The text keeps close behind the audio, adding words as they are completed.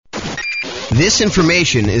This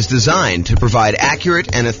information is designed to provide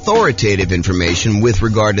accurate and authoritative information with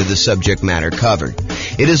regard to the subject matter covered.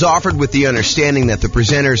 It is offered with the understanding that the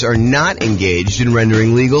presenters are not engaged in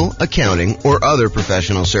rendering legal, accounting, or other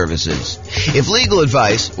professional services. If legal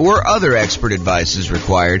advice or other expert advice is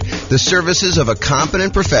required, the services of a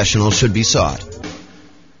competent professional should be sought.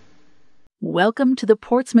 Welcome to the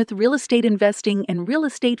Portsmouth Real Estate Investing and Real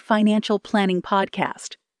Estate Financial Planning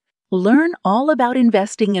Podcast. Learn all about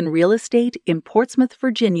investing in real estate in Portsmouth,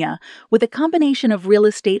 Virginia, with a combination of real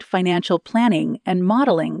estate financial planning and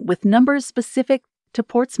modeling with numbers specific to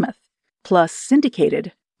Portsmouth, plus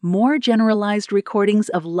syndicated, more generalized recordings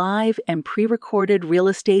of live and pre-recorded real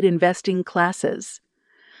estate investing classes.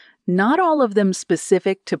 Not all of them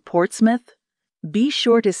specific to Portsmouth. Be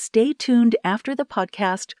sure to stay tuned after the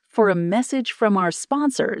podcast for a message from our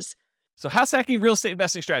sponsors. So, house hacking real estate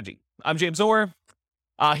investing strategy. I'm James Orr.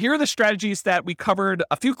 Here are the strategies that we covered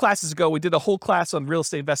a few classes ago. We did a whole class on real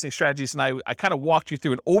estate investing strategies, and I kind of walked you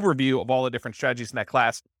through an overview of all the different strategies in that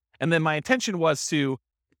class. And then my intention was to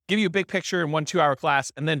give you a big picture in 1 2-hour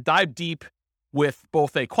class and then dive deep with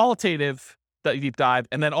both a qualitative deep dive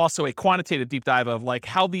and then also a quantitative deep dive of like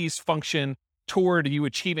how these function toward you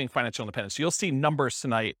achieving financial independence. So you'll see numbers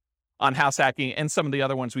tonight on house hacking and some of the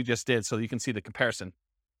other ones we just did so you can see the comparison.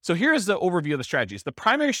 So here's the overview of the strategies. The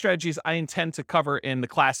primary strategies I intend to cover in the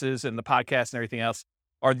classes and the podcast and everything else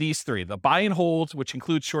are these 3. The buy and hold, which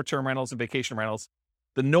includes short-term rentals and vacation rentals,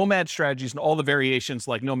 the nomad strategies and all the variations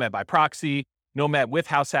like nomad by proxy, nomad with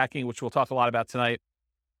house hacking, which we'll talk a lot about tonight,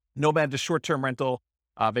 nomad to short-term rental,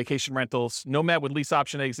 vacation rentals, nomad with lease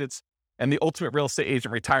option exits, and the ultimate real estate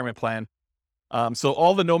agent retirement plan. So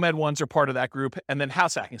all the nomad ones are part of that group, and then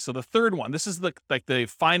house hacking. So the third one, this is the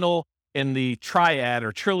final in the triad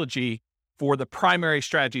or trilogy for the primary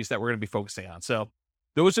strategies that we're going to be focusing on. So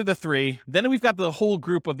those are the 3. Then we've got the whole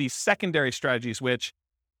group of these secondary strategies, which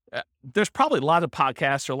there's probably a lot of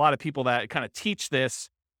podcasts or a lot of people that kind of teach this,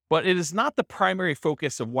 but it is not the primary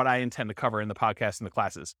focus of what I intend to cover in the podcast and the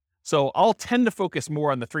classes. So I'll tend to focus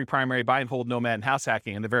more on the 3 primary buy and hold, nomad, and house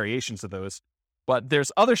hacking and the variations of those. But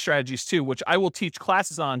there's other strategies too, which I will teach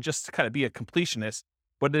classes on just to kind of be a completionist.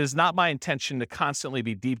 But it is not my intention to constantly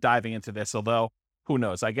be deep diving into this, although who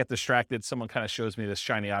knows, I get distracted. Someone kind of shows me this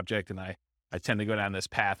shiny object and I tend to go down this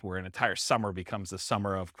path where an entire summer becomes the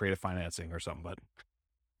summer of creative financing or something. But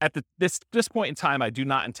at this point in time, I do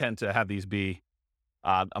not intend to have these be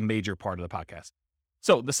a major part of the podcast.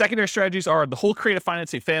 So the secondary strategies are the whole creative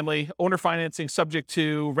financing family, owner financing subject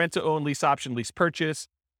to rent to own, lease option, lease purchase,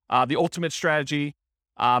 the ultimate strategy,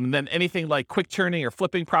 and then anything like quick turning or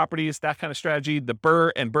flipping properties, that kind of strategy, the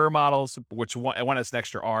BRRRR and BRRRR models, which one has an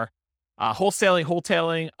extra R,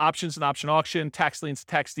 wholesaling, options and option auction, tax liens,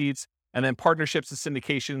 tax deeds, and then partnerships and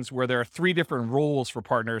syndications where there are 3 different roles for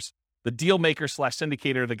partners. The deal maker /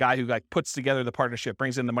 syndicator, the guy who like puts together the partnership,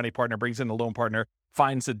 brings in the money partner, brings in the loan partner,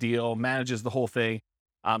 finds the deal, manages the whole thing.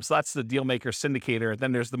 So that's the deal maker syndicator.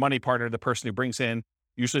 Then there's the money partner, the person who brings in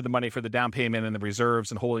usually the money for the down payment and the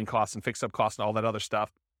reserves and holding costs and fixed up costs and all that other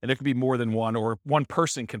stuff. And there could be more than one, or one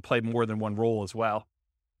person can play more than one role as well.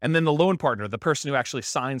 And then the loan partner, the person who actually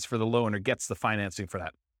signs for the loan or gets the financing for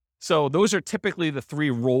that. So those are typically the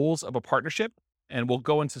 3 roles of a partnership. And we'll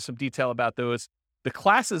go into some detail about those. The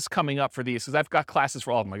classes coming up for these, because I've got classes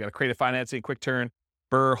for all of them. I got a creative financing, quick turn,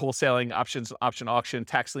 BRRRR, wholesaling, options, option auction,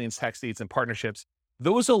 tax liens, tax deeds, and partnerships.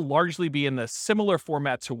 Those will largely be in the similar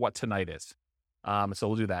format to what tonight is. So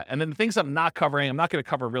we'll do that. And then the things I'm not covering, I'm not going to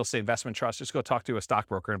cover real estate investment trust. Just go talk to a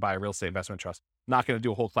stockbroker and buy a real estate investment trust. I'm not going to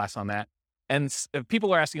do a whole class on that. And if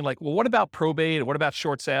people are asking like, well, what about probate? What about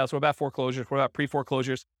short sales? What about foreclosures? What about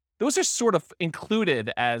pre-foreclosures? Those are sort of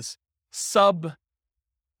included as sub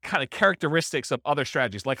kind of characteristics of other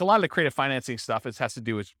strategies. Like a lot of the creative financing stuff, it has to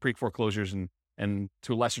do with pre-foreclosures and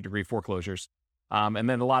to a lesser degree foreclosures. And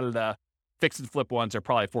then a lot of the fix and flip ones are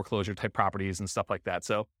probably foreclosure type properties and stuff like that.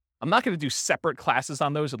 So I'm not going to do separate classes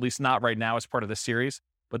on those, at least not right now as part of this series,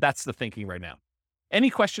 but that's the thinking right now.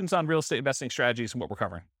 Any questions on real estate investing strategies and what we're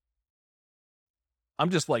covering?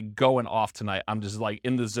 I'm just like going off tonight. I'm just like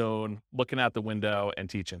in the zone, looking out the window and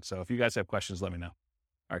teaching. So if you guys have questions, let me know.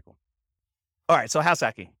 All right, cool. All right, so house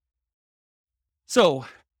hacking. So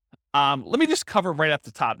let me just cover right off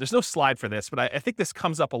the top. There's no slide for this, but I think this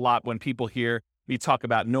comes up a lot when people hear me talk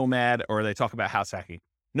about nomad or they talk about house hacking.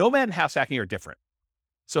 Nomad and house hacking are different.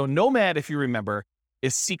 So nomad, if you remember,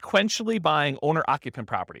 is sequentially buying owner-occupant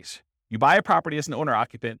properties. You buy a property as an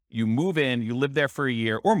owner-occupant, you move in, you live there for a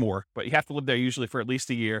year or more, but you have to live there usually for at least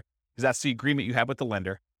a year because that's the agreement you have with the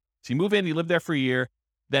lender. So you move in, you live there for a year.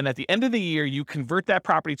 Then at the end of the year, you convert that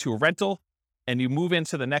property to a rental and you move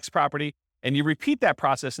into the next property. And you repeat that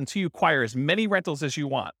process until you acquire as many rentals as you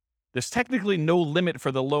want. There's technically no limit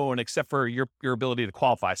for the loan except for your ability to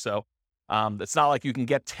qualify. So it's not like you can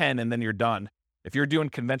get 10 and then you're done. If you're doing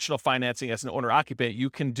conventional financing as an owner-occupant, you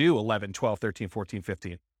can do 11, 12, 13, 14,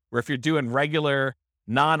 15. Where if you're doing regular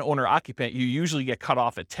non-owner-occupant, you usually get cut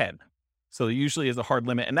off at 10. So there usually is a hard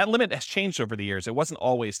limit. And that limit has changed over the years. It wasn't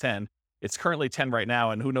always 10. It's currently 10 right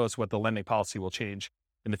now, and who knows what the lending policy will change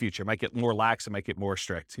in the future. It might get more lax, it might get more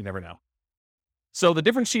strict. You never know. So the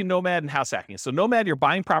difference between Nomad and house hacking. So Nomad, you're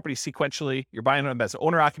buying property sequentially. You're buying them as an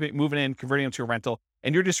owner-occupant, moving in, converting them to a rental,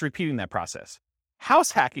 and you're just repeating that process.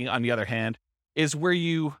 House hacking, on the other hand, is where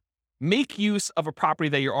you make use of a property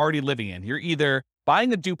that you're already living in. You're either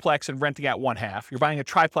buying a duplex and renting out one half, you're buying a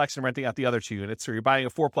triplex and renting out the other 2 units, or you're buying a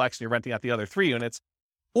fourplex and you're renting out the other 3 units,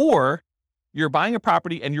 or you're buying a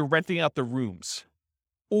property and you're renting out the rooms,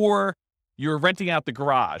 or you're renting out the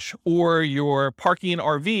garage, or you're parking an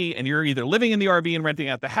RV and you're either living in the RV and renting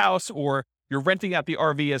out the house, or you're renting out the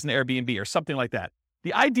RV as an Airbnb or something like that.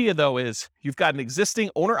 The idea, though, is you've got an existing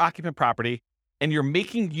owner-occupant property and you're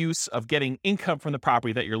making use of getting income from the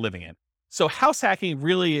property that you're living in. So house hacking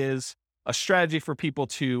really is a strategy for people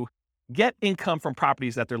to get income from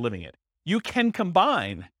properties that they're living in. You can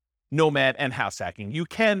combine Nomad and house hacking. You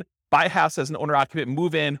can buy a house as an owner-occupant,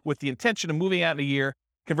 move in with the intention of moving out in a year,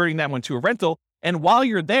 converting that one to a rental. And while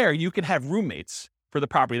you're there, you can have roommates for the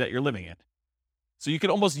property that you're living in. So you can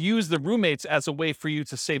almost use the roommates as a way for you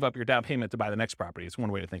to save up your down payment to buy the next property. It's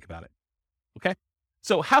one way to think about it. Okay.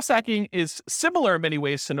 So house hacking is similar in many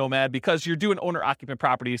ways to Nomad because you're doing owner-occupant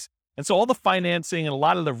properties. And so all the financing and a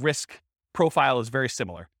lot of the risk profile is very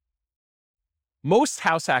similar. Most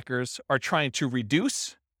house hackers are trying to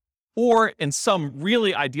reduce, or in some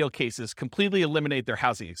really ideal cases, completely eliminate their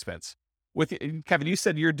housing expense. With Kevin, you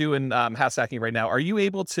said you're doing house hacking right now. Are you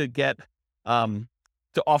able to get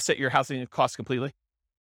to offset your housing costs completely?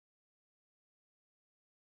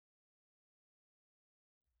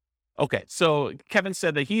 Okay, so Kevin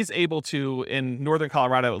said that he's able to, in Northern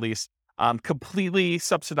Colorado at least, completely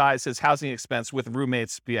subsidize his housing expense with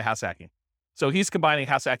roommates via house hacking. So he's combining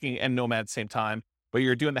house hacking and Nomad at the same time, but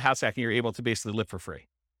you're doing the house hacking, you're able to basically live for free,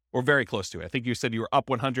 or very close to it. I think you said you were up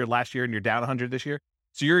 100 last year and you're down 100 this year.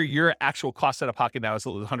 So your actual cost out of pocket now is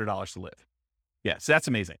 $100 to live. Yeah, so that's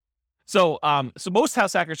amazing. So most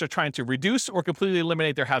house hackers are trying to reduce or completely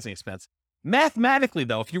eliminate their housing expense. Mathematically,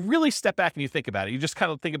 though, if you really step back and you think about it, you just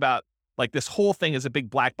kind of think about like this whole thing is a big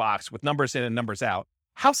black box with numbers in and numbers out.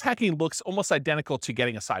 House hacking looks almost identical to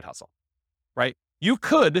getting a side hustle, right? You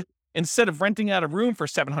could, instead of renting out a room for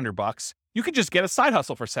 $700, you could just get a side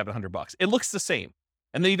hustle for $700. It looks the same.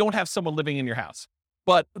 And then you don't have someone living in your house.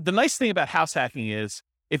 But the nice thing about house hacking is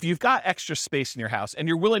if you've got extra space in your house and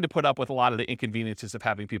you're willing to put up with a lot of the inconveniences of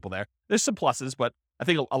having people there, there's some pluses, but I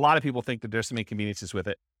think a lot of people think that there's some inconveniences with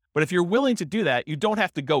it. But if you're willing to do that, you don't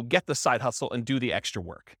have to go get the side hustle and do the extra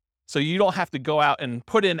work. So you don't have to go out and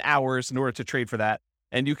put in hours in order to trade for that.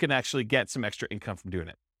 And you can actually get some extra income from doing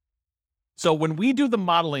it. So when we do the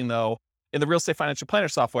modeling, though, in the Real Estate Financial Planner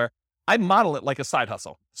software, I model it like a side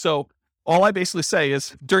hustle. So all I basically say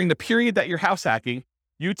is during the period that you're house hacking,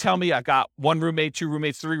 you tell me I got 1 roommate, 2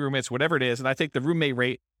 roommates, 3 roommates, whatever it is, and I take the roommate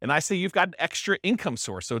rate, and I say you've got an extra income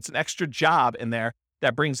source. So it's an extra job in there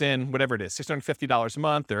that brings in whatever it is, $650 a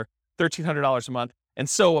month or $1,300 a month. And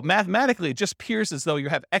so mathematically, it just appears as though you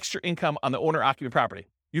have extra income on the owner-occupant property.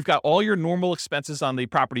 You've got all your normal expenses on the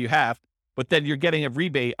property you have, but then you're getting a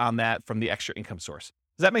rebate on that from the extra income source.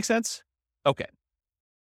 Does that make sense? Okay.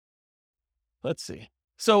 Let's see.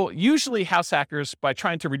 So usually house hackers, by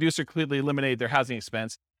trying to reduce or completely eliminate their housing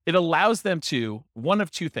expense, it allows them to, one of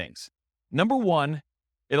two things. Number one,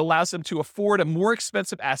 it allows them to afford a more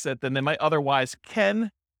expensive asset than they might otherwise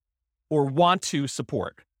can or want to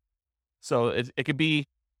support. So it could be,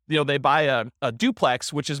 they buy a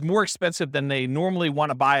duplex, which is more expensive than they normally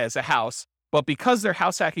want to buy as a house. But because they're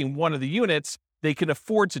house hacking one of the units, they can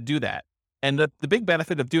afford to do that. And the big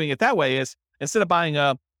benefit of doing it that way is instead of buying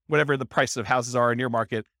whatever the prices of houses are in your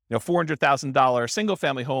market, $400,000 single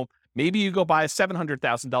family home, maybe you go buy a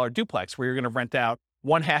 $700,000 duplex where you're going to rent out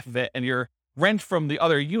one half of it, and your rent from the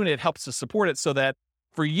other unit helps to support it so that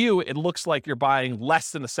for you, it looks like you're buying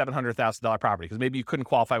less than a $700,000 property because maybe you couldn't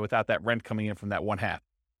qualify without that rent coming in from that one half.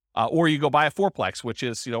 Or you go buy a fourplex, which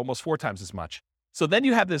is almost 4 times as much. So then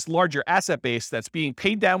you have this larger asset base that's being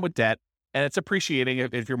paid down with debt, and it's appreciating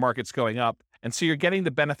if your market's going up. And so you're getting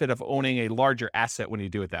the benefit of owning a larger asset when you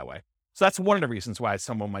do it that way. So that's one of the reasons why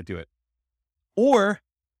someone might do it. Or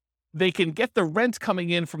they can get the rent coming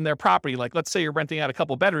in from their property. Like let's say you're renting out a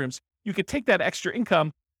couple bedrooms, you could take that extra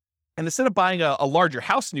income, and instead of buying a larger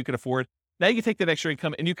house than you can afford, Now you can take that extra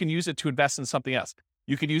income and you can use it to invest in something else.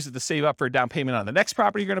 You could use it to save up for a down payment on the next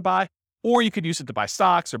property you're going to buy, or you could use it to buy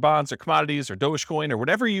stocks or bonds or commodities or Dogecoin or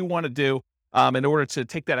whatever you want to do in order to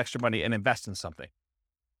take that extra money and invest in something.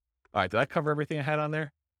 All right, did I cover everything I had on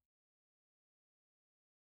there?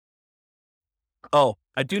 Oh,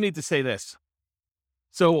 I do need to say this.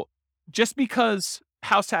 So just because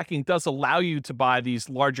house hacking does allow you to buy these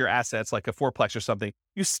larger assets like a fourplex or something,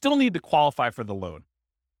 you still need to qualify for the loan.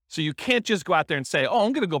 So you can't just go out there and say, oh,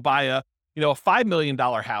 I'm going to go buy a $5 million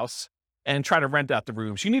house and try to rent out the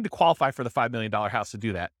rooms. You need to qualify for the $5 million house to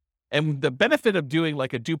do that. And the benefit of doing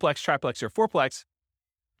like a duplex, triplex, or fourplex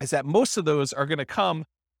is that most of those are going to come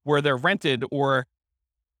where they're rented, or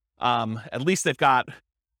at least they've got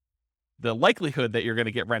the likelihood that you're going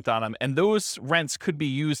to get rent on them. And those rents could be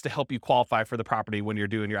used to help you qualify for the property when you're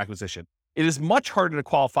doing your acquisition. It is much harder to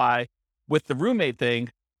qualify with the roommate thing.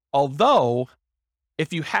 Although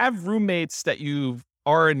if you have roommates that you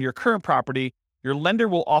are in your current property, your lender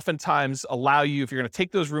will oftentimes allow you, if you're going to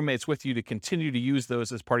take those roommates with you, to continue to use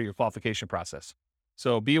those as part of your qualification process.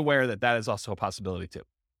 So be aware that that is also a possibility too.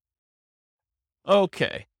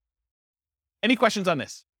 Okay. Any questions on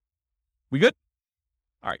this? We good?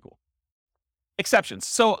 All right, cool. Exceptions.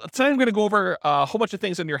 So tonight I'm going to go over a whole bunch of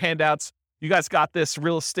things on your handouts. You guys got this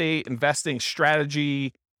real estate investing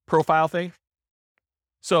strategy profile thing.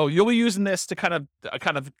 So you'll be using this to kind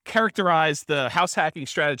of characterize the house hacking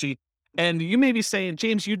strategy. And you may be saying,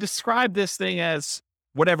 James, you described this thing as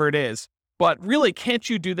whatever it is, but really, can't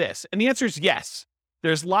you do this? And the answer is yes.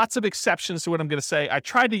 There's lots of exceptions to what I'm going to say. I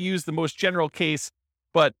tried to use the most general case,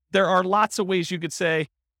 but there are lots of ways you could say,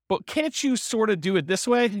 but can't you sort of do it this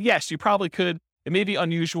way? Yes, you probably could. It may be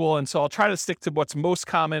unusual, and so I'll try to stick to what's most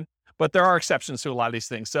common, but there are exceptions to a lot of these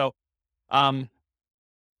things. So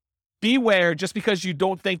beware, just because you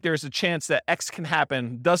don't think there's a chance that X can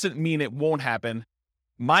happen doesn't mean it won't happen.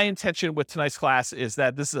 My intention with tonight's class is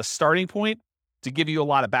that this is a starting point to give you a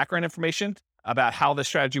lot of background information about how the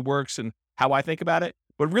strategy works and how I think about it,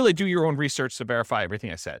 but really do your own research to verify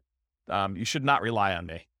everything I said. You should not rely on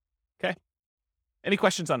me. Okay? Any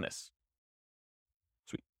questions on this?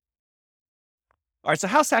 Sweet. All right, so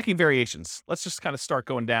house hacking variations. Let's just kind of start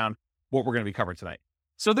going down what we're going to be covering tonight.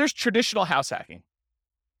 So there's traditional house hacking.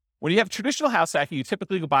 When you have traditional house hacking, you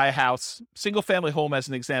typically go buy a house, single family home as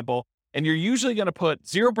an example, and you're usually going to put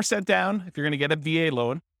 0% down if you're going to get a VA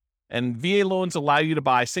loan. And VA loans allow you to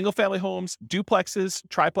buy single family homes, duplexes,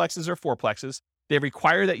 triplexes, or fourplexes. They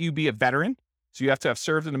require that you be a veteran. So you have to have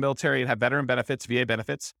served in the military and have veteran benefits, VA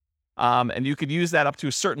benefits. And you could use that up to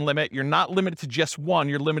a certain limit. You're not limited to just one.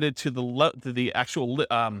 You're limited to the actual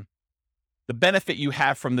the benefit you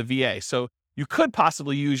have from the VA. So you could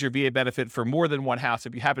possibly use your VA benefit for more than one house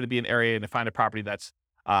if you happen to be in an area and to find a property that's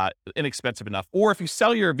inexpensive enough. Or if you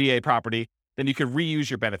sell your VA property, then you could reuse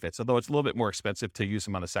your benefits, although it's a little bit more expensive to use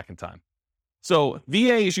them on a second time. So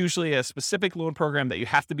VA is usually a specific loan program that you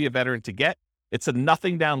have to be a veteran to get. It's a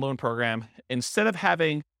nothing down loan program. Instead of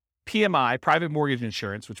having PMI, private mortgage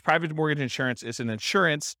insurance, which private mortgage insurance is an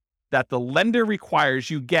insurance that the lender requires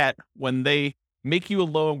you get when they make you a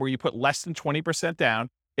loan where you put less than 20% down,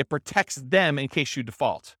 it protects them in case you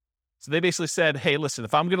default. So they basically said, hey, listen,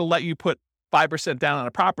 if I'm going to let you put 5% down on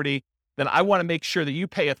a property, then I want to make sure that you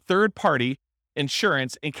pay a third party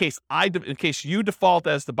insurance in case you default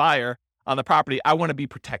as the buyer on the property. I want to be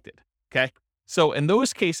protected. Okay. So in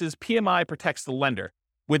those cases, PMI protects the lender.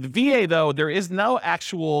 With VA though, there is no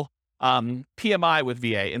actual PMI with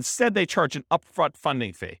VA. Instead, they charge an upfront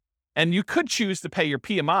funding fee. And you could choose to pay your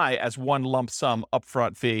PMI as one lump sum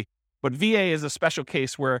upfront fee, but VA is a special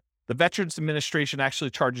case where the Veterans Administration actually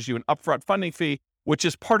charges you an upfront funding fee, which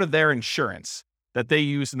is part of their insurance that they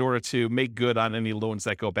use in order to make good on any loans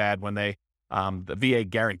that go bad when the VA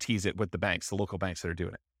guarantees it with the banks, the local banks that are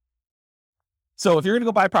doing it. So if you're going to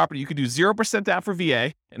go buy property, you could do 0% down for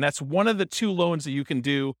VA, and that's one of the two loans that you can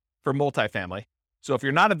do for multifamily. So if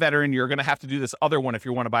you're not a veteran, you're going to have to do this other one if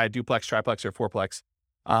you want to buy a duplex, triplex, or fourplex.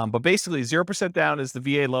 But basically 0% down is the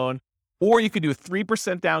VA loan, or you could do a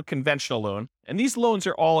 3% down conventional loan. And these loans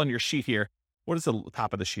are all on your sheet here. What does the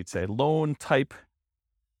top of the sheet say? Loan type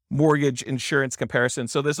mortgage insurance comparison.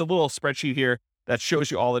 So there's a little spreadsheet here that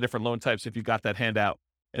shows you all the different loan types if you've got that handout,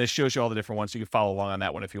 and it shows you all the different ones. So you can follow along on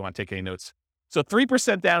that one if you want to take any notes. So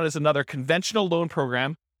 3% down is another conventional loan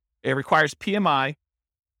program. It requires PMI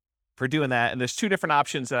for doing that. And there's two different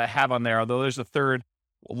options that I have on there, although there's a third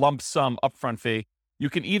lump sum upfront fee. You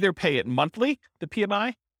can either pay it monthly, the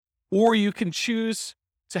PMI, or you can choose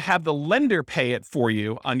to have the lender pay it for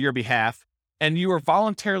you on your behalf, and you are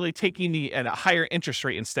voluntarily taking at a higher interest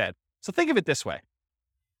rate instead. So think of it this way.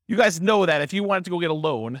 You guys know that if you wanted to go get a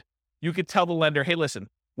loan, you could tell the lender, hey, listen,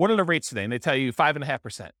 what are the rates today? And they tell you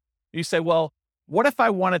 5.5%. You say, well, what if I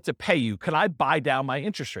wanted to pay you? Could I buy down my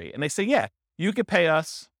interest rate? And they say, yeah, you could pay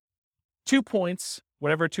us 2 points,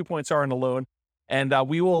 whatever 2 points are in the loan, and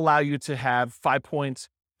we will allow you to have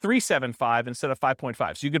 5.375 instead of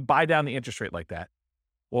 5.5. So you could buy down the interest rate like that.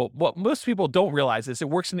 Well, what most people don't realize is it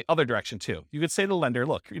works in the other direction too. You could say to the lender,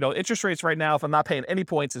 look, interest rates right now, if I'm not paying any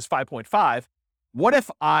points, is 5.5. What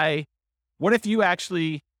if you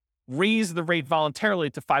actually raise the rate voluntarily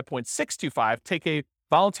to 5.625, take a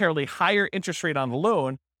voluntarily higher interest rate on the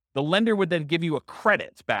loan? The lender would then give you a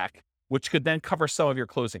credit back, which could then cover some of your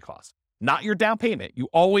closing costs, not your down payment. You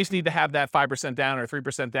always need to have that 5% down or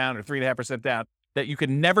 3% down or 3.5% down, that you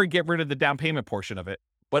can never get rid of the down payment portion of it.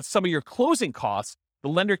 But some of your closing costs, the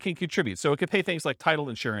lender can contribute. So it could pay things like title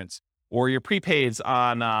insurance or your prepaids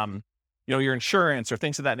on, your insurance or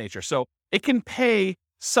things of that nature. So it can pay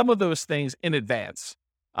some of those things in advance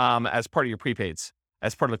as part of your prepaids,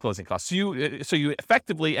 as part of the closing costs. So you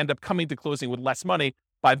effectively end up coming to closing with less money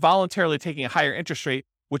by voluntarily taking a higher interest rate,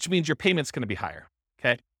 which means your payment's going to be higher.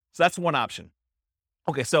 Okay, so that's one option.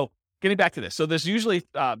 Okay, so getting back to this, so there's usually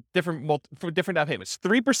different down payments.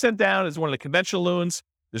 3% down is one of the conventional loans.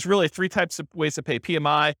 There's really 3 types of ways to pay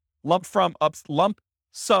PMI: lump sum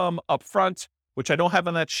upfront, which I don't have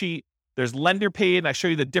on that sheet. There's lender paid, and I show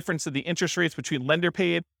you the difference of the interest rates between lender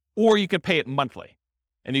paid, or you can pay it monthly.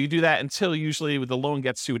 And you do that until usually the loan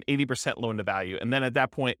gets to an 80% loan to value. And then at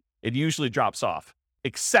that point, it usually drops off,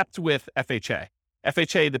 except with FHA.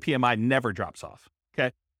 FHA, the PMI never drops off.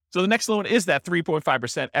 Okay. So the next loan is that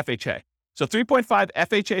 3.5% FHA. So 3.5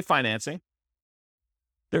 FHA financing.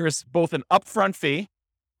 There is both an upfront fee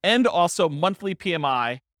and also monthly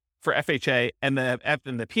PMI for FHA, and the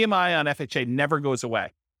PMI on FHA never goes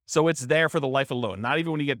away. So it's there for the life of the loan. Not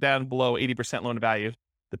even when you get down below 80% loan to value,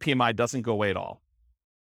 the PMI doesn't go away at all.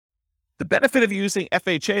 The benefit of using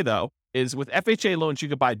FHA, though, is with FHA loans, you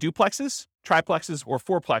could buy duplexes, triplexes, or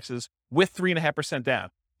fourplexes with 3.5% down.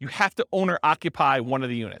 You have to owner occupy one of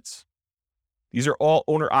the units. These are all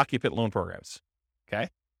owner occupant loan programs. Okay.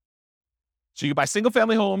 So you can buy single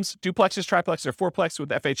family homes, duplexes, triplexes, or fourplex with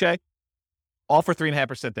FHA, all for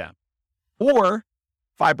 3.5% down, or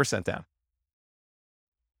 5% down.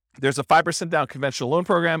 There's a 5% down conventional loan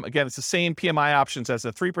program. Again, it's the same PMI options as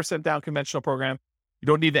a 3% down conventional program. You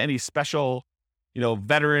don't need any special,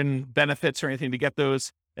 veteran benefits or anything to get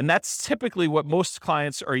those. And that's typically what most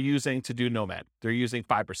clients are using to do Nomad. They're using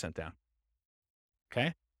 5% down.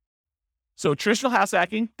 Okay. So traditional house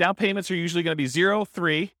hacking, down payments are usually going to be 0,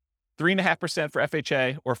 3, 3.5% for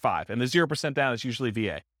FHA, or 5. And the 0% down is usually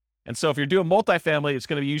VA. And so if you're doing multifamily, it's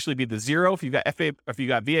going to usually be the 0 if you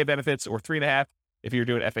got VA benefits, or 3.5 if you're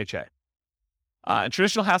doing FHA. In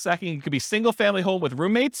traditional house hacking, it could be single family home with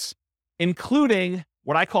roommates, including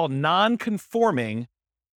what I call non-conforming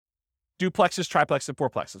duplexes, triplexes, and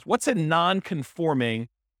fourplexes. What's a non-conforming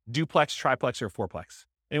duplex, triplex, or fourplex?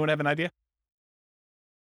 Anyone have an idea?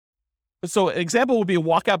 So an example would be a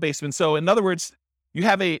walkout basement. So in other words, you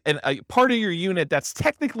have a part of your unit that's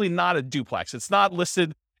technically not a duplex. It's not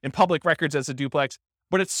listed in public records as a duplex,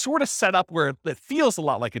 but it's sort of set up where it feels a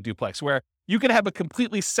lot like a duplex, where you can have a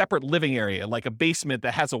completely separate living area, like a basement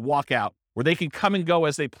that has a walkout where they can come and go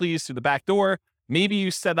as they please through the back door. Maybe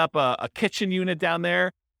you set up a kitchen unit down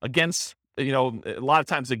there against, a lot of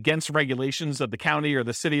times against regulations of the county or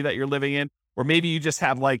the city that you're living in. Or maybe you just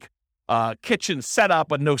have like a kitchen set up,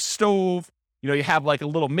 but no stove. You have like a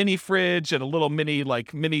little mini fridge and a little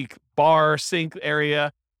mini bar sink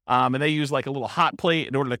area. And they use like a little hot plate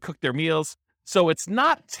in order to cook their meals. So it's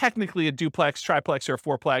not technically a duplex, triplex, or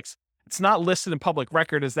fourplex. It's not listed in public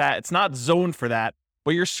record as that. It's not zoned for that,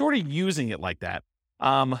 but you're sort of using it like that.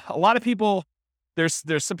 A lot of people, there's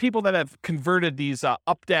some people that have converted these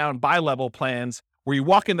up-down bi-level plans where you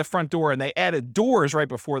walk in the front door and they added doors right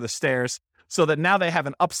before the stairs so that now they have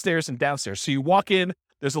an upstairs and downstairs. So you walk in,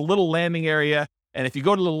 there's a little landing area, and if you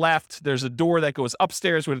go to the left, there's a door that goes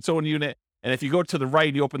upstairs with its own unit. And if you go to the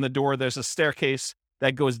right, you open the door, there's a staircase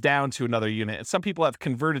that goes down to another unit. And some people have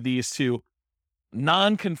converted these to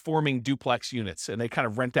non-conforming duplex units, and they kind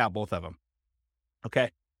of rent out both of them.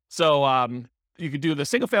 Okay. So you could do the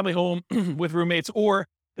single family home with roommates, or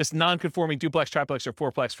this non-conforming duplex, triplex, or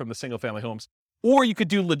fourplex from the single family homes. Or you could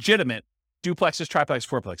do legitimate duplexes, triplexes,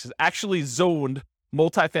 fourplexes, actually zoned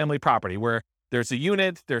multifamily property where there's a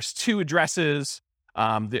unit, there's 2 addresses,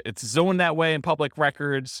 it's zoned that way in public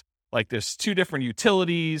records. Like there's 2 different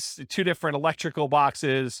utilities, 2 different electrical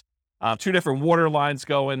boxes, 2 different water lines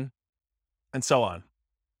going, and so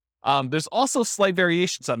on. There's also slight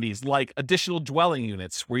variations on these, like additional dwelling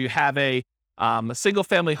units, where you have a single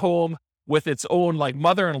family home with its own like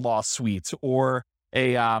mother-in-law suite or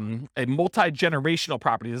a multi-generational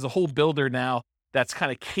property. There's a whole builder now that's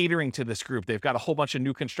kind of catering to this group. They've got a whole bunch of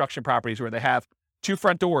new construction properties where they have 2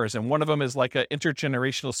 front doors, and one of them is like an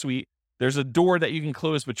intergenerational suite. There's a door that you can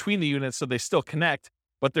close between the units so they still connect,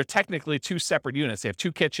 but they're technically 2 separate units. They have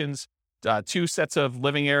 2 kitchens, 2 sets of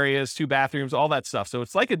living areas, 2 bathrooms, all that stuff. So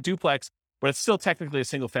it's like a duplex, but it's still technically a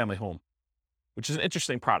single family home, which is an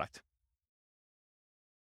interesting product.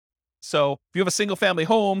 So if you have a single family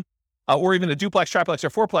home, or even a duplex, triplex, or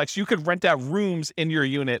fourplex, you could rent out rooms in your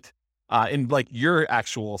unit, in like your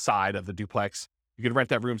actual side of the duplex. You could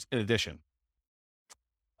rent out rooms in addition.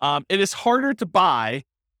 It is harder to buy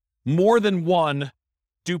more than one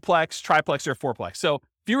duplex, triplex, or fourplex. So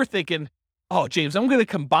if you were thinking, oh, James, I'm going to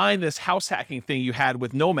combine this house hacking thing you had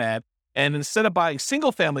with Nomad, and instead of buying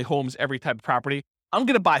single family homes every type of property, I'm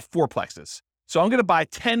going to buy fourplexes. So I'm going to buy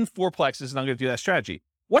 10 fourplexes and I'm going to do that strategy.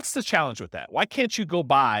 What's the challenge with that? Why can't you go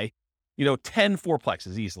buy, 10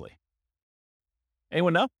 fourplexes easily?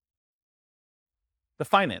 Anyone know? The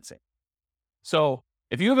financing. So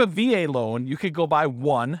if you have a VA loan, you could go buy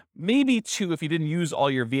 1, maybe 2 if you didn't use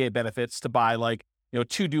all your VA benefits to buy 2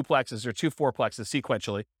 duplexes or 2 fourplexes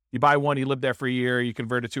sequentially. You buy 1, you live there for a year, you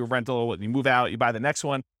convert it to a rental, you move out, you buy the next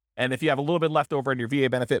one. And if you have a little bit left over in your VA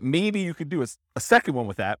benefit, maybe you could do a second one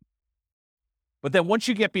with that. But then once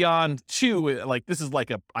you get beyond 2, this is like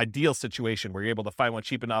an ideal situation where you're able to find one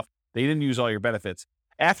cheap enough that you didn't use all your benefits.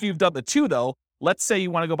 After you've done the 2 though, let's say you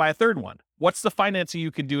want to go buy a third one. What's the financing you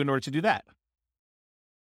can do in order to do that?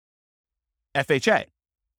 FHA.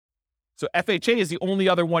 So FHA is the only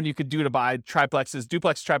other one you could do to buy triplexes,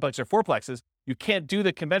 duplex, triplex, or fourplexes. You can't do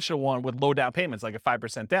the conventional one with low down payments, like a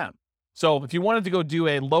 5% down. So if you wanted to go do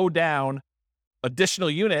a low down additional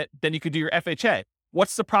unit, then you could do your FHA.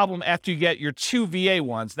 What's the problem after you get your 2 VA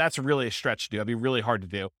ones? That's really a stretch to do. It'd be really hard to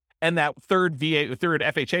do. And that third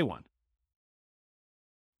FHA one.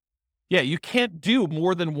 Yeah, you can't do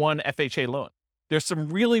more than 1 FHA loan. There's some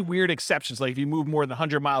really weird exceptions. Like if you move more than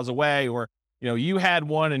 100 miles away, or, you had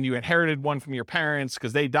one and you inherited one from your parents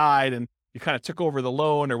because they died and you kind of took over the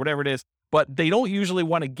loan or whatever it is. But they don't usually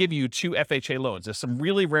want to give you 2 FHA loans. There's some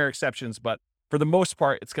really rare exceptions, but for the most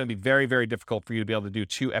part, it's going to be very, very difficult for you to be able to do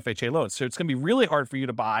 2 FHA loans. So it's going to be really hard for you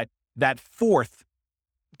to buy that 4th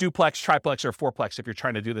duplex, triplex, or fourplex if you're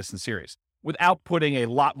trying to do this in series without putting a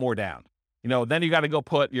lot more down. Then you got to go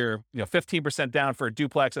put your 15% down for a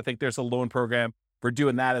duplex. I think there's a loan program for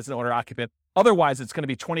doing that as an owner occupant. Otherwise, it's going to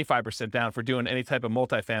be 25% down for doing any type of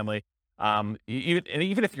multifamily.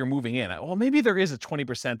 Even if you're moving in, well, maybe there is a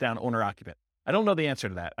 20% down owner occupant. I don't know the answer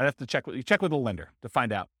to that. I'd have to check with a lender to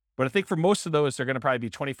find out. But I think for most of those, they're going to probably be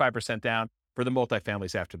 25% down for the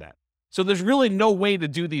multifamilies after that. So there's really no way to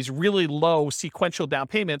do these really low sequential down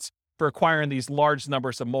payments for acquiring these large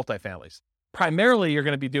numbers of multifamilies. Primarily, you're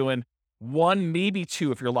going to be doing 1, maybe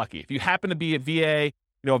 2 if you're lucky. If you happen to be a VA,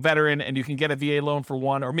 a veteran, and you can get a VA loan for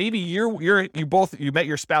 1, or maybe you met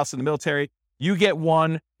your spouse in the military, you get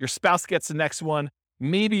 1, your spouse gets the next one.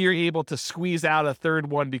 Maybe you're able to squeeze out a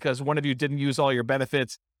third one because one of you didn't use all your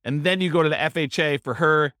benefits. And then you go to the FHA for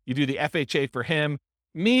her, you do the FHA for him.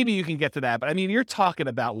 Maybe you can get to that. But I mean, you're talking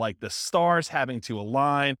about like the stars having to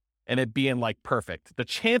align and it being like perfect. The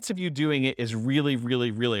chance of you doing it is really,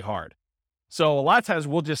 really, really hard. So a lot of times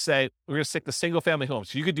we'll just say, we're going to stick to single family homes.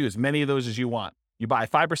 So you could do as many of those as you want. You buy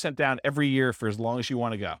 5% down every year for as long as you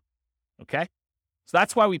want to go. Okay. So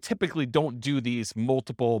that's why we typically don't do these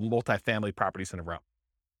multiple multifamily properties in a row.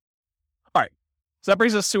 All right. So that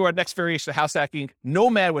brings us to our next variation of house hacking,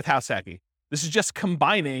 Nomad with house hacking. This is just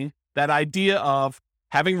combining that idea of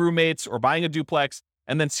having roommates or buying a duplex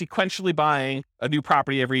and then sequentially buying a new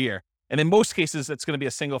property every year. And in most cases, it's going to be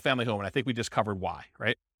a single family home. And I think we just covered why,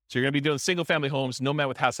 right? So you're going to be doing single family homes, Nomad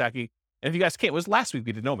with house hacking. And if you guys can't, it was last week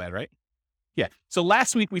we did Nomad, right? Yeah. So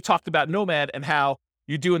last week we talked about Nomad and how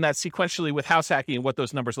you're doing that sequentially with house hacking and what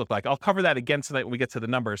those numbers look like. I'll cover that again tonight when we get to the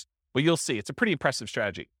numbers, but you'll see it's a pretty impressive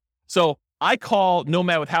strategy. So I call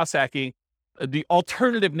Nomad with house hacking, the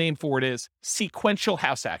alternative name for it is sequential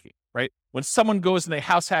house hacking, right? When someone goes and they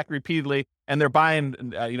house hack repeatedly and they're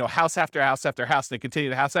buying, house after house after house, they continue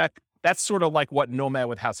to house hack. That's sort of like what Nomad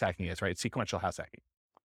with house hacking is, right? Sequential house hacking.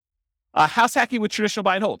 House hacking with traditional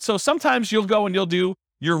buy and hold. So sometimes you'll go and you'll do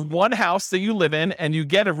your one house that you live in and you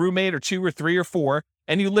get a roommate or 2 or 3 or 4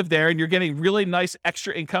 and you live there and you're getting really nice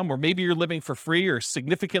extra income, or maybe you're living for free or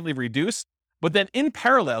significantly reduced. But then in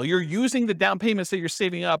parallel, you're using the down payments that you're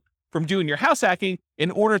saving up from doing your house hacking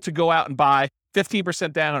in order to go out and buy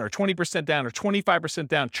 15% down or 20% down or 25%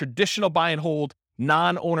 down traditional buy and hold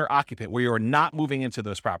non-owner occupant where you're not moving into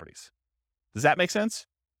those properties. Does that make sense?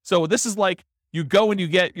 So this is like you go and you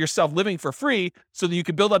get yourself living for free so that you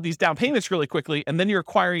can build up these down payments really quickly. And then you're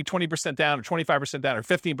acquiring 20% down or 25% down or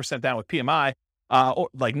 15% down with PMI, or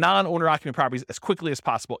like non-owner occupant properties as quickly as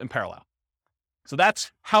possible in parallel. So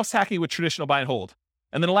that's house hacking with traditional buy and hold.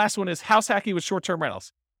 And then the last one is house hacking with short-term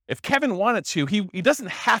rentals. If Kevin wanted to, he doesn't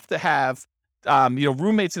have to have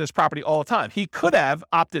roommates in his property all the time. He could have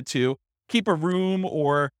opted to keep a room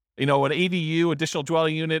or an ADU, additional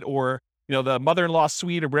dwelling unit, or the mother-in-law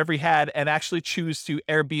suite or whatever he had, and actually choose to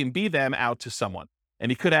Airbnb them out to someone.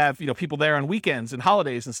 And he could have people there on weekends and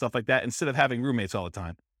holidays and stuff like that instead of having roommates all the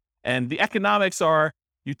time. And the economics are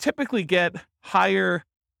you typically get higher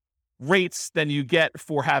rates than you get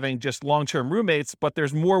for having just long-term roommates, but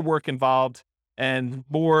there's more work involved and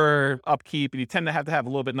more upkeep, and you tend to have a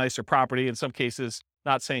little bit nicer property in some cases.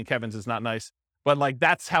 Not saying Kevin's is not nice, but like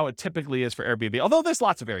that's how it typically is for Airbnb, although there's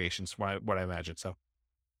lots of variations from what I imagine. So,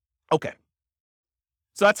 okay.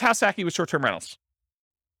 So that's house hacking with short-term rentals.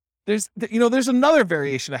 There's another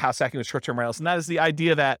variation of house hacking with short-term rentals, and that is the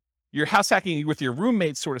idea that you're house hacking with your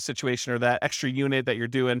roommate sort of situation or that extra unit that you're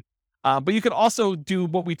doing. But you could also do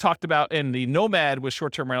what we talked about in the nomad with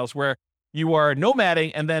short-term rentals, where you are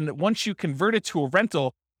nomading, and then once you convert it to a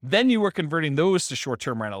rental, then you are converting those to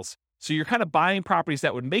short-term rentals. So you're kind of buying properties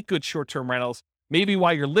that would make good short-term rentals. Maybe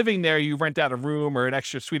while you're living there, you rent out a room or an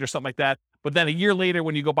extra suite or something like that. But then a year later,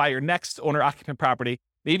 when you go buy your next owner-occupant property,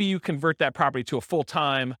 maybe you convert that property to a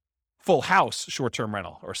full-time, full house short-term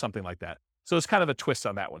rental or something like that. So it's kind of a twist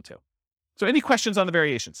on that one too. So any questions on the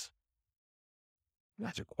variations? You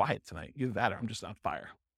guys are quiet tonight. Either that or I'm just on fire.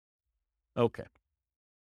 Okay.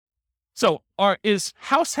 So is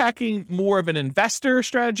house hacking more of an investor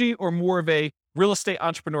strategy or more of a real estate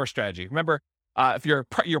entrepreneur strategy? Remember, if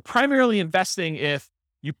you're primarily investing if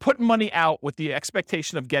you put money out with the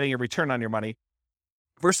expectation of getting a return on your money,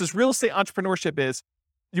 versus real estate entrepreneurship is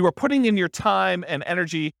you are putting in your time and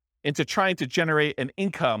energy into trying to generate an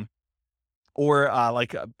income or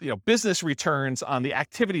business returns on the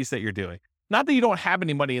activities that you're doing. Not that you don't have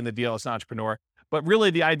any money in the deal as an entrepreneur, but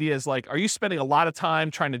really the idea is like, are you spending a lot of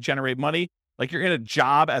time trying to generate money? Like you're in a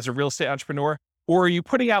job as a real estate entrepreneur, or are you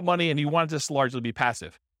putting out money and you want this to largely be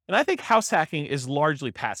passive? And I think house hacking is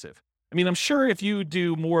largely passive. I mean, I'm sure if you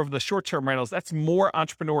do more of the short-term rentals, that's more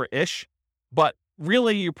entrepreneur-ish, but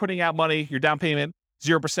really you're putting out money, your down payment,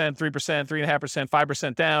 0%, 3%, 3.5%,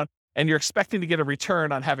 5% down, and you're expecting to get a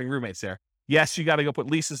return on having roommates there. Yes, you got to go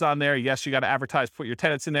put leases on there. Yes, you got to advertise, put your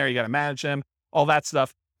tenants in there. You got to manage them, all that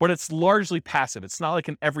stuff. But it's largely passive. It's not like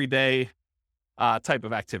an everyday type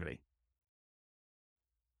of activity.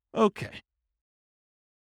 Okay.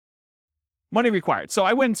 Money required. So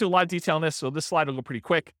I went into a lot of detail on this, so this slide will go pretty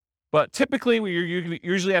quick. But typically, you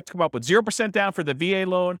usually have to come up with 0% down for the VA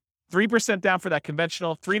loan, 3% down for that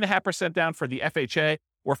conventional, 3.5% down for the FHA,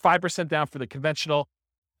 or 5% down for the conventional,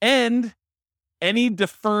 and any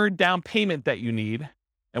deferred down payment that you need.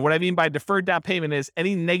 And what I mean by deferred down payment is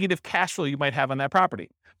any negative cash flow you might have on that property.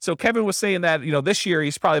 So Kevin was saying that, this year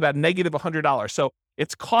he's probably about negative $100. So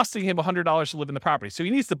it's costing him $100 to live in the property. So he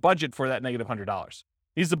needs to budget for that negative $100.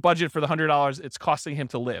 He needs to budget for the $100 it's costing him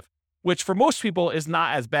to live, which for most people is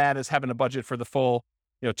not as bad as having a budget for the full,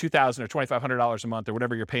 $2,000 or $2,500 a month or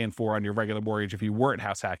whatever you're paying for on your regular mortgage if you weren't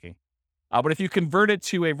house hacking. But if you convert it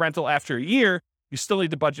to a rental after a year, you still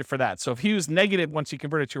need to budget for that. So if he was negative once he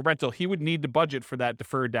converted to a rental, he would need to budget for that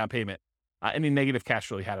deferred down payment, any negative cash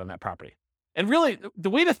flow he had on that property. And really, the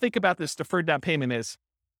way to think about this deferred down payment is,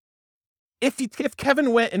 if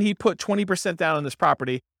Kevin went and he put 20% down on this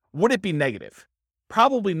property, would it be negative?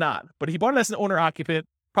 Probably not. But he bought it as an owner occupant,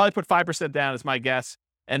 probably put 5% down is my guess.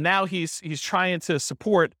 And now he's trying to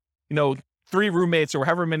support, 3 roommates or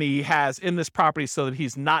however many he has in this property so that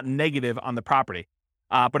he's not negative on the property.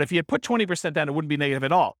 But if he had put 20% down, it wouldn't be negative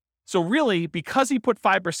at all. So really, because he put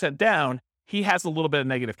 5% down, he has a little bit of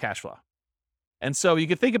negative cash flow. And so you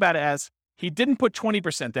can think about it as he didn't put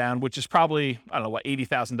 20% down, which is probably,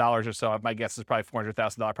 $80,000 or so. My guess is probably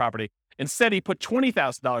 $400,000 property. Instead, he put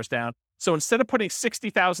 $20,000 down. So instead of putting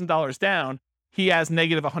 $60,000 down, he has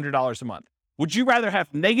negative $100 a month. Would you rather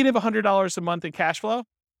have negative $100 a month in cash flow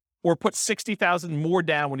or put $60,000 more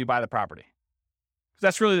down when you buy the property? Because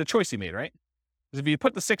that's really the choice he made, right? Because if you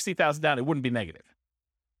put the $60,000 down, it wouldn't be negative.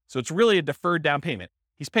 So it's really a deferred down payment.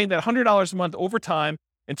 He's paying that $100 a month over time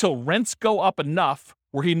until rents go up enough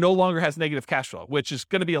where he no longer has negative cash flow, which is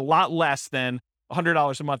going to be a lot less than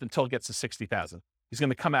 $100 a month until it gets to $60,000. He's going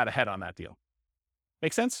to come out ahead on that deal.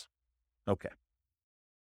 Make sense? Okay.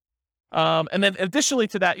 And then additionally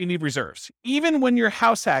to that, you need reserves. Even when you're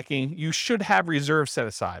house hacking, you should have reserves set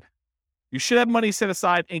aside. You should have money set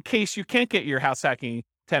aside in case you can't get your house hacking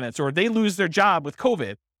tenants or they lose their job with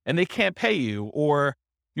COVID. and they can't pay you, or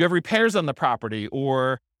you have repairs on the property,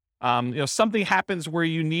 or something happens where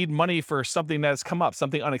you need money for something that's come up,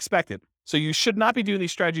 something unexpected. So you should not be doing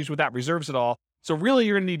these strategies without reserves at all. So really,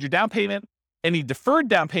 you're going to need your down payment, any deferred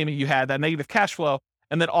down payment you had, that negative cash flow,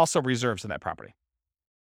 and then also reserves in that property.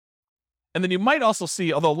 And then you might also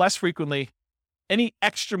see, although less frequently, any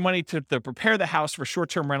extra money to prepare the house for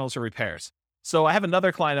short-term rentals or repairs. So I have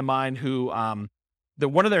another client of mine who,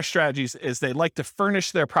 one of their strategies is they like to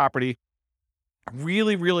furnish their property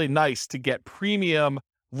really, really nice to get premium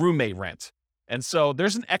roommate rent. And so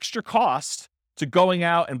there's an extra cost to going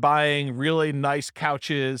out and buying really nice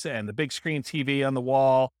couches and the big screen TV on the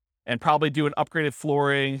wall, and probably doing upgraded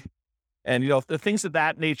flooring and, the things of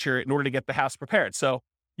that nature in order to get the house prepared. So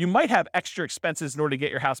you might have extra expenses in order to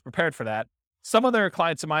get your house prepared for that. Some other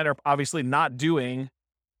clients of mine are obviously not doing,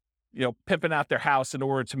 pimping out their house in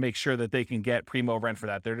order to make sure that they can get primo rent for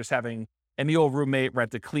that. They're just having any old roommate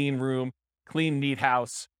rent a clean room, clean, neat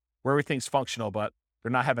house where everything's functional, but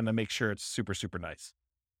they're not having to make sure it's super, super nice.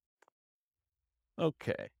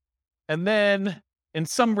 Okay. And then in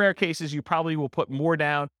some rare cases, you probably will put more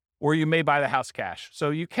down, or you may buy the house cash.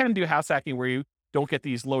 So you can do house hacking where you don't get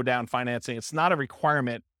these low down financing. It's not a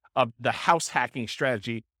requirement of the house hacking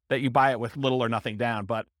strategy that you buy it with little or nothing down.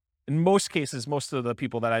 But in most cases, most of the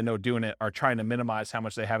people that I know doing it are trying to minimize how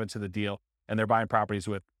much they have into the deal, and they're buying properties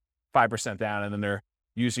with 5% down, and then they're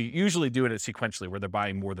usually doing it sequentially where they're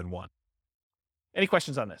buying more than one. Any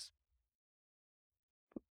questions on this?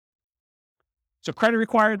 So credit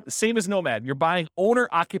required, the same as Nomad. You're buying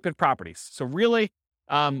owner-occupant properties. So really,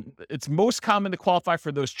 it's most common to qualify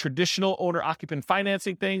for those traditional owner-occupant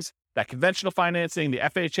financing things, that conventional financing, the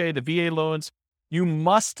FHA, the VA loans. You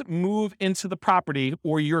must move into the property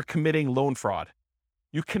or you're committing loan fraud.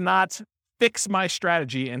 You cannot fix my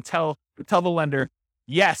strategy and tell the lender,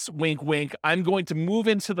 yes, wink, wink, I'm going to move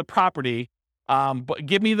into the property, but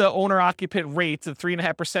give me the owner-occupant rate, the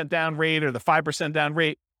 3.5% down rate or the 5% down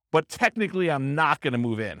rate. But technically, I'm not going to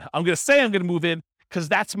move in. I'm going to say I'm going to move in because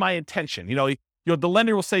that's my intention. The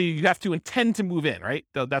lender will say you have to intend to move in, right?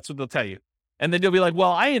 That's what they'll tell you. And then you'll be like,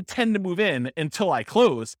 well, I intend to move in until I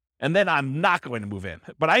close, and then I'm not going to move in.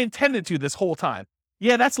 But I intended to this whole time.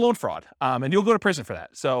 Yeah, that's loan fraud. And you'll go to prison for that.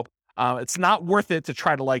 So it's not worth it to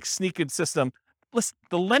try to sneak in system. Listen,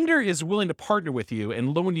 the lender is willing to partner with you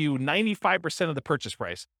and loan you 95% of the purchase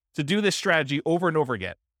price to do this strategy over and over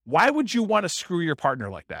again. Why would you want to screw your partner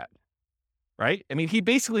like that? Right? I mean, he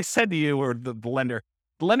basically said to you, or the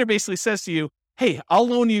lender basically says to you, hey, I'll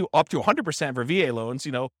loan you up to 100% for VA loans,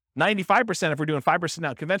 95% if we're doing 5%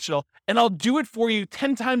 now conventional, and I'll do it for you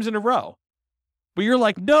 10 times in a row. But you're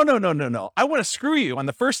like, no. I want to screw you on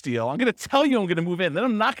the first deal. I'm going to tell you I'm going to move in, then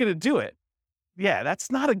I'm not going to do it. Yeah, that's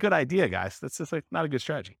not a good idea, guys. That's just not a good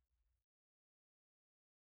strategy.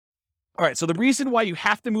 All right, so the reason why you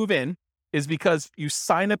have to move in is because you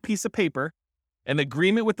sign a piece of paper, an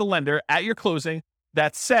agreement with the lender at your closing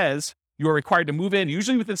that says you are required to move in,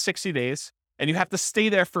 usually within 60 days, and you have to stay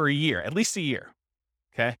there for a year, at least a year.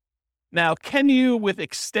 Okay. Now, can you, with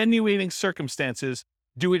extenuating circumstances,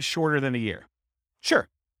 do it shorter than a year? Sure.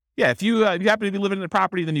 Yeah. If you happen to be living in the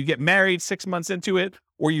property, then you get married 6 months into it,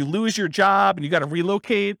 or you lose your job and you got to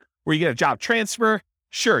relocate, or you get a job transfer.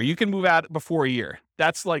 Sure. You can move out before a year.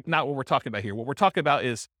 That's not what we're talking about here. What we're talking about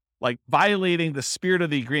is violating the spirit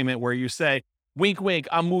of the agreement where you say, wink, wink,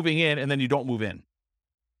 I'm moving in, and then you don't move in.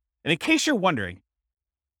 And in case you're wondering,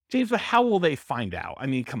 James, but how will they find out? I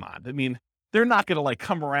mean, come on. I mean, they're not going to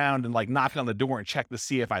come around and knock on the door and check to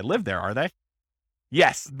see if I live there, are they?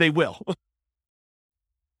 Yes, they will.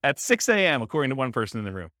 At 6 a.m., according to one person in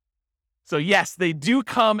the room. So yes, they do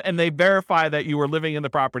come and they verify that you are living in the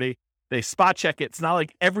property. They spot check it. It's not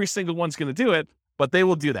like every single one's going to do it, but they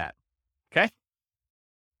will do that. Okay?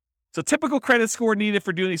 So typical credit score needed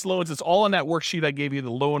for doing these loans, it's all on that worksheet I gave you,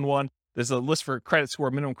 the loan one. There's a list for credit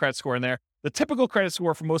score, minimum credit score in there. The typical credit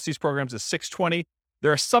score for most of these programs is 620.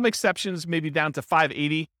 There are some exceptions, maybe down to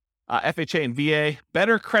 580, FHA and VA.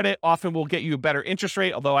 Better credit often will get you a better interest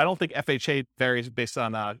rate, although I don't think FHA varies based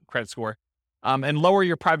on credit score, and lower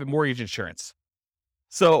your private mortgage insurance.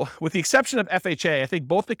 So with the exception of FHA, I think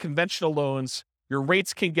both the conventional loans, your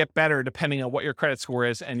rates can get better depending on what your credit score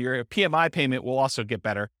is, and your PMI payment will also get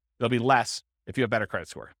better. It'll be less if you have better credit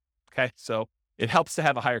score. Okay. So it helps to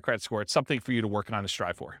have a higher credit score. It's something for you to work on and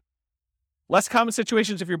strive for. Less common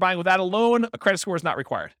situations, if you're buying without a loan, a credit score is not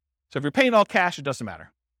required. So if you're paying all cash, it doesn't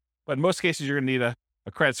matter. But in most cases, you're going to need a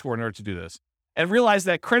credit score in order to do this. And realize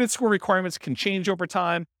that credit score requirements can change over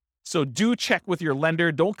time. So do check with your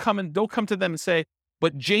lender. Don't come to them and say,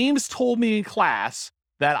 but James told me in class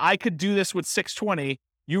that I could do this with 620.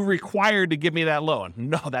 you're required to give me that loan.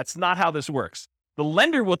 No, that's not how this works. The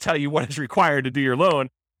lender will tell you what is required to do your loan,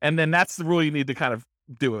 and then that's the rule you need to kind of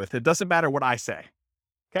do it with. It doesn't matter what I say.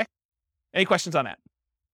 Okay? Any questions on that?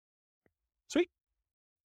 Sweet.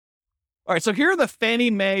 All right, so here are the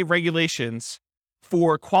Fannie Mae regulations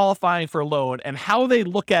for qualifying for a loan and how they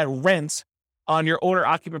look at rents on your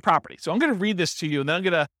owner-occupant property. So I'm going to read this to you, and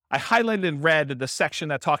then I highlighted in red the section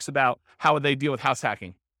that talks about how they deal with house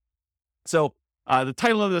hacking. So the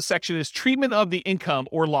title of the section is Treatment of the Income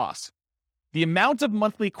or Loss. The amount of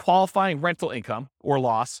monthly qualifying rental income or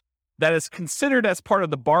loss that is considered as part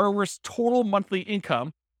of the borrower's total monthly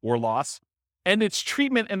income or loss, and its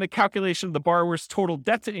treatment in the calculation of the borrower's total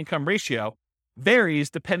debt-to-income ratio varies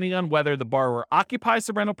depending on whether the borrower occupies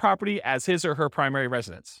the rental property as his or her primary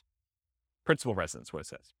residence. Principal residence, what it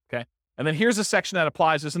says, okay? And then here's a section that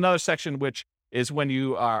applies. There's another section which is when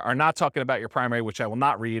you are not talking about your primary, which I will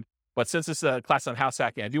not read. But since it's a class on house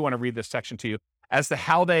hacking, I do want to read this section to you as to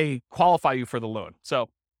how they qualify you for the loan. So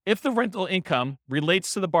if the rental income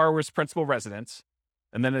relates to the borrower's principal residence,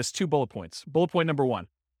 and then there's 2 bullet points. Bullet point number 1,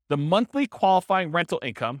 the monthly qualifying rental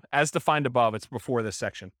income, as defined above, it's before this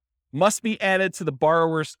section, must be added to the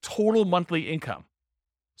borrower's total monthly income.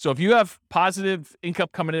 So if you have positive income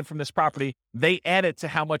coming in from this property, they add it to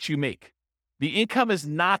how much you make. The income is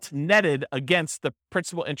not netted against the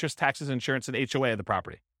principal, interest, taxes, insurance, and HOA of the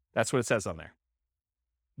property. That's what it says on there.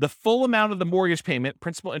 The full amount of the mortgage payment,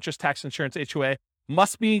 principal, interest, tax, insurance, HOA,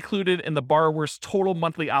 must be included in the borrower's total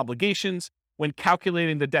monthly obligations when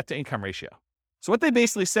calculating the debt-to-income ratio. So what they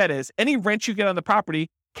basically said is any rent you get on the property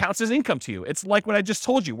counts as income to you. It's like what I just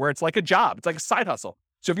told you, where it's like a job. It's like a side hustle.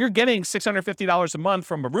 So if you're getting $650 a month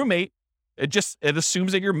from a roommate, it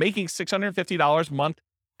assumes that you're making $650 a month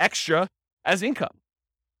extra as income.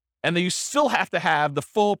 And then you still have to have the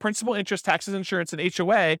full principal, interest, taxes, insurance, and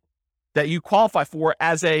HOA that you qualify for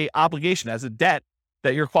as a obligation, as a debt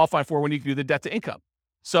that you're qualifying for when you do the debt to income.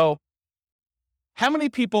 So how many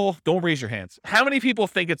people, don't raise your hands, how many people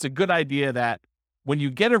think it's a good idea that when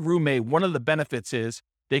you get a roommate, one of the benefits is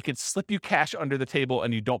they can slip you cash under the table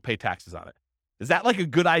and you don't pay taxes on it? Is that like a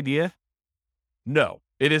good idea? No,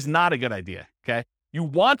 it is not a good idea, okay? You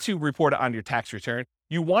want to report it on your tax return.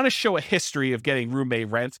 You want to show a history of getting roommate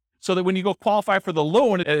rent so that when you go qualify for the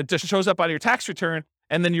loan, it just shows up on your tax return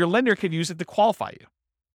and then your lender can use it to qualify you.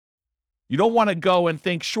 You don't want to go and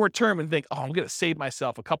think short term and think, oh, I'm going to save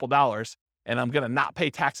myself a couple dollars and I'm going to not pay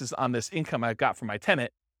taxes on this income I got from my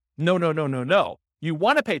tenant. No. You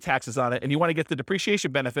want to pay taxes on it and you want to get the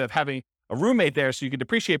depreciation benefit of having a roommate there so you can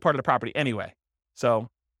depreciate part of the property anyway. So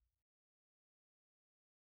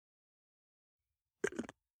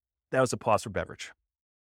that was a pause for beverage.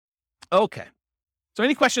 Okay. So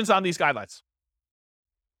any questions on these guidelines?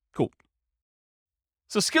 Cool.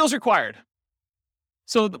 So skills required.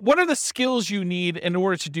 So what are the skills you need in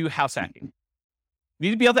order to do house hacking? You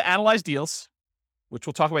need to be able to analyze deals, which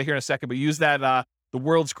we'll talk about here in a second, but use that the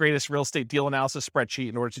world's greatest real estate deal analysis spreadsheet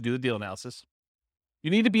in order to do the deal analysis.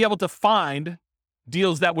 You need to be able to find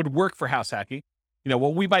deals that would work for house hacking. You know,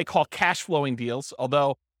 what we might call cash flowing deals,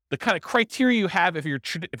 although the kind of criteria you have if you're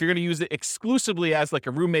going to use it exclusively as like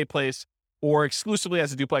a roommate place or exclusively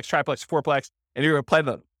as a duplex, triplex, fourplex, and you're going to plan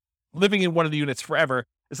on living in one of the units forever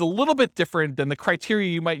is a little bit different than the criteria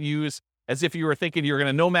you might use as if you were thinking you're going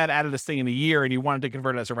to nomad out of this thing in a year and you wanted to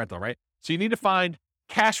convert it as a rental, right? So you need to find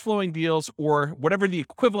cash flowing deals or whatever the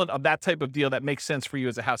equivalent of that type of deal that makes sense for you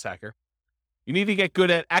as a house hacker. You need to get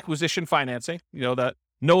good at acquisition financing,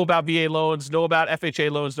 know about VA loans, know about FHA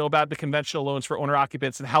loans, know about the conventional loans for owner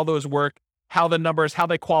occupants and how those work, how the numbers, how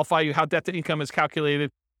they qualify you, how debt to income is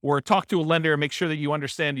calculated, or talk to a lender and make sure that you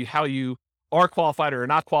understand how you are qualified or are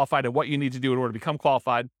not qualified and what you need to do in order to become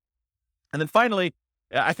qualified. And then finally,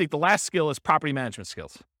 I think the last skill is property management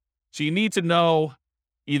skills. So you need to know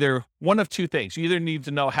either one of two things. You either need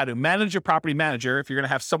to know how to manage your property manager if you're going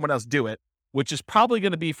to have someone else do it, which is probably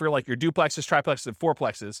going to be for like your duplexes, triplexes, and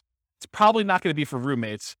fourplexes. It's probably not going to be for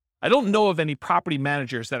roommates. I don't know of any property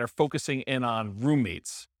managers that are focusing in on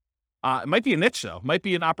roommates. It might be a niche though. It might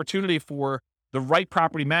be an opportunity for the right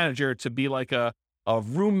property manager to be like a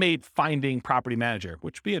roommate finding property manager,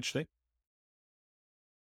 which would be interesting.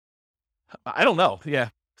 I don't know. Yeah.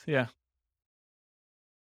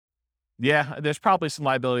 There's probably some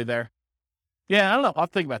liability there. Yeah, I don't know. I'll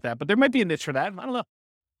think about that, but there might be a niche for that. I don't know.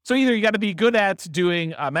 So either you got to be good at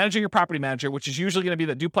doing managing your property manager, which is usually going to be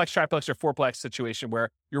the duplex, triplex, or fourplex situation where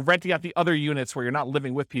you're renting out the other units where you're not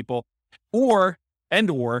living with people, or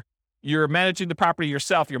you're managing the property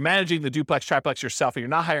yourself. You're managing the duplex, triplex yourself, and you're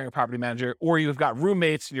not hiring a property manager, or you've got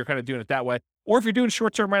roommates and you're kind of doing it that way. Or if you're doing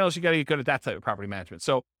short-term rentals, you got to get good at that type of property management.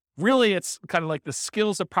 So Really, it's kind of like the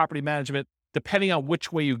skills of property management, depending on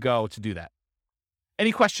which way you go to do that.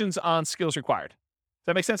 Any questions on skills required? Does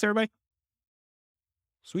that make sense, everybody?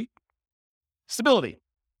 Sweet. Stability.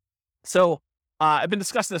 So I've been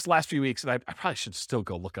discussing this last few weeks, and I probably should still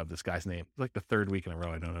go look up this guy's name. It's like the third week in a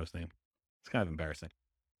row I don't know his name. It's kind of embarrassing.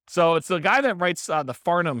 So it's the guy that writes the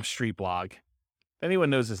Farnham Street blog. If anyone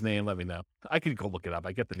knows his name, let me know. I could go look it up.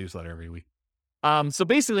 I get the newsletter every week. So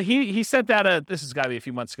basically, he sent out this has got to be a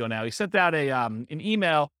few months ago now. He sent out an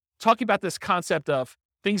email talking about this concept of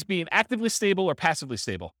things being actively stable or passively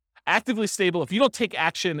stable. Actively stable, if you don't take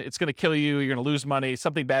action, it's going to kill you. You're going to lose money.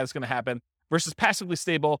 Something bad is going to happen. Versus passively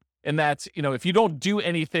stable, in that, if you don't do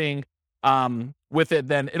anything with it,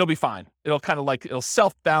 then it'll be fine. It'll kind of like, it'll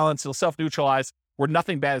self-balance, it'll self-neutralize, where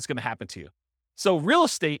nothing bad is going to happen to you. So real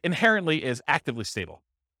estate inherently is actively stable.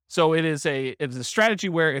 So it's a strategy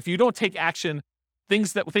where if you don't take action,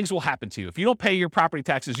 things will happen to you. If you don't pay your property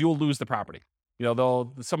taxes, you'll lose the property.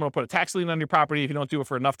 Someone will put a tax lien on your property. If you don't do it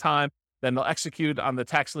for enough time, then they'll execute on the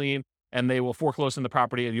tax lien and they will foreclose on the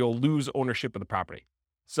property and you'll lose ownership of the property.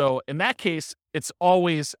 So in that case, it's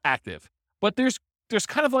always active. But there's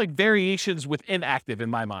kind of like variations within active in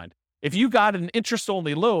my mind. If you got an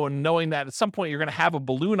interest-only loan, knowing that at some point you're going to have a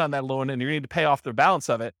balloon on that loan and you're going to need to pay off the balance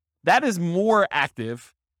of it, that is more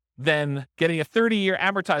active than getting a 30-year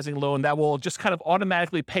amortizing loan that will just kind of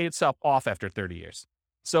automatically pay itself off after 30 years.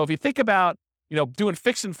 So if you think about, doing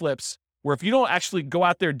fix and flips, where if you don't actually go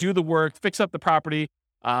out there, do the work, fix up the property,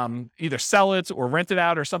 either sell it or rent it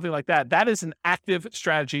out or something like that, that is an active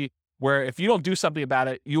strategy where if you don't do something about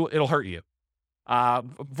it, it'll hurt you.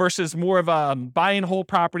 Versus more of a buy and hold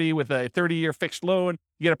property with a 30-year fixed loan,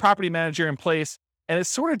 you get a property manager in place, and it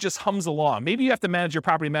sort of just hums along. Maybe you have to manage your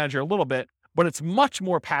property manager a little bit, but it's much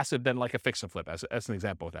more passive than like a fix and flip as an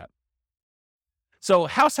example of that. So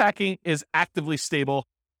house hacking is actively stable.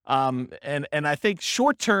 And I think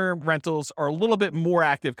short-term rentals are a little bit more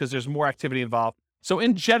active because there's more activity involved. So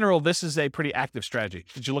in general, this is a pretty active strategy.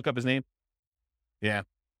 Did you look up his name? Yeah,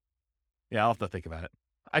 I'll have to think about it.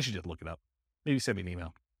 I should just look it up. Maybe send me an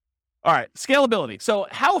email. All right, scalability. So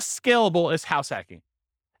how scalable is house hacking?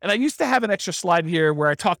 And I used to have an extra slide here where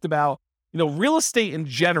I talked about, real estate in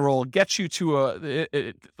general gets you to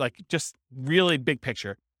just really big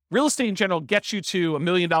picture. Real estate in general gets you to $1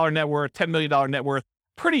 million net worth, $10 million net worth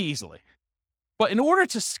pretty easily. But in order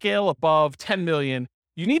to scale above 10 million,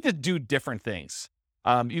 you need to do different things.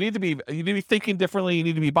 You need to be thinking differently. You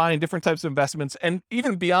need to be buying different types of investments. And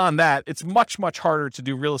even beyond that, it's much, much harder to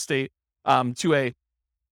do real estate to a,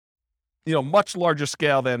 much larger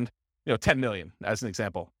scale than, 10 million as an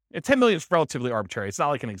example. And 10 million is relatively arbitrary. It's not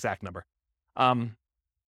like an exact number.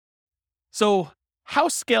 So how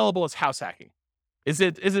scalable is house hacking? Is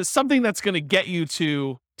it something that's going to get you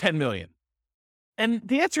to 10 million? And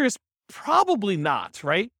the answer is probably not,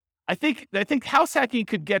 right? I think house hacking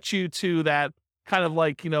could get you to that kind of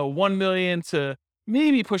like, 1 million to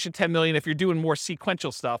maybe pushing 10 million if you're doing more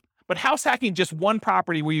sequential stuff. But house hacking just one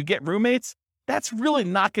property where you get roommates, that's really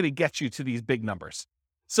not going to get you to these big numbers.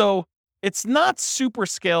 So it's not super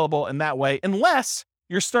scalable in that way, unless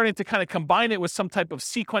you're starting to kind of combine it with some type of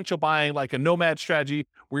sequential buying, like a nomad strategy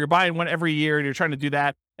where you're buying one every year and you're trying to do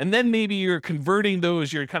that. And then maybe you're converting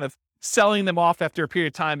those, you're kind of selling them off after a period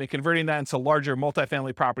of time and converting that into larger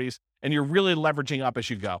multifamily properties. And you're really leveraging up as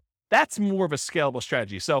you go. That's more of a scalable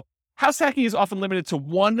strategy. So house hacking is often limited to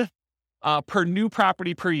one per new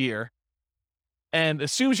property per year. And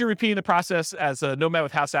as soon as you're repeating the process as a nomad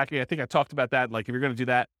with house hacking, I think I talked about that, like if you're going to do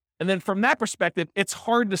that. And then from that perspective, it's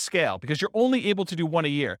hard to scale because you're only able to do one a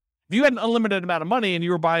year. If you had an unlimited amount of money and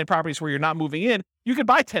you were buying properties where you're not moving in, you could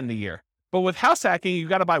buy 10 a year. But with house hacking, you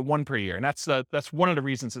got to buy one per year. And that's one of the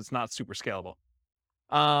reasons it's not super scalable.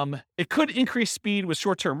 It could increase speed with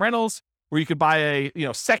short-term rentals where you could buy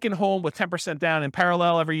a second home with 10% down in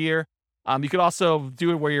parallel every year. You could also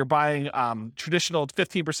do it where you're buying traditional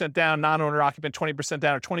 15% down, non-owner occupant, 20%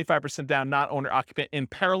 down, or 25% down, non-owner occupant in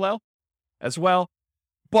parallel as well.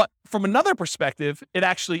 But from another perspective, it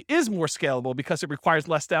actually is more scalable because it requires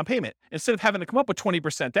less down payment. Instead of having to come up with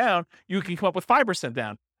 20% down, you can come up with 5%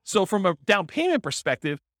 down. So from a down payment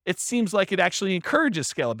perspective, it seems like it actually encourages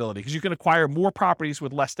scalability because you can acquire more properties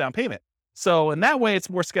with less down payment. So in that way, it's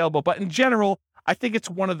more scalable. But in general, I think it's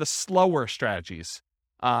one of the slower strategies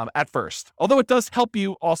at first, although it does help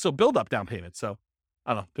you also build up down payment. So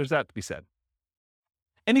I don't know, there's that to be said.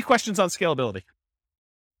 Any questions on scalability?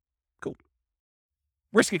 Cool.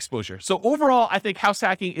 Risk exposure. So overall, I think house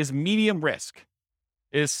hacking is medium risk,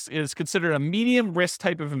 is considered a medium risk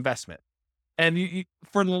type of investment. And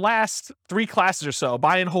for the last 3 classes or so,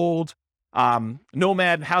 buy and hold,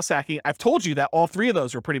 Nomad, and house hacking, I've told you that all three of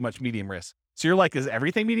those are pretty much medium risk. So you're like, is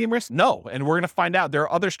everything medium risk? No. And we're going to find out. There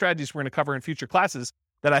are other strategies we're going to cover in future classes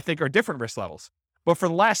that I think are different risk levels. But for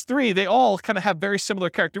the last three, they all kind of have very similar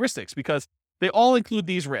characteristics because they all include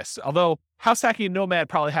these risks. Although house hacking and Nomad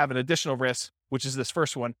probably have an additional risk, which is this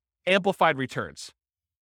first one, amplified returns.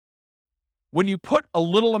 When you put a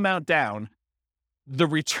little amount down, the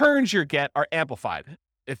returns you get are amplified.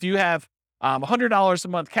 If you have $100 a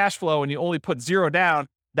month cash flow and you only put zero down,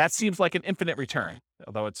 that seems like an infinite return,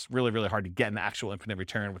 although it's really, really hard to get an actual infinite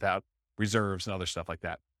return without reserves and other stuff like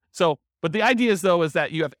that. So, but the idea is though, is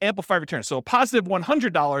that you have amplified returns. So a positive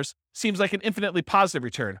 $100 seems like an infinitely positive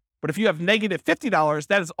return. But if you have negative $50,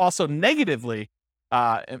 that is also negatively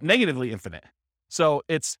infinite. So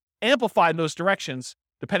it's amplified in those directions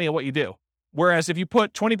depending on what you do. Whereas if you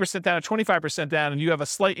put 20% down or 25% down and you have a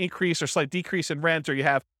slight increase or slight decrease in rent, or you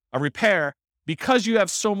have a repair, because you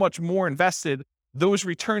have so much more invested, those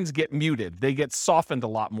returns get muted. They get softened a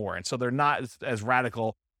lot more. And so they're not as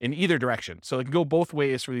radical in either direction. So it can go both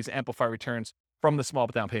ways for these amplified returns from the small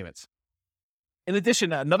down payments. In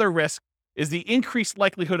addition, another risk is the increased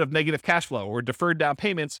likelihood of negative cash flow or deferred down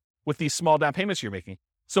payments with these small down payments you're making.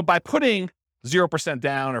 So by putting 0%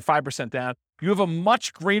 down or 5% down, you have a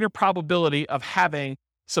much greater probability of having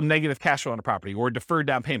some negative cash flow on a property or deferred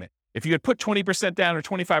down payment. If you had put 20% down or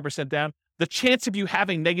 25% down, the chance of you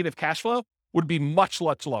having negative cash flow would be much,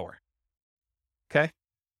 much lower. Okay.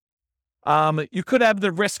 You could have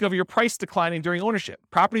the risk of your price declining during ownership.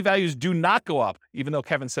 Property values do not go up, even though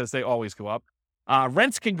Kevin says they always go up.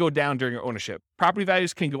 Rents can go down during your ownership. Property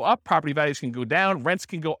values can go up, property values can go down, rents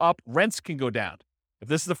can go up, rents can go down. If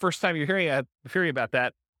this is the first time you're hearing about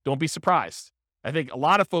that, don't be surprised. I think a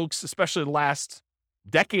lot of folks, especially the last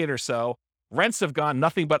decade or so, rents have gone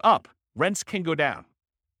nothing but up. Rents can go down.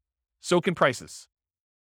 So can prices.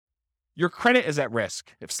 Your credit is at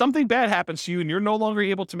risk. If something bad happens to you and you're no longer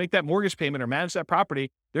able to make that mortgage payment or manage that property,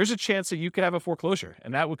 there's a chance that you could have a foreclosure,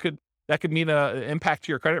 and that could mean an impact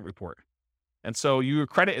to your credit report. And so your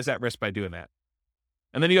credit is at risk by doing that.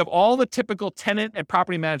 And then you have all the typical tenant and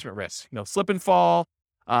property management risks, slip and fall,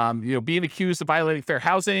 being accused of violating fair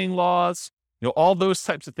housing laws, all those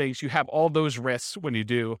types of things. You have all those risks when you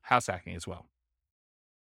do house hacking as well.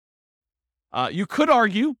 You could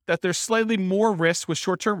argue that there's slightly more risk with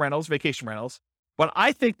short-term rentals, vacation rentals, but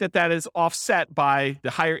I think that is offset by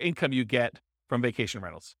the higher income you get from vacation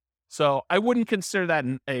rentals. So I wouldn't consider that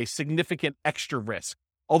a significant extra risk.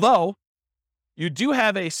 Although you do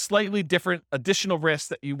have a slightly different additional risk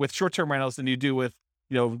that you with short-term rentals than you do with,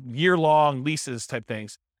 year-long leases type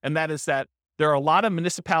things. And that is that there are a lot of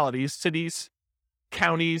municipalities, cities,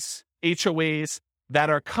 counties, HOAs that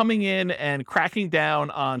are coming in and cracking down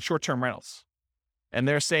on short-term rentals. And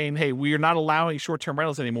they're saying, hey, we are not allowing short-term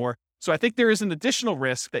rentals anymore. So I think there is an additional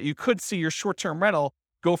risk that you could see your short-term rental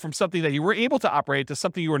go from something that you were able to operate to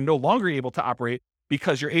something you are no longer able to operate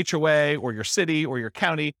because your HOA or your city or your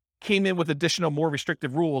county came in with additional, more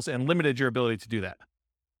restrictive rules and limited your ability to do that.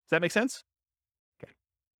 Does that make sense? Okay.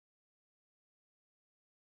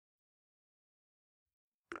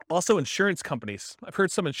 Also, insurance companies. I've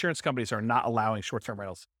heard some insurance companies are not allowing short-term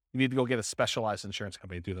rentals. You need to go get a specialized insurance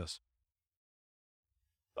company to do this.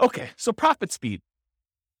 Okay, so profit speed.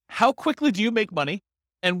 How quickly do you make money?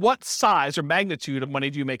 And what size or magnitude of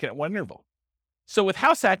money do you make at one interval? So with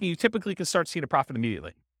house hacking, you typically can start seeing a profit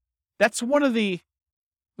immediately. That's one of the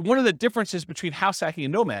differences between house hacking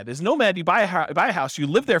and nomad. Is nomad, you buy a house, you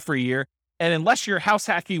live there for a year, and unless you're house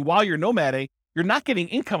hacking while you're nomading, you're not getting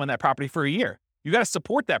income on that property for a year. You got to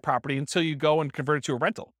support that property until you go and convert it to a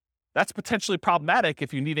rental. That's potentially problematic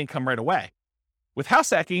if you need income right away. With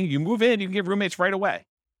house hacking, you move in, you can give roommates right away.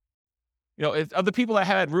 Of the people that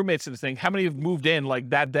had roommates in this thing, how many have moved in like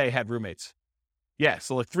that day had roommates? Yeah,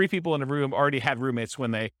 so like 3 people in the room already had roommates when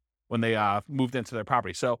they moved into their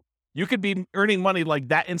property. So you could be earning money like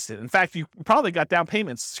that instant. In fact, you probably got down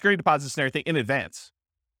payments, security deposits and everything in advance.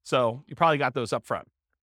 So you probably got those up front.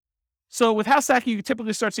 So with house hacking, you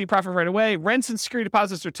typically start seeing profit right away. Rents and security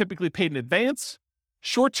deposits are typically paid in advance.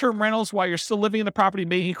 Short-term rentals while you're still living in the property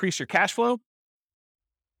may increase your cash flow.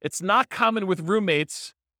 It's not common with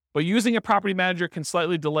roommates, but using a property manager can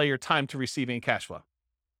slightly delay your time to receiving cash flow.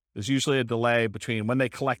 There's usually a delay between when they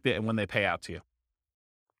collect it and when they pay out to you.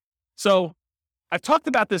 So I've talked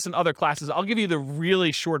about this in other classes. I'll give you the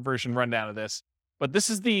really short version rundown of this, but this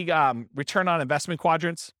is the return on investment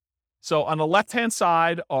quadrants. So on the left-hand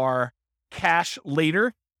side are cash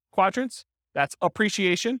later quadrants. That's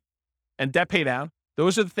appreciation and debt pay down.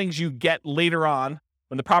 Those are the things you get later on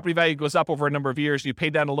when the property value goes up over a number of years. You pay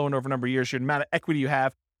down a loan over a number of years. Your amount of equity you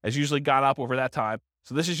have has usually gone up over that time.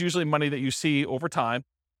 So this is usually money that you see over time.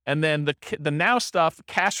 And then the now stuff,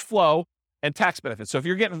 cash flow and tax benefits. So if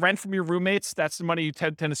you're getting rent from your roommates, that's the money you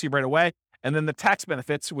tend to see right away. And then the tax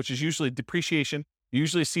benefits, which is usually depreciation. You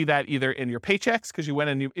usually see that either in your paychecks because you went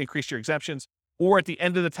and you increased your exemptions, or at the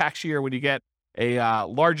end of the tax year when you get a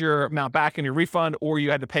larger amount back in your refund, or you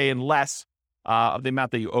had to pay in less of the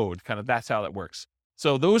amount that you owed. Kind of that's how that works.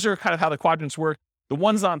 So those are kind of how the quadrants work. The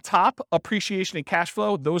ones on top, appreciation and cash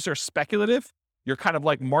flow, those are speculative. You're kind of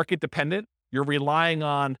like market dependent. You're relying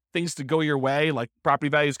on things to go your way, like property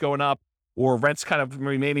values going up or rents kind of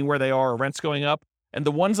remaining where they are or rents going up. And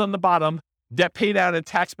the ones on the bottom, debt pay down and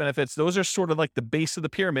tax benefits, those are sort of like the base of the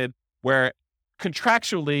pyramid where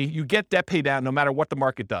contractually you get debt pay down no matter what the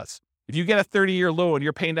market does. If you get a 30-year loan,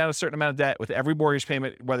 you're paying down a certain amount of debt with every mortgage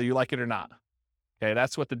payment, whether you like it or not. Okay,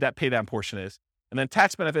 that's what the debt pay down portion is. And then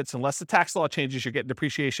tax benefits, unless the tax law changes, you're getting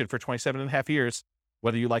depreciation for 27 and a half years,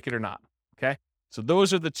 whether you like it or not. Okay, so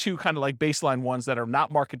those are the two kind of like baseline ones that are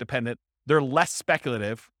not market dependent. They're less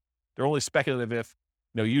speculative. They're only speculative if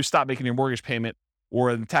you stop making your mortgage payment,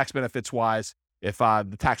 or the tax benefits wise, if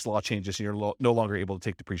the tax law changes and you're no longer able to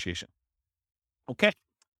take depreciation. Okay,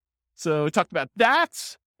 so we talked about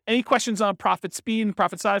that. Any questions on profit speed and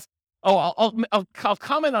profit size? Oh, I'll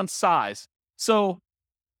comment on size. So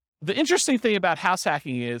the interesting thing about house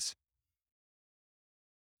hacking is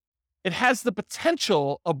it has the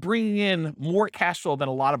potential of bringing in more cash flow than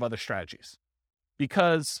a lot of other strategies.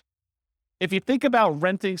 Because if you think about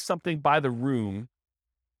renting something by the room,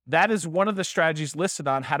 that is one of the strategies listed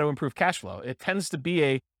on how to improve cash flow. It tends to be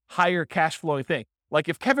a higher cash flowing thing. Like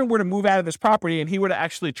if Kevin were to move out of his property and he were to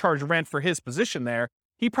actually charge rent for his position there,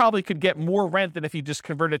 he probably could get more rent than if he just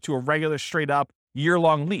converted it to a regular straight up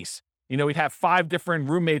year-long lease. He'd have 5 different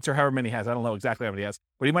roommates or however many he has. I don't know exactly how many he has,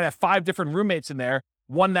 but he might have 5 different roommates in there.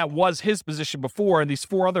 One that was his position before, and these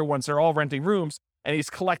 4 other ones are all renting rooms, and he's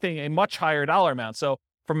collecting a much higher dollar amount. So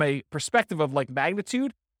from a perspective of like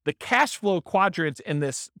magnitude, the cash flow quadrant in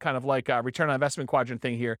this kind of like return on investment quadrant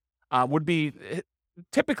thing here would be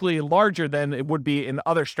typically larger than it would be in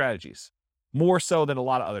other strategies, more so than a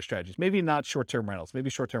lot of other strategies. Maybe not short-term rentals. Maybe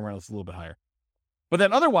short-term rentals is a little bit higher. But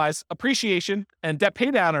then otherwise, appreciation and debt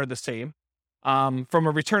pay down are the same. From a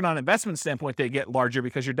return on investment standpoint, they get larger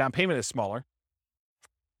because your down payment is smaller.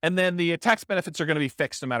 And then the tax benefits are going to be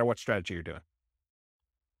fixed no matter what strategy you're doing.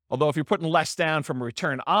 Although if you're putting less down from a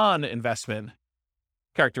return on investment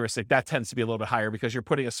characteristic, that tends to be a little bit higher because you're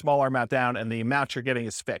putting a smaller amount down and the amount you're getting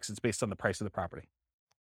is fixed. It's based on the price of the property.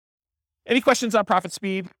 Any questions on profit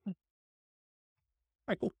speed? All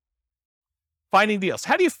right, cool. Finding deals.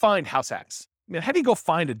 How do you find house hacks? How do you go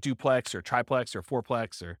find a duplex or triplex or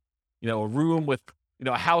fourplex or, a room with,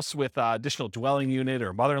 a house with additional dwelling unit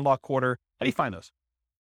or mother-in-law quarter? How do you find those?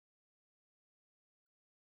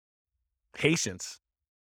 Patience.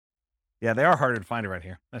 Yeah, they are harder to find around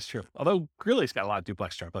here. That's true. Although Greeley's got a lot of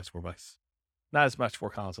duplex, triplex, fourplex. Not as much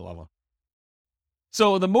Fort Collins or Loveland.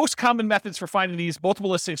 So the most common methods for finding these,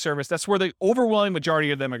 multiple listing service, that's where the overwhelming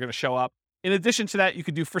majority of them are going to show up. In addition to that, you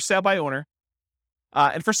could do for sale by owner.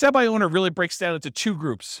 And for sale by owner really breaks down into 2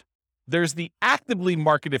 groups. There's the actively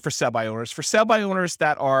marketed for sale by owners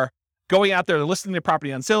that are going out there, they're listing their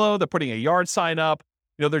property on Zillow, they're putting a yard sign up,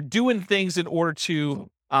 they're doing things in order to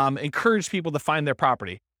encourage people to find their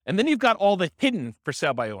property. And then you've got all the hidden for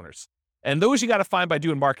sale by owners. And those you got to find by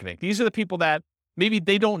doing marketing. These are the people that maybe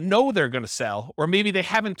they don't know they're going to sell, or maybe they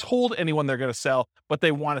haven't told anyone they're going to sell, but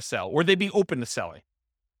they want to sell, or they'd be open to selling.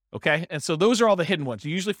 Okay. And so those are all the hidden ones.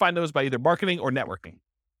 You usually find those by either marketing or networking.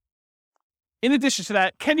 In addition to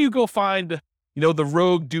that, can you go find, the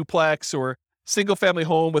rogue duplex or single family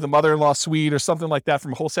home with a mother-in-law suite or something like that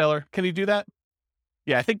from a wholesaler? Can you do that?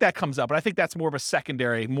 Yeah, I think that comes up, but I think that's more of a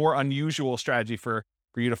secondary, more unusual strategy for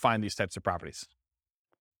you to find these types of properties.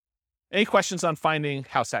 Any questions on finding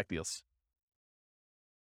house hack deals?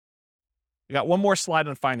 We got one more slide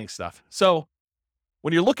on finding stuff. So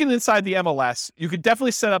when you're looking inside the MLS, you could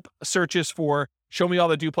definitely set up searches for show me all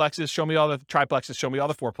the duplexes, show me all the triplexes, show me all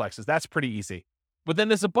the fourplexes. That's pretty easy. But then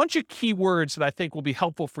there's a bunch of keywords that I think will be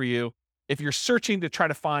helpful for you if you're searching to try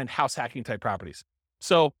to find house hacking type properties.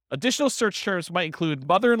 So additional search terms might include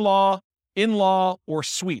mother-in-law, in-law, or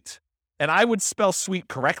suite. And I would spell suite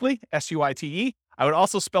correctly, S-U-I-T-E. I would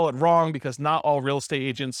also spell it wrong because not all real estate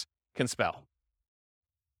agents can spell.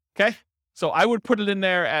 Okay? So I would put it in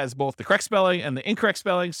there as both the correct spelling and the incorrect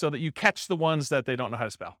spelling so that you catch the ones that they don't know how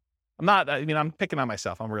to spell. I'm picking on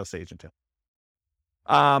myself. I'm a real estate agent too.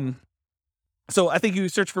 So I think you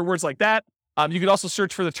search for words like that. You could also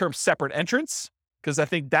search for the term separate entrance, because I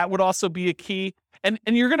think that would also be a key. And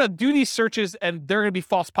you're going to do these searches and there are going to be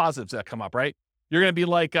false positives that come up, right? You're going to be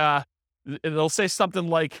like, It'll say something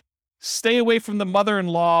like, stay away from the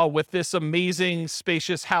mother-in-law with this amazing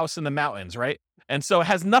spacious house in the mountains, right? And so it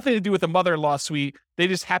has nothing to do with the mother-in-law suite. They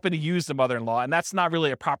just happen to use the mother-in-law, and that's not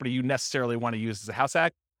really a property you necessarily want to use as a house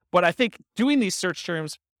hack. But I think doing these search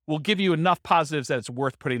terms will give you enough positives that it's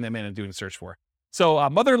worth putting them in and doing a search for. So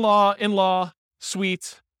mother-in-law, in-law,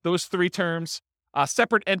 suite, those 3 terms.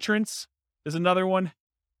 Separate entrance is another one.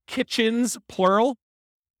 Kitchens, plural.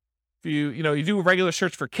 If you do a regular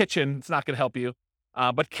search for kitchen, it's not going to help you.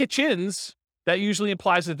 But kitchens, that usually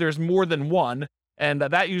implies that there's more than one, and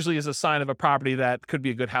that usually is a sign of a property that could be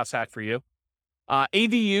a good house hack for you.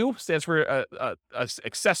 ADU stands for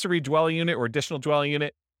accessory dwelling unit or additional dwelling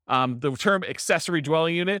unit. The term accessory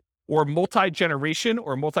dwelling unit or multi-generation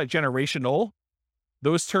or multi-generational,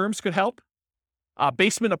 those terms could help.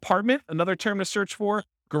 Basement apartment, another term to search for.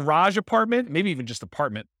 Garage apartment, maybe even just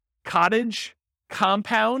apartment. Cottage,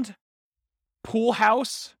 compound, pool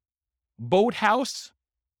house, boat house,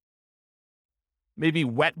 maybe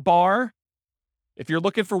wet bar. If you're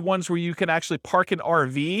looking for ones where you can actually park an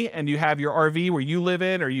RV and you have your RV where you live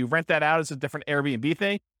in, or you rent that out as a different Airbnb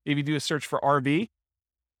thing, maybe do a search for RV.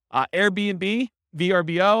 Airbnb,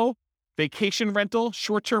 VRBO, vacation rental,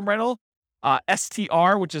 short-term rental,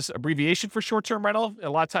 STR, which is abbreviation for short-term rental. A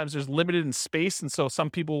lot of times there's limited in space, and so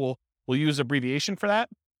some people will use abbreviation for that.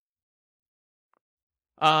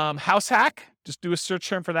 House hack, just do a search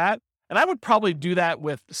term for that. And I would probably do that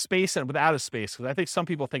with space and without a space, because I think some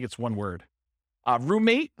people think it's one word.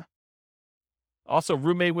 Roommate, also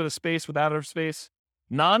roommate with a space, without a space.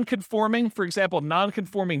 Non-conforming, for example,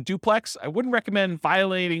 non-conforming duplex. I wouldn't recommend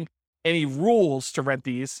violating any rules to rent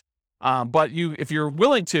these, but if you're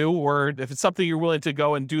willing to, or if it's something you're willing to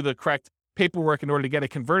go and do the correct paperwork in order to get it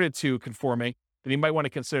converted to conforming, then you might want to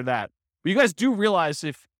consider that. But you guys do realize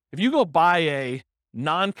if you go buy a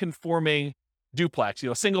non-conforming duplex,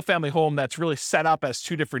 a single family home that's really set up as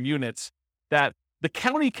 2 different units, that the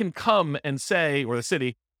county can come and say, or the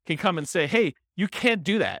city can come and say, hey, you can't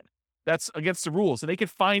do that. That's against the rules. And they could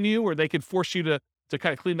fine you, or they could force you to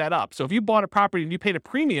kind of clean that up. So if you bought a property and you paid a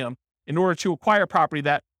premium in order to acquire a property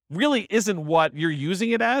that really isn't what you're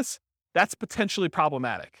using it as, that's potentially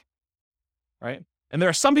problematic, right? And there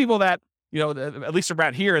are some people that, at least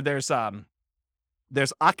around here, there's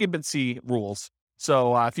occupancy rules.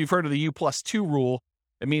 So if you've heard of the U+2 rule,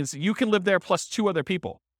 it means you can live there plus 2 other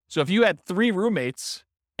people. So if you had 3 roommates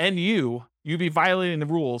and you'd be violating the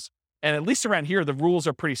rules. And at least around here, the rules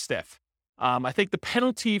are pretty stiff. I think the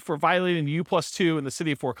penalty for violating the U+2 in the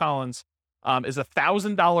city of Fort Collins is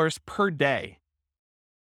 $1,000 per day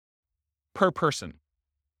per person.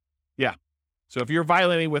 Yeah. So if you're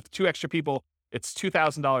violating with 2 extra people, it's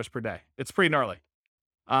 $2,000 per day. It's pretty gnarly.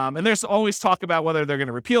 And there's always talk about whether they're going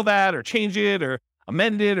to repeal that or change it or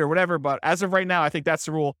amend it or whatever. But as of right now, I think that's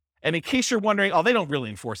the rule. And in case you're wondering, they don't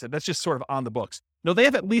really enforce it. That's just sort of on the books. No, they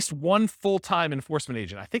have at least 1 full-time enforcement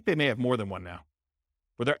agent. I think they may have more than one now,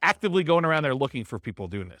 where they're actively going around there looking for people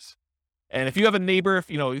doing this. And if you have a neighbor,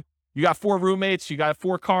 if you got 4 roommates, you got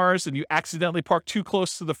 4 cars, and you accidentally park too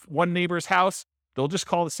close to the one neighbor's house, they'll just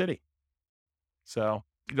call the city. So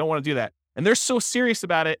you don't want to do that. And they're so serious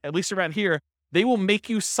about it, at least around here, they will make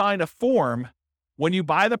you sign a form when you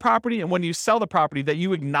buy the property and when you sell the property that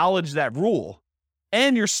you acknowledge that rule.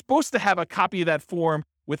 And you're supposed to have a copy of that form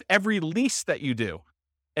with every lease that you do.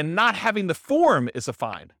 And not having the form is a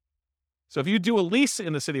fine. So if you do a lease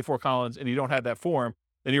in the city of Fort Collins and you don't have that form,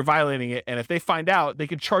 then you're violating it. And if they find out, they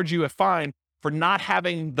could charge you a fine for not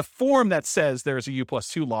having the form that says there's a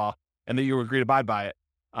U+2 law and that you agree to abide by it,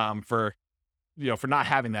 for not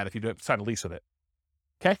having that if you don't sign a lease with it.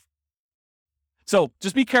 Okay? So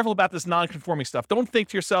just be careful about this non-conforming stuff. Don't think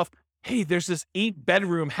to yourself, hey, there's this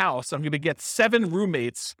 8-bedroom house. I'm going to get 7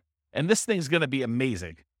 roommates, and this thing's going to be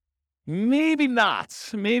amazing. Maybe not.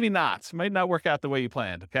 Maybe not. Might not work out the way you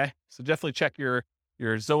planned, okay? So definitely check your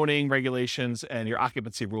zoning regulations and your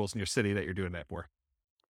occupancy rules in your city that you're doing that for.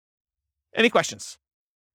 Any questions?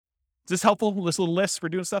 Is this helpful, this little list for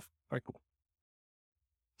doing stuff? All right, cool.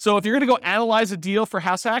 So if you're going to go analyze a deal for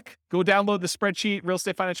House Hack, go download the spreadsheet,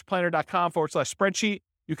 realestatefinancialplanner.com/spreadsheet.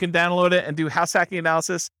 You can download it and do house hacking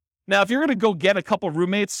analysis. Now, if you're going to go get a couple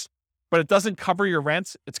roommates, but it doesn't cover your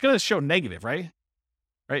rent, it's going to show negative, right?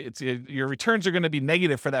 Right? Your returns are going to be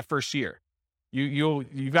negative for that first year.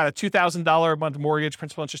 You've got a $2,000 a month mortgage,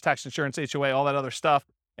 principal, interest, tax, insurance, HOA, all that other stuff,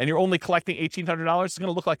 and you're only collecting $1,800. It's going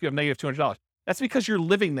to look like you have negative $200. That's because you're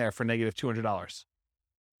living there for negative $200.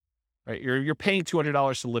 Right? You're paying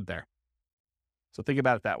 $200 to live there. So think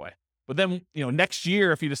about it that way. But then, next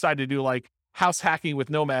year, if you decide to do like house hacking with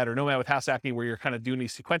Nomad or Nomad with house hacking, where you're kind of doing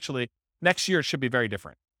these sequentially, next year it should be very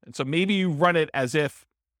different. And so maybe you run it as if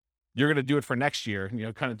you're going to do it for next year,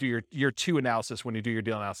 kind of do your year 2 analysis when you do your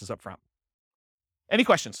deal analysis up front. Any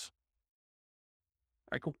questions?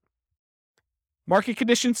 All right, cool. Market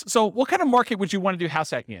conditions. So what kind of market would you want to do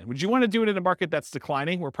house hacking in? Would you want to do it in a market that's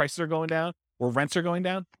declining, where prices are going down, where rents are going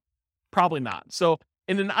down? Probably not. So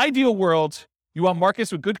in an ideal world, you want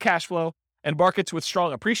markets with good cash flow and markets with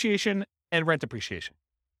strong appreciation and rent appreciation.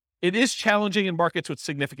 It is challenging in markets with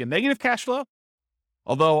significant negative cash flow,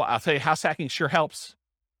 although I'll tell you, house hacking sure helps.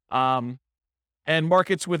 And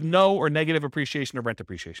markets with no or negative appreciation or rent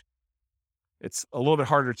appreciation. It's a little bit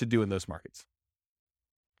harder to do in those markets.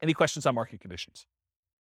 Any questions on market conditions?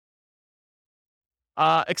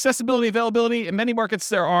 Accessibility, availability. In many markets,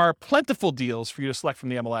 there are plentiful deals for you to select from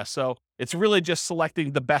the MLS. So it's really just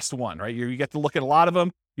selecting the best one, right? You get to look at a lot of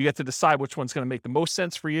them. You get to decide which one's going to make the most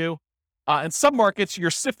sense for you. In some markets, you're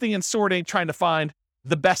sifting and sorting, trying to find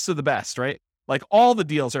the best of the best, right? Like all the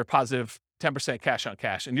deals are positive 10% cash on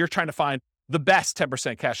cash, and you're trying to find the best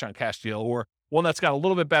 10% cash on cash deal, or one that's got a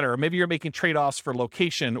little bit better. Or maybe you're making trade-offs for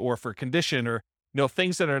location or for condition, or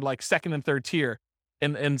things that are like second and third tier.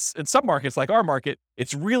 And in some markets, like our market,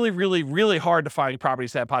 it's really, really, really hard to find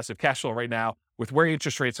properties that have positive cash flow right now with where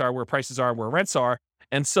interest rates are, where prices are, where rents are.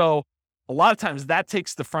 And so a lot of times that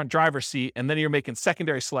takes the front driver's seat, and then you're making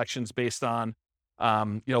secondary selections based on,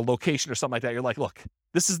 location or something like that. You're like, look,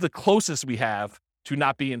 this is the closest we have to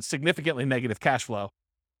not being significantly negative cash flow.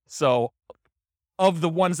 So of the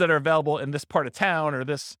ones that are available in this part of town or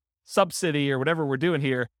this sub-city or whatever we're doing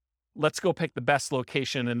here, let's go pick the best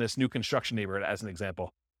location in this new construction neighborhood as an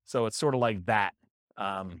example. So it's sort of like that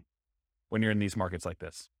when you're in these markets like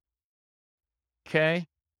this. Okay.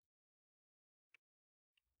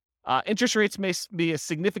 Interest rates may be a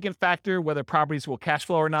significant factor whether properties will cash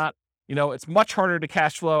flow or not. It's much harder to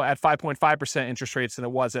cash flow at 5.5% interest rates than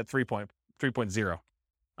it was at 3.0.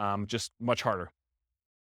 Just much harder.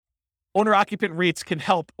 Owner-occupant rates can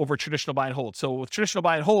help over traditional buy and hold. So with traditional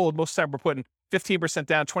buy and hold, most of the time we're putting 15%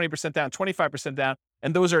 down, 20% down, 25% down,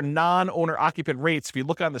 and those are non-owner-occupant rates. If you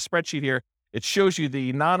look on the spreadsheet here, it shows you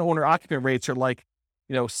the non-owner-occupant rates are like,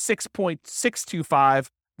 6.625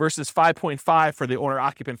 versus 5.5 for the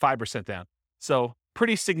owner-occupant 5% down. So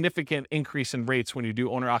pretty significant increase in rates when you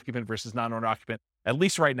do owner-occupant versus non-owner-occupant, at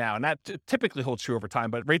least right now. And that typically holds true over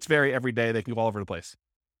time, but rates vary every day. They can go all over the place.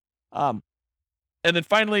 And then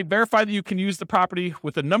finally, verify that you can use the property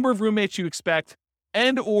with the number of roommates you expect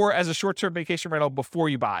and or as a short-term vacation rental before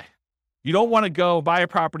you buy. You don't want to go buy a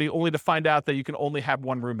property only to find out that you can only have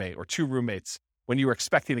one roommate or two roommates when you were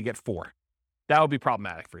expecting to get 4. That would be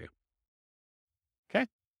problematic for you. Okay?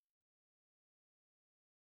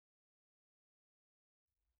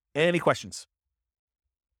 Any questions?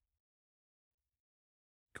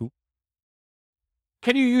 Cool.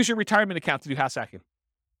 Can you use your retirement account to do house hacking?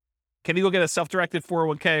 Can you go get a self-directed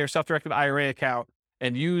 401k or self-directed IRA account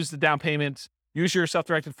and use the down payments, use your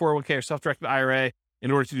self-directed 401k or self-directed IRA in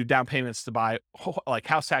order to do down payments to buy like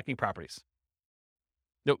house hacking properties?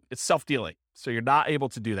 Nope, it's self-dealing. So you're not able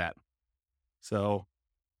to do that. So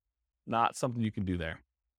not something you can do there.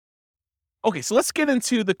 Okay, so let's get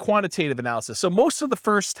into the quantitative analysis. So most of the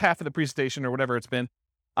first half of the presentation or whatever it's been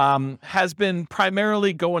has been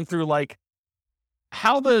primarily going through like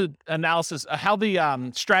how the analysis, how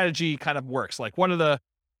the strategy kind of works. Like one of the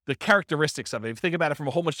characteristics of it, if you think about it from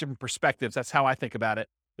a whole bunch of different perspectives, that's how I think about it.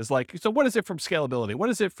 Is like, so what is it from scalability? What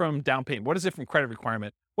is it from down payment? What is it from credit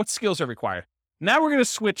requirement? What skills are required? Now we're going to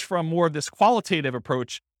switch from more of this qualitative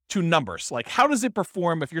approach to numbers. Like how does it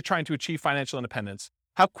perform if you're trying to achieve financial independence?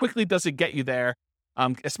 How quickly does it get you there?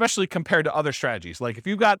 Especially compared to other strategies. Like if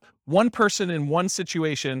you've got one person in one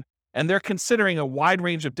situation and they're considering a wide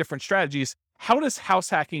range of different strategies, how does house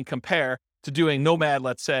hacking compare to doing Nomad,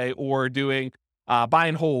 let's say, or doing buy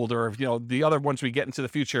and hold, or the other ones we get into the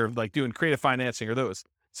future, like doing creative financing or those?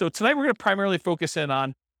 So tonight we're going to primarily focus in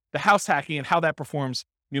on the house hacking and how that performs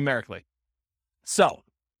numerically. So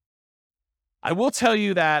I will tell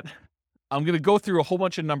you that I'm going to go through a whole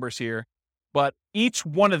bunch of numbers here, but each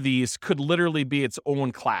one of these could literally be its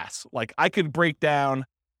own class. Like I could break down,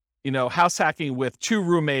 house hacking with 2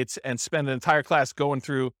 roommates and spend an entire class going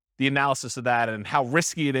through the analysis of that and how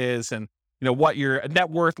risky it is and, what your net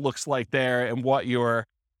worth looks like there and what your,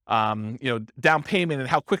 down payment and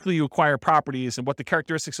how quickly you acquire properties and what the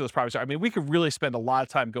characteristics of those properties are. I mean, we could really spend a lot of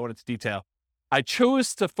time going into detail. I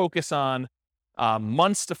chose to focus on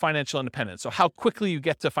months to financial independence. So how quickly you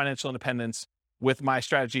get to financial independence with my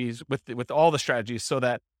strategies, with all the strategies, so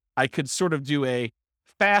that I could sort of do a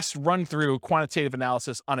fast run through quantitative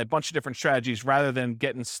analysis on a bunch of different strategies rather than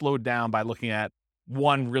getting slowed down by looking at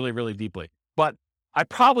one really, really deeply. But I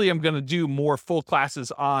probably am going to do more full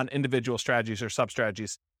classes on individual strategies or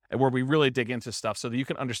sub-strategies and where we really dig into stuff so that you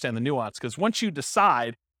can understand the nuance. Because once you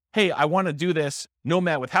decide, hey, I want to do this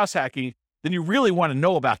nomad with house hacking, then you really want to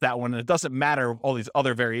know about that one. And it doesn't matter all these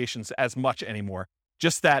other variations as much anymore.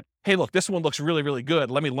 Just that, hey, look, this one looks really, really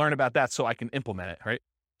good. Let me learn about that so I can implement it, right?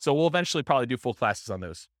 So we'll eventually probably do full classes on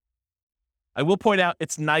those. I will point out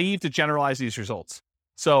it's naive to generalize these results.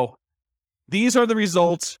 So these are the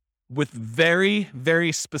results with very,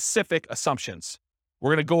 very specific assumptions. We're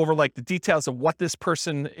going to go over like the details of what this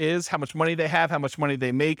person is, how much money they have, how much money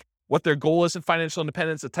they make, what their goal is in financial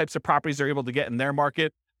independence, the types of properties they're able to get in their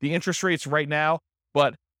market, the interest rates right now.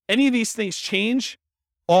 But any of these things change,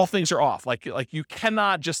 all things are off. Like you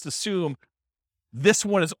cannot just assume this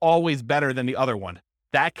one is always better than the other one.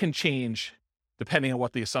 That can change depending on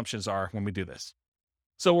what the assumptions are when we do this.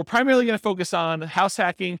 So we're primarily going to focus on house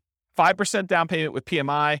hacking, 5% down payment with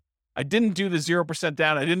PMI. I didn't do the 0%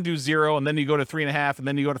 down. I didn't do 0, and then you go to 3.5, and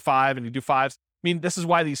then you go to 5, and you do 5s. I mean, this is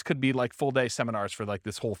why these could be like full day seminars for like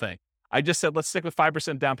this whole thing. I just said, let's stick with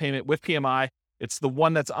 5% down payment with PMI. It's the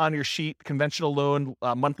one that's on your sheet, conventional loan,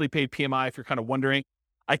 monthly paid PMI, if you're kind of wondering.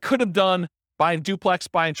 I could have done buying duplex,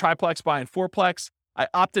 buying triplex, buying fourplex. I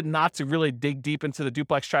opted not to really dig deep into the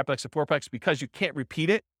duplex, triplex, and fourplex because you can't repeat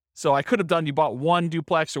it. So I could have done, you bought one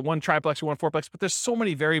duplex or one triplex or one fourplex, but there's so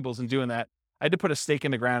many variables in doing that. I had to put a stake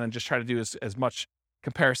in the ground and just try to do as much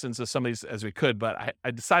comparisons of some of these as we could. But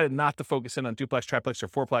I decided not to focus in on duplex, triplex, or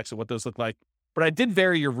fourplex and what those look like. But I did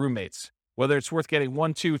vary your roommates, whether it's worth getting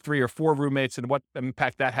 1, 2, 3, or 4 roommates and what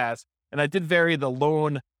impact that has. And I did vary the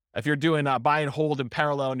loan. If you're doing buy and hold in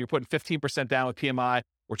parallel and you're putting 15% down with PMI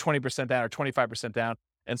or 20% down or 25% down.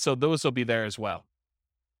 And so those will be there as well.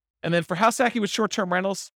 And then for house hacking with short-term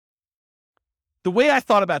rentals, the way I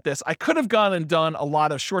thought about this, I could have gone and done a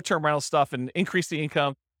lot of short-term rental stuff and increased the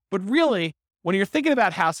income. But really, when you're thinking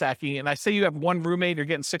about house hacking, and I say you have one roommate, you're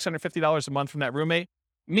getting $650 a month from that roommate,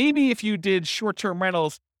 maybe if you did short-term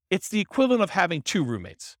rentals, it's the equivalent of having 2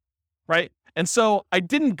 roommates, right? And so I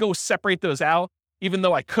didn't go separate those out, even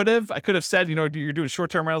though I could have said, you're doing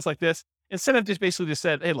short-term rentals like this. Instead, I've just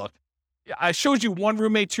said, hey, look, I showed you 1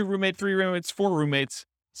 roommate, 2 roommates, 3 roommates, 4 roommates.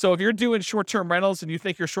 So if you're doing short-term rentals and you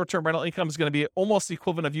think your short-term rental income is going to be almost the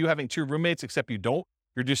equivalent of you having 2 roommates, except you don't,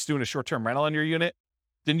 you're just doing a short-term rental in your unit,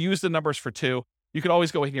 then use the numbers for 2. You can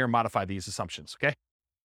always go in here and modify these assumptions, okay?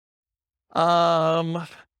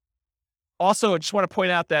 Also, I just want to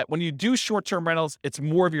point out that when you do short-term rentals, it's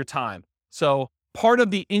more of your time. So part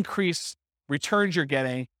of the increased returns you're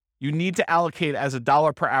getting, you need to allocate as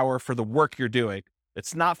 $1 per hour for the work you're doing.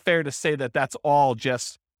 It's not fair to say that that's all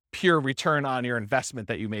just pure return on your investment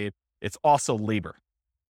that you made. It's also labor.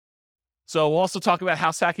 So we'll also talk about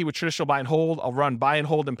house hacking with traditional buy and hold. I'll run buy and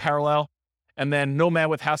hold in parallel, and then nomad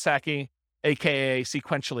with house hacking, AKA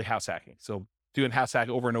sequentially house hacking. So doing house hack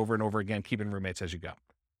over and over and over again, keeping roommates as you go.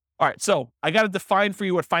 All right. So I got to define for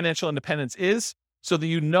you what financial independence is so that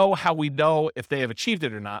you know how we know if they have achieved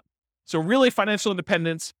it or not. So really financial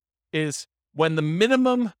independence is when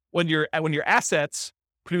your assets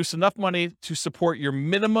produce enough money to support your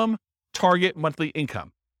minimum target monthly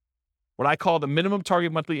income. What I call the minimum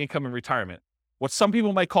target monthly income in retirement. What some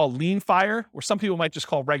people might call lean fire, or some people might just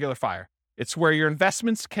call regular fire. It's where your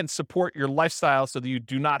investments can support your lifestyle so that you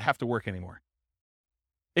do not have to work anymore.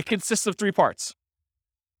 It consists of 3 parts.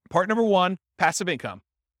 Part number 1, passive income.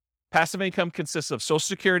 Passive income consists of Social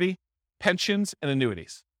Security, pensions, and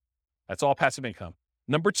annuities. That's all passive income.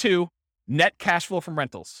 Number 2, net cash flow from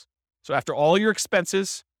rentals. So after all your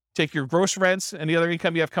expenses, take your gross rents and the other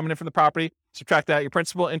income you have coming in from the property, subtract that, your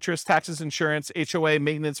principal, interest, taxes, insurance, HOA,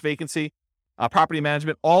 maintenance, vacancy, property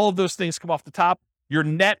management, all of those things come off the top. Your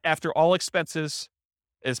net after all expenses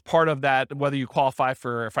is part of that, whether you qualify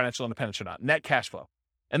for financial independence or not, net cash flow.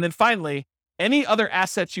 And then finally, any other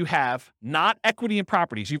assets you have, not equity in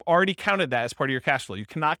properties, you've already counted that as part of your cash flow. You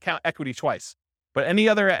cannot count equity twice. But any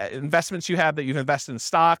other investments you have that you've invested in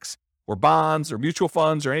stocks or bonds or mutual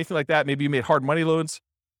funds or anything like that, maybe you made hard money loans,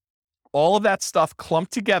 all of that stuff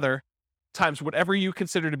clumped together times whatever you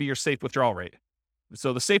consider to be your safe withdrawal rate.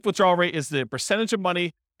 So the safe withdrawal rate is the percentage of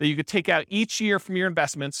money that you could take out each year from your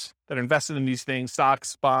investments that are invested in these things,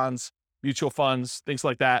 stocks, bonds, mutual funds, things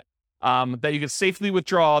like that, that you can safely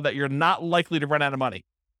withdraw that you're not likely to run out of money.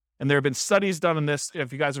 And there have been studies done on this.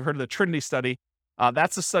 If you guys have heard of the Trinity study,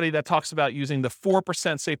 that's a study that talks about using the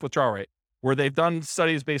 4% safe withdrawal rate, where they've done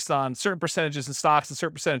studies based on certain percentages in stocks and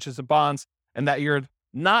certain percentages in bonds, and that you're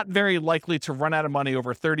not very likely to run out of money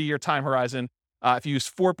over a 30-year time horizon if you use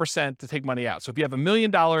 4% to take money out. So if you have $1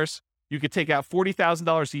 million, you could take out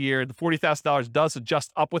 $40,000 a year. The $40,000 does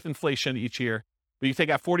adjust up with inflation each year, but you take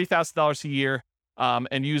out $40,000 a year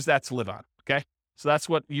and use that to live on, okay? So that's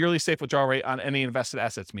what yearly safe withdrawal rate on any invested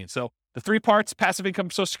assets means. So the three parts: passive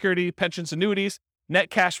income, Social Security, pensions, annuities,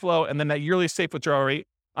 net cash flow, and then that yearly safe withdrawal rate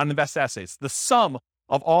on invested assets. The sum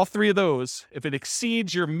of all three of those, if it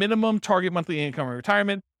exceeds your minimum target monthly income in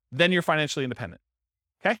retirement, then you're financially independent.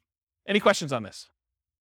 Okay? Any questions on this?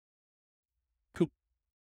 Cool.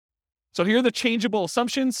 So here are the changeable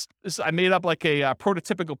assumptions. I made up like a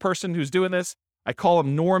prototypical person who's doing this. I call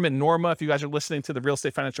them Norm and Norma if you guys are listening to the Real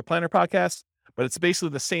Estate Financial Planner podcast, but it's basically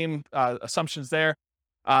the same assumptions there.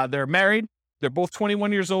 They're married. They're both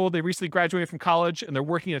 21 years old. They recently graduated from college, and they're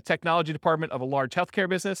working in a technology department of a large healthcare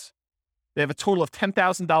business. They have a total of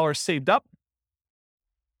 $10,000 saved up.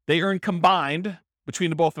 They earn combined between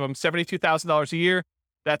the both of them $72,000 a year.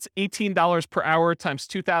 That's $18 per hour times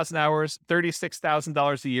 2,000 hours,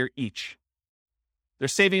 $36,000 a year each. They're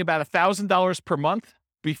saving about $1,000 per month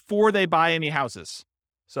before they buy any houses.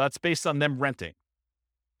 So that's based on them renting.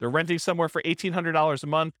 They're renting somewhere for $1,800 a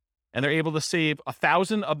month, and they're able to save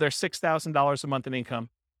 $1,000 of their $6,000 a month in income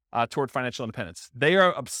toward financial independence. They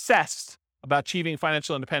are obsessed about achieving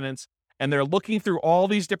financial independence, and they're looking through all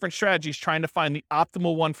these different strategies, trying to find the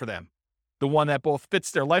optimal one for them, the one that both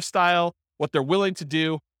fits their lifestyle, what they're willing to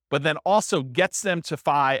do, but then also gets them to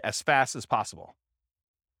FI as fast as possible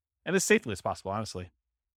and as safely as possible, honestly.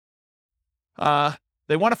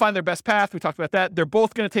 They want to find their best path. We talked about that. They're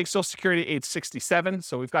both going to take Social Security at age 67,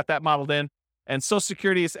 so we've got that modeled in. And Social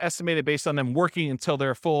Security is estimated based on them working until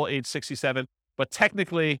they're full age 67. But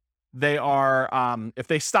technically, they are, if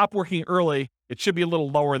they stop working early, it should be a little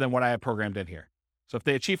lower than what I have programmed in here. So if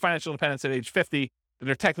they achieve financial independence at age 50, then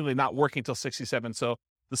they're technically not working until 67. So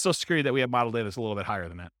the Social Security that we have modeled in is a little bit higher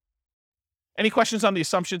than that. Any questions on the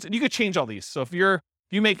assumptions? And you could change all these. So if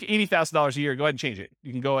you make $80,000 a year, go ahead and change it.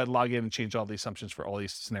 You can go ahead and log in and change all the assumptions for all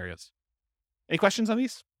these scenarios. Any questions on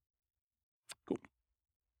these? Cool.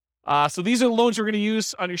 So these are the loans we're going to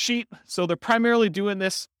use on your sheet. So they're primarily doing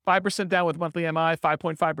this 5% down with monthly MI,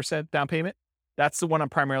 5.5% down payment. That's the one I'm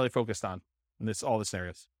primarily focused on in all the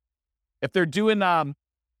scenarios. If they're doing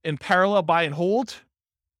in parallel buy and hold,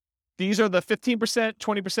 these are the 15%,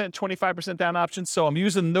 20%, 25% down options. So I'm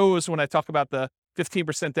using those when I talk about the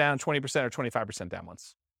 15% down, 20% or 25% down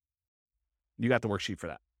ones. You got the worksheet for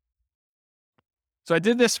that. So I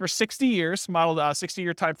did this for 60 years, modeled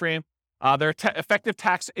 60-year time frame. Their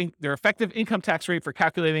effective income tax rate for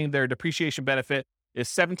calculating their depreciation benefit is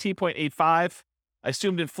 17.85. I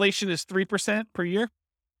assumed inflation is 3% per year.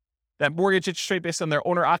 That mortgage interest rate based on their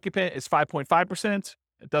owner-occupant is 5.5%.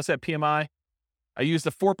 It does have PMI. I used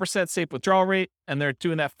the 4% safe withdrawal rate, and they're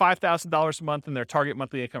doing that $5,000 a month in their target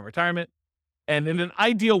monthly income retirement. And in an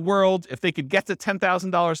ideal world, if they could get to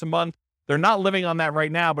 $10,000 a month, they're not living on that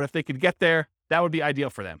right now, but if they could get there, that would be ideal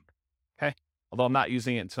for them. Okay. Although I'm not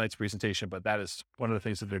using it in tonight's presentation, but that is one of the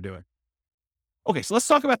things that they're doing. Okay. So let's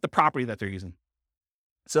talk about the property that they're using.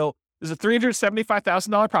 So this is a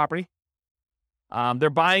 $375,000 property. They're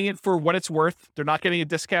buying it for what it's worth. They're not getting a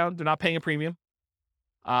discount. They're not paying a premium.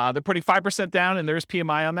 They're putting 5% down, and there's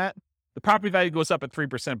PMI on that. The property value goes up at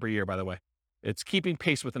 3% per year, by the way. It's keeping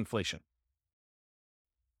pace with inflation.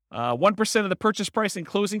 1% of the purchase price and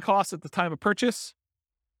closing costs at the time of purchase.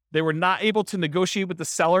 They were not able to negotiate with the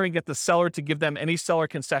seller and get the seller to give them any seller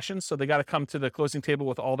concessions, so they got to come to the closing table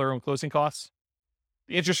with all their own closing costs.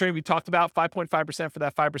 The interest rate we talked about, 5.5% for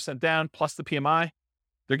that 5% down, plus the PMI.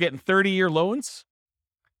 They're getting 30-year loans.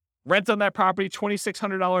 Rent on that property,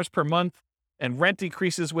 $2,600 per month, and rent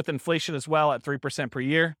increases with inflation as well at 3% per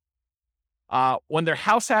year. When they're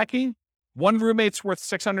house hacking, one roommate's worth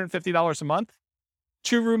 $650 a month.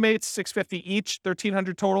 Two roommates, $650 each,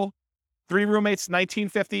 $1,300 total. Three roommates,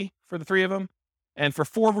 $1,950 for the three of them. And for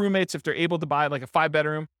four roommates, if they're able to buy like a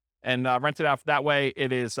 5-bedroom and rent it out that way,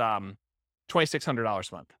 it is $2,600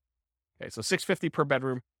 a month. Okay, so $650 per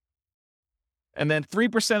bedroom. And then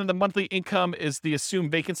 3% of the monthly income is the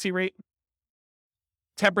assumed vacancy rate.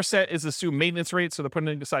 10% is the assumed maintenance rate, so they're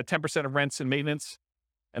putting aside 10% of rents and maintenance.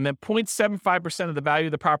 And then 0.75% of the value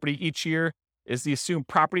of the property each year is the assumed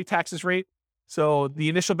property taxes rate. So the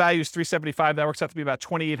initial value is $375. That works out to be about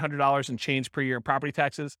 $2,800 and change per year in property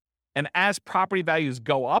taxes. And as property values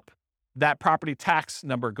go up, that property tax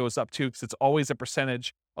number goes up too, because it's always a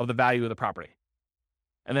percentage of the value of the property.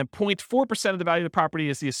 And then 0.4% of the value of the property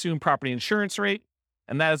is the assumed property insurance rate.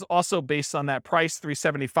 And that is also based on that price,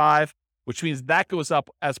 $375, which means that goes up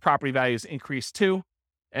as property values increase too.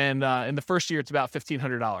 And in the first year, it's about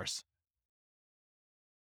 $1,500.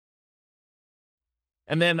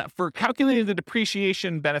 And then for calculating the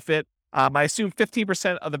depreciation benefit, I assume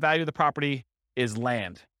 15% of the value of the property is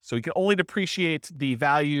land. So you can only depreciate the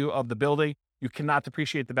value of the building. You cannot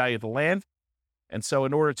depreciate the value of the land. And so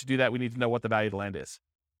in order to do that, we need to know what the value of the land is.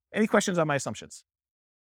 Any questions on my assumptions?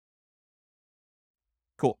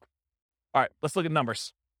 Cool. All right, let's look at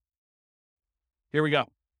numbers. Here we go.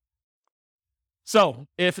 So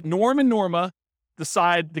if Norm and Norma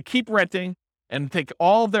decide to keep renting and take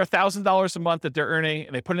all of their $1,000 a month that they're earning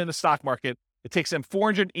and they put it in the stock market, it takes them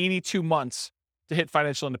 482 months to hit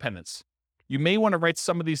financial independence. You may want to write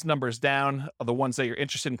some of these numbers down, of the ones that you're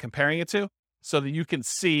interested in comparing it to, so that you can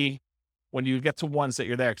see when you get to ones that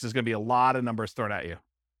you're there, because there's going to be a lot of numbers thrown at you.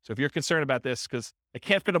 So if you're concerned about this, because I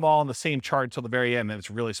can't fit them all on the same chart until the very end, and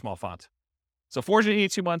it's really small font. So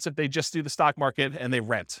 482 months if they just do the stock market and they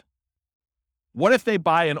rent. What if they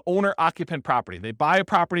buy an owner-occupant property? They buy a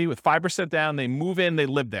property with 5% down, they move in, they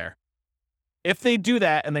live there. If they do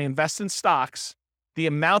that and they invest in stocks, the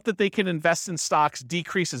amount that they can invest in stocks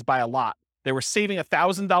decreases by a lot. They were saving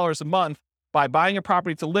 $1,000 a month by buying a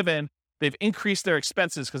property to live in. They've increased their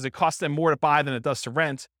expenses because it costs them more to buy than it does to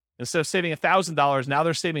rent. Instead of saving $1,000, now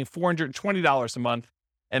they're saving $420 a month.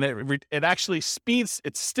 And it actually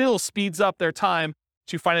still speeds up their time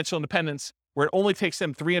to financial independence, where it only takes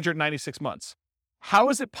them 396 months. How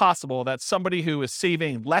is it possible that somebody who is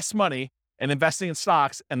saving less money and investing in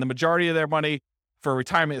stocks, and the majority of their money for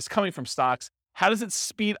retirement is coming from stocks, how does it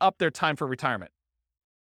speed up their time for retirement?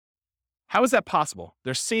 How is that possible?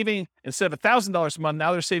 They're saving, instead of $1,000 a month,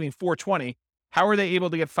 now they're saving $420. How are they able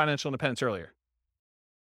to get financial independence earlier?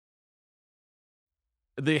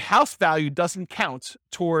 The house value doesn't count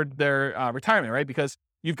toward their retirement, right? Because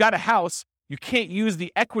you've got a house, you can't use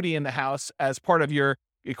the equity in the house as part of your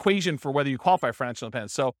equation for whether you qualify for financial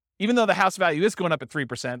independence. So even though the house value is going up at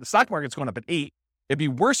 3%, the stock market's going up at 8%, it'd be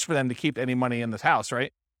worse for them to keep any money in this house,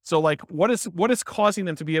 right? So like, what is causing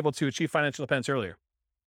them to be able to achieve financial independence earlier?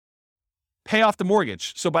 Pay off the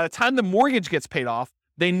mortgage. So by the time the mortgage gets paid off,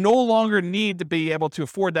 they no longer need to be able to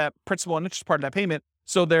afford that principal and interest part of that payment.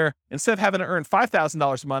 So they're, instead of having to earn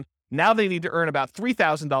 $5,000 a month, now they need to earn about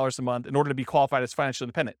 $3,000 a month in order to be qualified as financially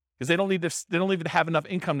independent, because they don't need to have enough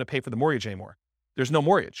income to pay for the mortgage anymore. There's no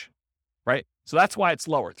mortgage, right? So that's why it's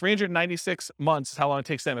lower. 396 months is how long it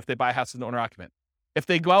takes them if they buy a house as an owner occupant. If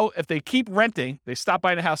they keep renting, they stop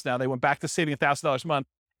buying a house now, they went back to saving $1,000 a month,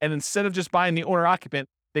 and instead of just buying the owner occupant,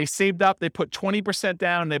 they saved up, they put 20%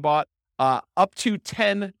 down, they bought up to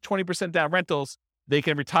 20% down rentals, they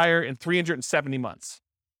can retire in 370 months.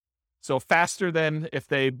 So faster than if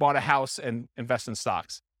they bought a house and invest in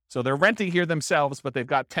stocks. So they're renting here themselves, but they've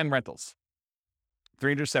got 10 rentals,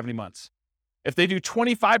 370 months. If they do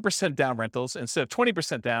 25% down rentals instead of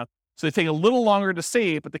 20% down, so they take a little longer to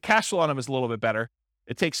save, but the cash flow on them is a little bit better,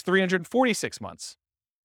 it takes 346 months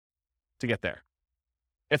to get there.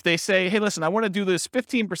 If they say, hey, listen, I want to do this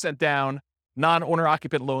 15% down non-owner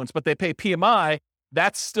occupant loans, but they pay PMI,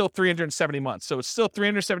 that's still 370 months. So it's still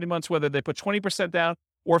 370 months whether they put 20% down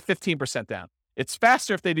or 15% down. It's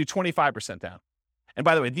faster if they do 25% down. And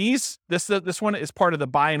by the way, this one is part of the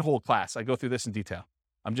buy and hold class. I go through this in detail.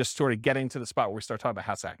 I'm just sort of getting to the spot where we start talking about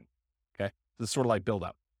house hacking. Okay. This is sort of like build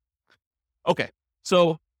up. Okay.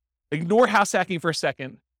 So ignore house hacking for a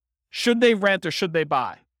second. Should they rent or should they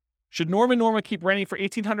buy? Should Norm and Norma keep renting for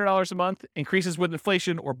 $1,800 a month, increases with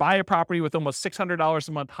inflation, or buy a property with almost $600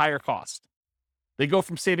 a month higher cost? They go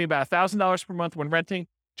from saving about $1,000 per month when renting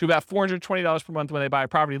to about $420 per month when they buy a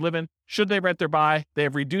property to live in. Should they rent or buy? They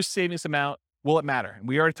have reduced savings amount. Will it matter? And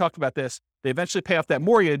we already talked about this. They eventually pay off that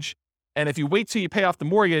mortgage. And if you wait till you pay off the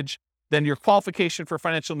mortgage, then your qualification for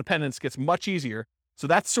financial independence gets much easier. So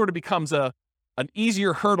that sort of becomes an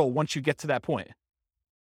easier hurdle once you get to that point.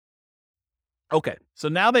 Okay, so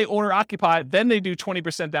now they owner occupy, then they do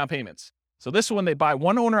 20% down payments. So this one, they buy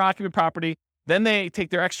one owner occupant property, then they take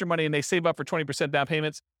their extra money and they save up for 20% down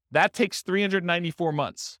payments. That takes 394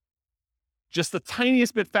 months. Just the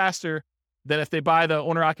tiniest bit faster than if they buy the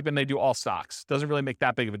owner occupant and they do all stocks. Doesn't really make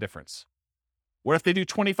that big of a difference. What if they do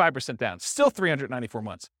 25% down? Still 394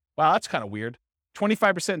 months. Wow, that's kind of weird.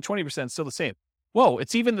 25% and 20% is still the same. Whoa,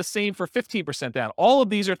 it's even the same for 15% down. All of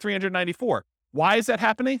these are 394. Why is that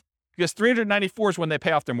happening? Because 394 is when they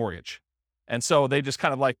pay off their mortgage. And so they just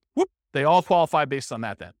kind of like, whoop, they all qualify based on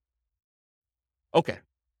that then. Okay,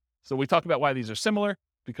 so we talked about why these are similar,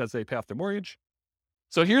 because they pay off their mortgage.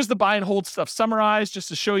 So here's the buy and hold stuff summarized just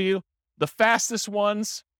to show you the fastest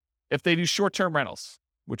ones if they do short-term rentals,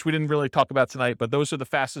 which we didn't really talk about tonight, but those are the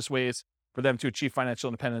fastest ways for them to achieve financial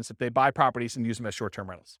independence if they buy properties and use them as short-term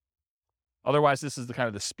rentals. Otherwise, this is the kind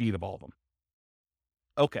of the speed of all of them.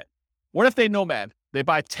 Okay, what if they nomad? They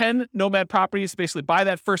buy 10 nomad properties, basically buy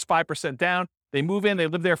that first 5% down. They move in, they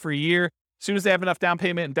live there for a year. As soon as they have enough down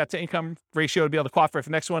payment and debt to income ratio to be able to qualify for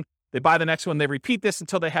the next one, they buy the next one. They repeat this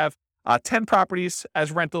until they have 10 properties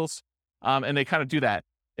as rentals. And they kind of do that.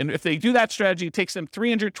 And if they do that strategy, it takes them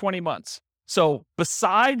 320 months. So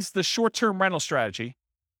besides the short-term rental strategy,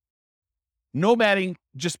 nomading,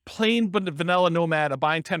 just plain vanilla nomad of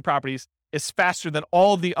buying 10 properties, is faster than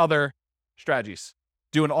all the other strategies.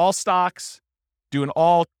 Doing all stocks, doing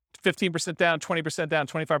all 15% down, 20% down,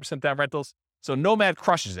 25% down rentals. So nomad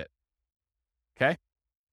crushes it. Okay?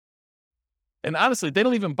 And honestly, they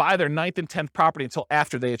don't even buy their 9th and 10th property until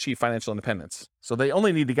after they achieve financial independence. So they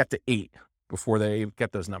only need to get to 8 before they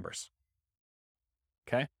get those numbers.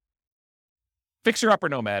 Okay? Fixer upper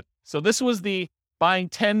nomad. So this was the buying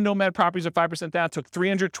 10 nomad properties at 5% down, took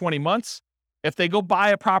 320 months. If they go buy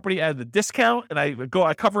a property at the discount, and I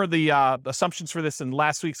cover the assumptions for this in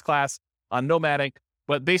last week's class on nomading,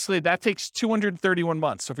 but basically that takes 231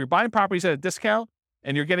 months. So if you're buying properties at a discount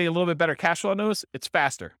and you're getting a little bit better cash flow on those, it's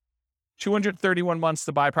faster. 231 months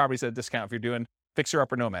to buy properties at a discount if you're doing fixer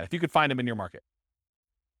upper nomad, if you could find them in your market.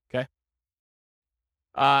 Okay.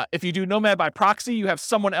 If you do nomad by proxy, you have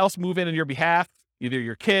someone else move in on your behalf, either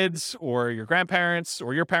your kids or your grandparents,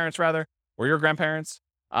 or your parents rather, or your grandparents.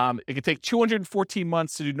 It could take 214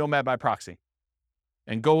 months to do nomad by proxy.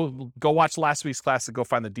 And go watch last week's class to go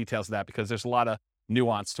find the details of that, because there's a lot of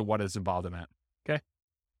nuance to what is involved in that. Okay.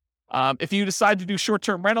 If you decide to do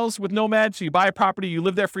short-term rentals with nomad, so you buy a property, you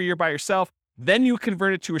live there for a year by yourself, then you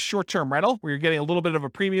convert it to a short-term rental where you're getting a little bit of a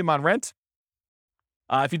premium on rent.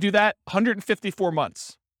 If you do that, 154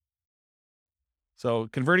 months. So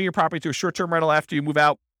converting your property to a short-term rental after you move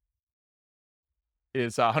out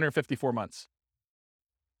is 154 months.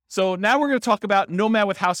 So now we're going to talk about nomad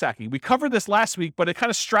with house hacking. We covered this last week, but it kind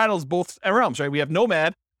of straddles both realms, right? We have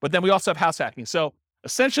nomad, but then we also have house hacking. So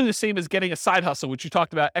essentially the same as getting a side hustle, which you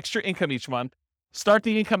talked about, extra income each month. Start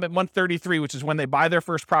the income at month 33, which is when they buy their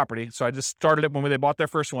first property. So I just started it when they bought their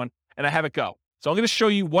first one, and I have it go. So I'm going to show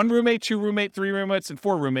you 1 roommate, 2 roommate, 3 roommates, and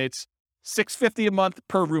 4 roommates, $650 a month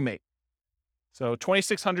per roommate. So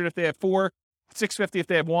 $2,600 if they have 4, $650 if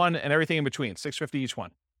they have 1, and everything in between, $650 each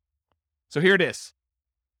one. So here it is.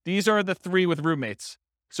 These are the 3 with roommates.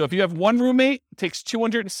 So if you have 1 roommate, it takes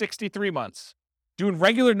 263 months. Doing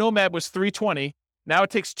regular nomad was 320. Now it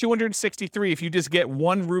takes 263 if you just get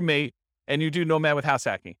 1 roommate and you do nomad with house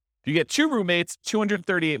hacking. If you get 2 roommates,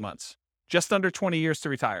 238 months, just under 20 years to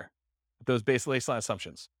retire. With those baseline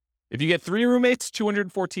assumptions. If you get 3 roommates,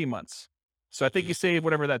 214 months. So I think you save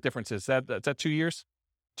whatever that difference is. That's 2 years?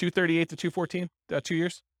 238 to 214, 2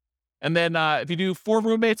 years. And then if you do 4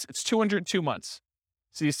 roommates, it's 202 months.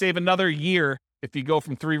 So you save another year if you go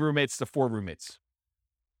from 3 roommates to 4 roommates.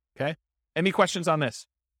 Okay? Any questions on this?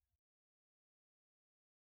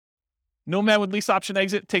 Nomad with lease option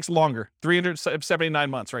exit takes longer,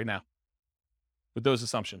 379 months right now with those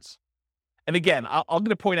assumptions. And again, I'm going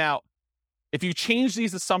to point out, if you change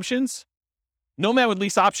these assumptions, nomad with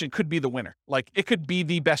lease option could be the winner. Like, it could be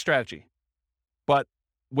the best strategy. But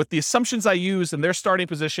with the assumptions I use and their starting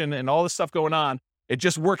position and all this stuff going on, it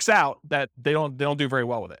just works out that they don't do very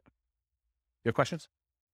well with it. You have questions?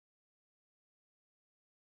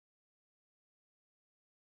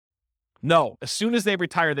 No. As soon as they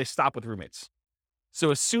retire, they stop with roommates.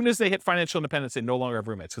 So as soon as they hit financial independence, they no longer have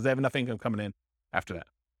roommates because they have enough income coming in after that.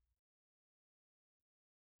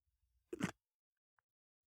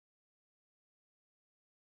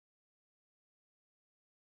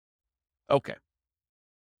 Okay.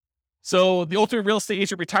 So the ultimate real estate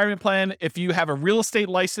agent retirement plan, if you have a real estate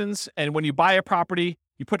license and when you buy a property,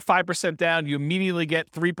 you put 5% down, you immediately get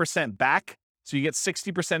 3% back. So you get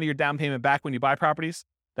 60% of your down payment back when you buy properties.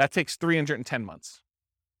 That takes 310 months.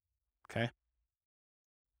 Okay.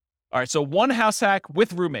 All right. So 1 house hack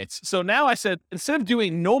with roommates. So now I said, instead of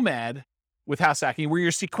doing nomad with house hacking, where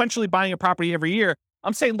you're sequentially buying a property every year,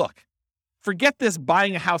 I'm saying, look, forget this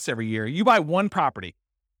buying a house every year. You buy 1 property.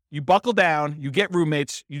 You buckle down, you get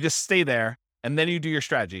roommates, you just stay there, and then you do your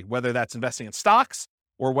strategy, whether that's investing in stocks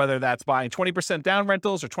or whether that's buying 20% down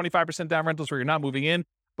rentals or 25% down rentals where you're not moving in,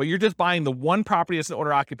 but you're just buying the 1 property as an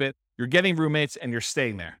owner occupant, you're getting roommates, and you're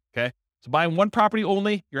staying there, okay? So buying 1 property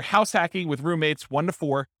only, you're house hacking with roommates, 1 to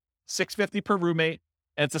 4, $650 per roommate,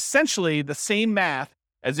 and it's essentially the same math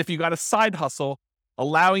as if you got a side hustle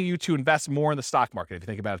allowing you to invest more in the stock market, if you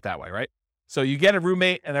think about it that way, right? So you get a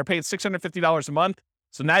roommate and they're paying $650 a month.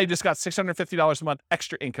 So now you just got $650 a month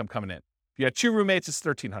extra income coming in. If you had 2 roommates, it's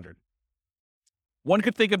 $1,300. One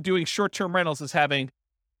could think of doing short-term rentals as having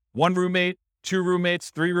 1 roommate, 2 roommates,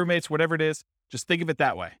 3 roommates, whatever it is. Just think of it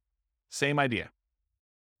that way. Same idea.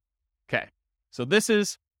 Okay. So this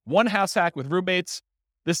is 1 house hack with roommates.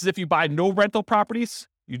 This is if you buy no rental properties,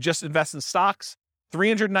 you just invest in stocks,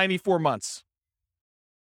 394 months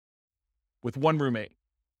with 1 roommate.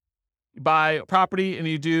 You buy a property and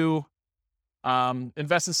you do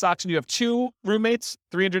Invest in stocks and you have 2 roommates,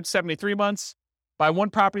 373 months. Buy one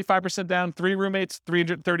property, 5% down, 3 roommates,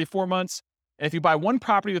 334 months. And if you buy one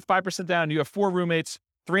property with 5% down, you have 4 roommates,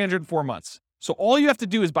 304 months. So all you have to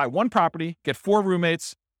do is buy one property, get 4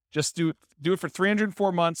 roommates, just do it for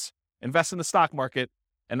 304 months, invest in the stock market,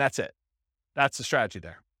 and that's it. That's the strategy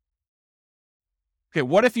there. Okay,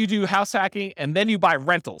 what if you do house hacking and then you buy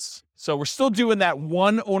rentals? So we're still doing that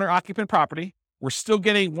one owner-occupant property. We're still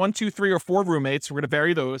getting 1, 2, 3, or 4 roommates. We're going to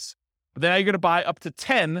vary those. But then you're going to buy up to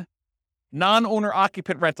 10 non-owner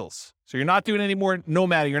occupant rentals. So you're not doing any more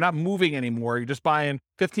nomading. You're not moving anymore. You're just buying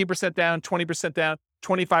 15% down, 20% down,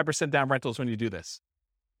 25% down rentals when you do this.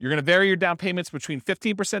 You're going to vary your down payments between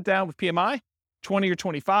 15% down with PMI, 20 or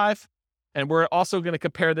 25. And we're also going to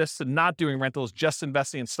compare this to not doing rentals, just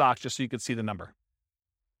investing in stocks, just so you can see the number.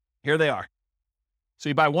 Here they are. So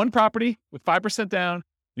you buy one property with 5% down,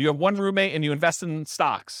 you have 1 roommate, and you invest in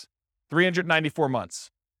stocks, 394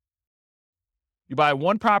 months. You buy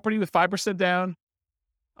one property with 5% down,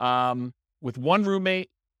 with 1 roommate,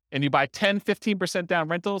 and you buy 10, 15% down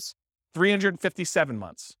rentals, 357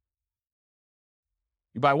 months.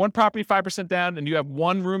 You buy one property, 5% down, and you have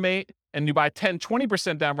 1 roommate, and you buy 10,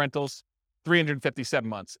 20% down rentals, 357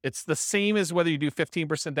 months. It's the same as whether you do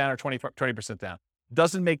 15% down or 20% down.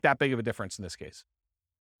 Doesn't make that big of a difference in this case.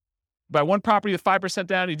 Buy one property with 5%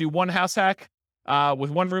 down, you do one house hack with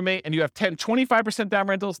 1 roommate, and you have 10, 25% down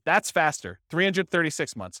rentals. That's faster,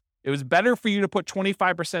 336 months. It was better for you to put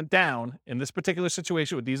 25% down in this particular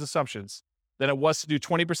situation with these assumptions than it was to do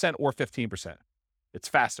 20% or 15%. It's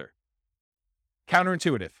faster.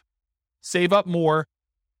 Counterintuitive. Save up more,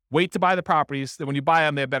 wait to buy the properties, then when you buy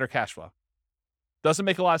them, they have better cash flow. Doesn't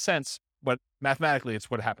make a lot of sense, but mathematically, it's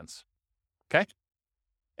what happens. Okay?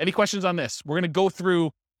 Any questions on this? We're going to go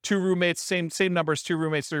through 2 roommates, same numbers, 2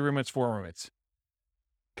 roommates, 3 roommates, 4 roommates.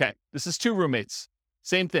 Okay, this is 2 roommates.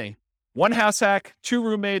 Same thing. 1 house hack, 2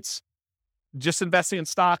 roommates, just investing in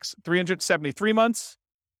stocks, 373 months.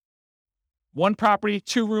 1 property,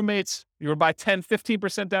 2 roommates, you would buy 10,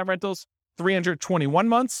 15% down rentals, 321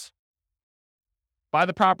 months. Buy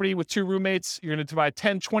the property with 2 roommates, you're going to buy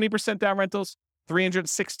 10, 20% down rentals,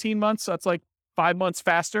 316 months. So that's like 5 months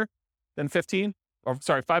faster than 15. Or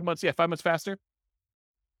sorry, 5 months. Yeah, 5 months faster.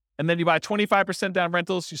 And then you buy 25% down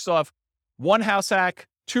rentals. You still have 1 house hack,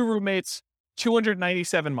 2 roommates,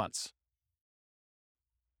 297 months.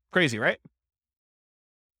 Crazy, right?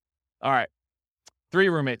 All right. 3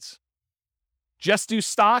 roommates. Just do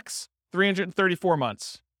stocks, 334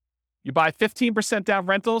 months. You buy 15% down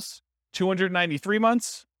rentals, 293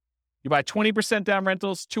 months. You buy 20% down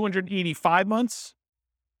rentals, 285 months.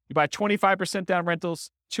 You buy 25% down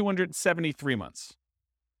rentals, 273 months.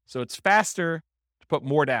 So it's faster to put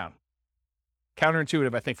more down.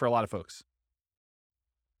 Counterintuitive, I think, for a lot of folks.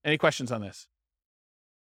 Any questions on this?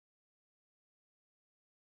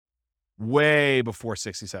 Way before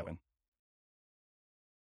 67.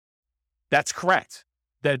 That's correct.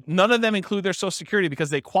 That none of them include their Social Security because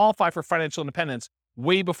they qualify for financial independence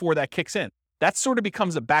way before that kicks in. That sort of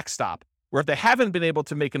becomes a backstop, where if they haven't been able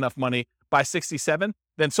to make enough money by 67,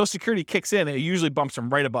 then Social Security kicks in and it usually bumps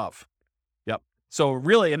them right above. Yep. So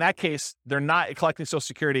really, in that case, they're not collecting Social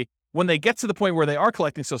Security. When they get to the point where they are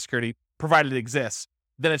collecting Social Security, provided it exists,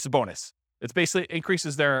 then it's a bonus. It's basically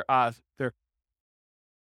increases their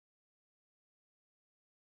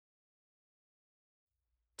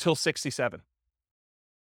till 67.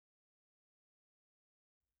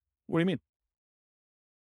 What do you mean?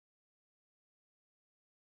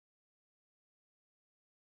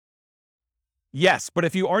 Yes, but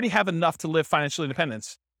if you already have enough to live financial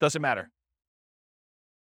independence, doesn't matter.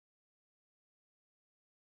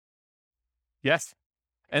 Yes.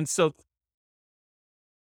 And so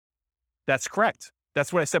that's correct.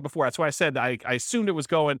 That's what I said before. That's why I said I assumed it was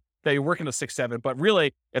going that you're working to 6-7, but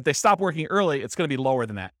really, if they stop working early, it's going to be lower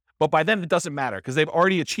than that. But by then, it doesn't matter because they've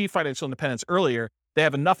already achieved financial independence earlier. They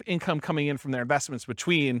have enough income coming in from their investments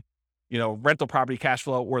between, rental property cash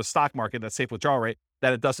flow or the stock market, that safe withdrawal rate,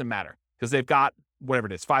 that it doesn't matter because they've got whatever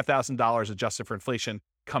it is, $5,000 adjusted for inflation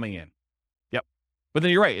coming in. Yep. But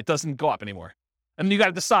then you're right. It doesn't go up anymore. And then you got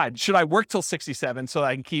to decide, should I work till 67 so that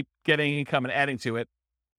I can keep getting income and adding to it?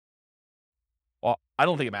 Well, I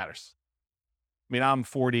don't think it matters. I mean, I'm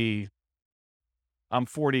 47.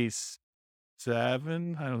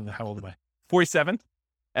 I don't know. How old am I? 47.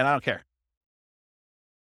 And I don't care.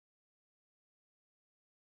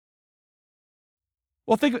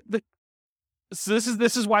 Well, so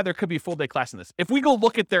this is why there could be a full day class in this. If we go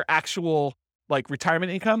look at their actual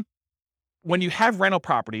retirement income, when you have rental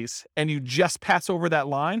properties and you just pass over that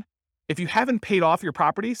line, if you haven't paid off your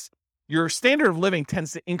properties, your standard of living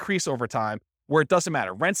tends to increase over time where it doesn't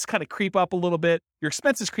matter. Rents kind of creep up a little bit. Your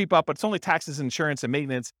expenses creep up, but it's only taxes, insurance, and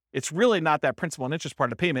maintenance. It's really not that principal and interest part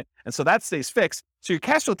of the payment. And so that stays fixed. So your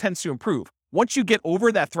cash flow tends to improve. Once you get over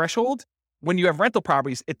that threshold, when you have rental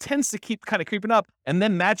properties, it tends to keep kind of creeping up. And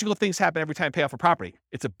then magical things happen every time you pay off a property.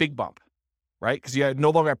 It's a big bump, right? Because you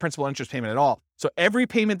no longer have principal and interest payment at all. So every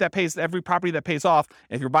payment that pays, every property that pays off,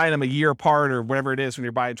 if you're buying them a year apart or whatever it is, when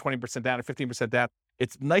you're buying 20% down or 15% down,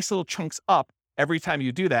 it's nice little chunks up every time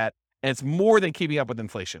you do that. And it's more than keeping up with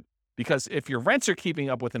inflation, because if your rents are keeping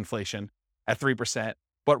up with inflation at 3%,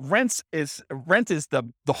 but rent is the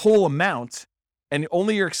whole amount, and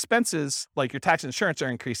only your expenses like your tax and insurance are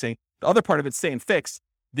increasing, the other part of it's staying fixed,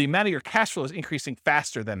 the amount of your cash flow is increasing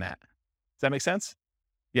faster than that. Does that make sense?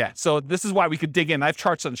 Yeah. So this is why we could dig in. I have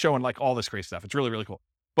charts on showing like all this great stuff. It's really, really cool.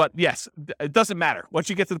 But yes, it doesn't matter. Once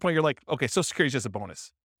you get to the point you're like, okay, Social Security is just a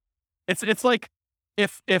bonus. It's like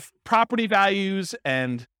if property values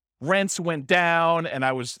and rents went down and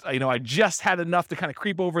I just had enough to kind of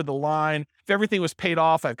creep over the line. If everything was paid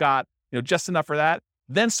off, I've got, just enough for that.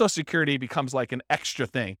 Then Social Security becomes like an extra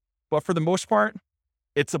thing. But for the most part,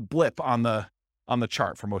 it's a blip on the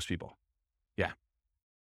chart for most people. Yeah.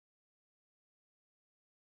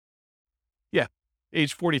 Yeah.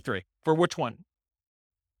 Age 43. For which one?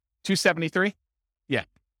 273? Yeah.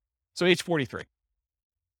 So age 43.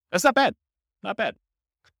 That's not bad. Not bad.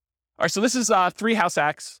 All right, so this is 3 house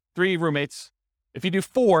hacks, 3 roommates. If you do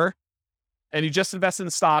 4 and you just invest in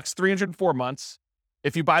stocks, 304 months.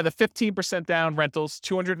 If you buy the 15% down rentals,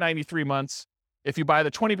 293 months. If you buy the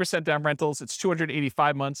 20% down rentals, it's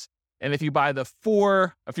 285 months. And if you buy the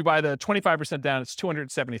 25% down, it's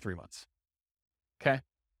 273 months. Okay.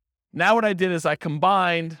 Now what I did is I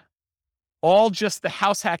combined all just the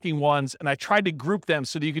house hacking ones, and I tried to group them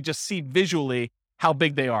so that you could just see visually how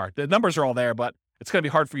big they are. The numbers are all there, but it's going to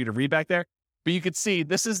be hard for you to read back there. But you could see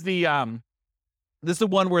this is the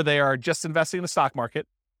one where they are just investing in the stock market.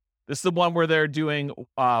 This is the one where they're doing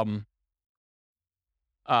one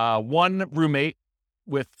roommate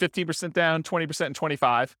with 15% down, 20% and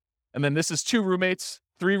 25. And then this is 2 roommates,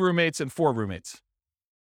 3 roommates, and 4 roommates.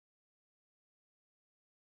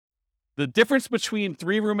 The difference between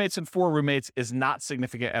 3 roommates and 4 roommates is not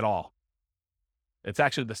significant at all. It's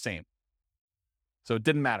actually the same. So it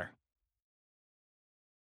didn't matter.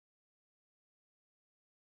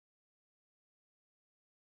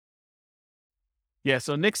 Yeah,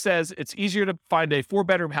 so Nick says it's easier to find a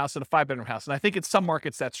 4-bedroom house than a 5-bedroom house. And I think in some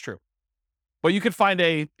markets that's true. But you could find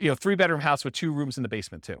a 3-bedroom house with 2 rooms in the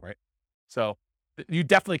basement too, right? So you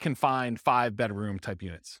definitely can find 5-bedroom type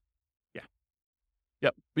units. Yeah.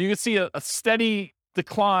 Yep. But you can see a steady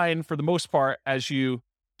decline for the most part as you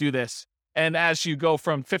do this. And as you go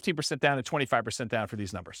from 15% down to 25% down for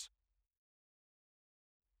these numbers.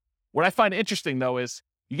 What I find interesting though is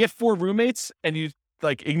you get 4 roommates and you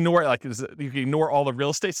ignore you can ignore all the real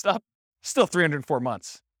estate stuff, still 304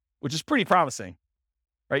 months, which is pretty promising,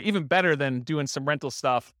 right? Even better than doing some rental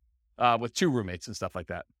stuff with 2 roommates and stuff like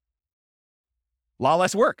that. A lot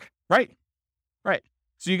less work, right? Right.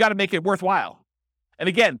 So you got to make it worthwhile. And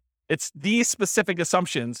again, it's these specific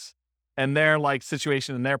assumptions and their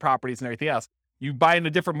situation and their properties and everything else. You buy in a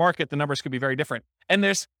different market, the numbers could be very different. And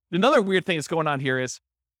there's another weird thing that's going on here is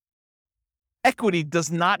equity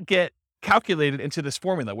does not get calculated into this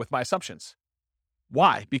formula with my assumptions.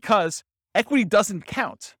 Why? Because equity doesn't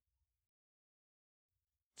count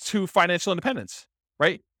to financial independence,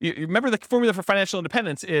 right? You remember the formula for financial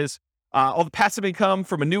independence is all the passive income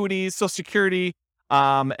from annuities, Social Security,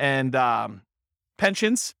 and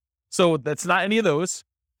pensions. So that's not any of those.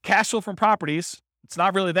 Cash flow from properties, it's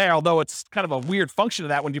not really there, although it's kind of a weird function of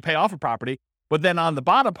that when you pay off a property. But then on the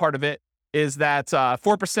bottom part of it is that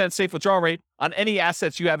 4% safe withdrawal rate on any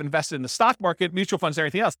assets you have invested in the stock market, mutual funds, and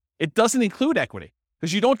everything else. It doesn't include equity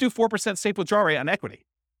because you don't do 4% safe withdrawal rate on equity.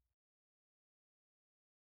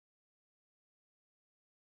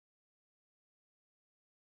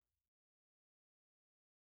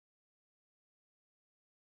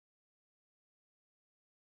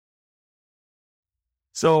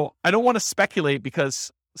 So I don't want to speculate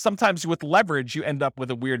because sometimes with leverage, you end up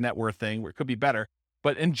with a weird net worth thing where it could be better.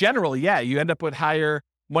 But in general, yeah, you end up with higher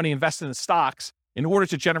money invested in stocks in order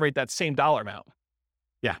to generate that same dollar amount.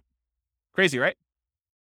 Yeah. Crazy, right?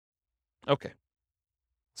 Okay.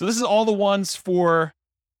 So this is all the ones for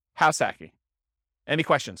house hacking. Any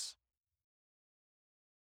questions?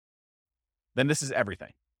 Then this is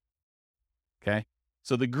everything. Okay.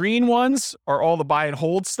 So the green ones are all the buy and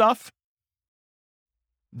hold stuff.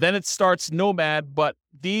 Then it starts Nomad, but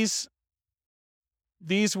these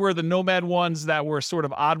were the Nomad ones that were sort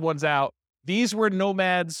of odd ones out. These were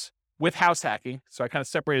Nomads with house hacking. So I kind of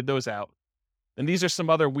separated those out. And these are some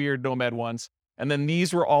other weird Nomad ones. And then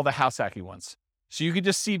these were all the house hacking ones. So you could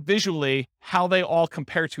just see visually how they all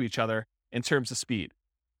compare to each other in terms of speed.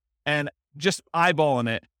 And just eyeballing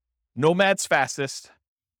it, Nomad's fastest,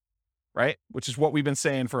 right? Which is what we've been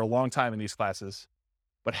saying for a long time in these classes.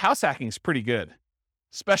 But house hacking is pretty good,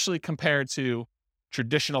 especially compared to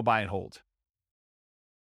traditional buy and hold,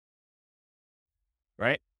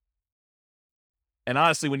 right? And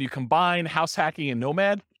honestly, when you combine house hacking and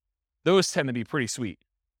Nomad, those tend to be pretty sweet.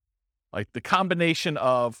 Like the combination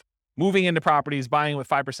of moving into properties, buying with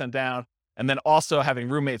 5% down, and then also having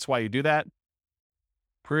roommates while you do that,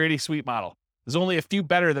 pretty sweet model. There's only a few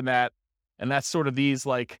better than that, and that's sort of these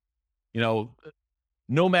like,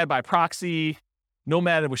 Nomad by proxy,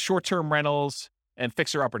 Nomad with short-term rentals, and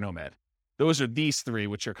fixer-upper Nomad. Those are these three,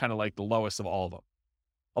 which are kind of like the lowest of all of them.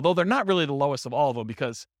 Although they're not really the lowest of all of them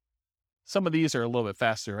because some of these are a little bit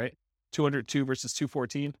faster, right? 202 versus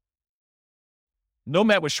 214.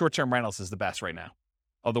 Nomad with short-term rentals is the best right now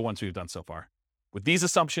of the ones we've done so far. With these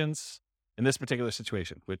assumptions in this particular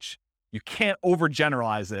situation, which you can't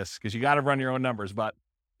overgeneralize this because you got to run your own numbers. But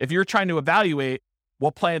if you're trying to evaluate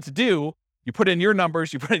what plan to do, you put in your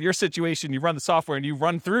numbers, you put in your situation, you run the software, and you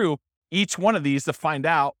run through each one of these to find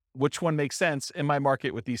out which one makes sense in my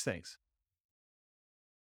market with these things.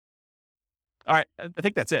 All right, I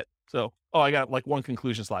think that's it. So, I got like one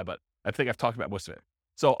conclusion slide, but I think I've talked about most of it.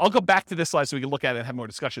 So I'll go back to this slide so we can look at it and have more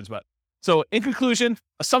discussions. But so in conclusion,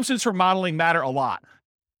 assumptions for modeling matter a lot.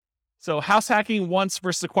 So house hacking once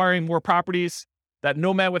versus acquiring more properties, that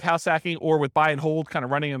Nomad with house hacking or with buy and hold kind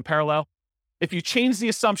of running in parallel. If you change the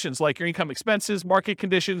assumptions like your income expenses, market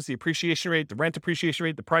conditions, the appreciation rate, the rent appreciation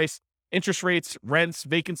rate, the price, interest rates, rents,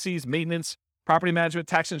 vacancies, maintenance, property management,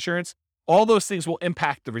 tax insurance, all those things will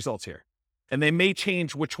impact the results here. And they may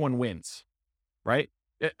change which one wins, right?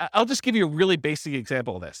 I'll just give you a really basic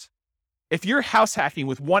example of this. If you're house hacking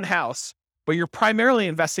with one house, but you're primarily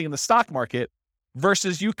investing in the stock market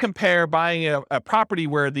versus you compare buying a property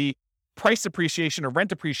where the price appreciation or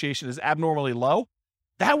rent appreciation is abnormally low,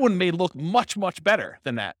 that one may look much, much better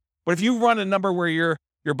than that. But if you run a number where you're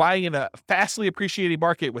buying in a fastly appreciating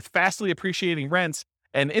market with fastly appreciating rents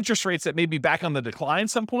and interest rates that may be back on the decline at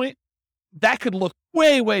some point, that could look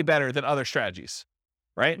way, way better than other strategies,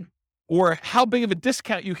 right? Or how big of a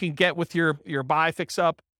discount you can get with your buy, fix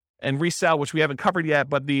up, and resell, which we haven't covered yet,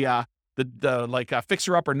 but the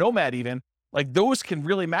fixer up or Nomad even, like those can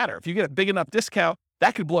really matter. If you get a big enough discount,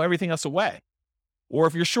 that could blow everything else away. Or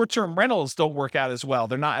if your short-term rentals don't work out as well,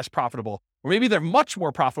 they're not as profitable, or maybe they're much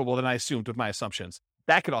more profitable than I assumed with my assumptions,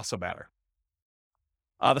 that could also matter.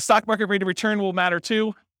 The stock market rate of return will matter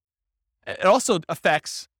too. It also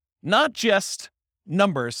affects not just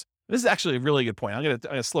numbers. This is actually a really good point. I'm going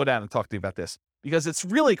to slow down and talk to you about this because it's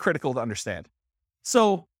really critical to understand.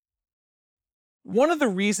 So one of the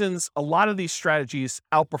reasons a lot of these strategies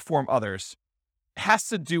outperform others has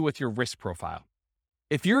to do with your risk profile.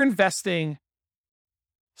 If you're investing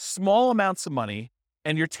small amounts of money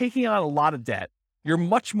and you're taking on a lot of debt, you're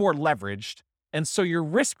much more leveraged. And so your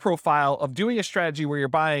risk profile of doing a strategy where you're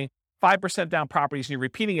buying 5% down properties and you're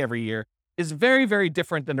repeating every year is very, very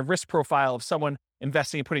different than the risk profile of someone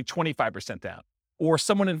investing and putting 25% down or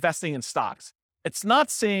someone investing in stocks. It's not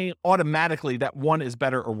saying automatically that one is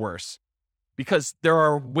better or worse because there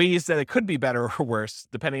are ways that it could be better or worse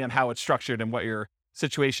depending on how it's structured and what your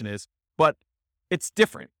situation is, but it's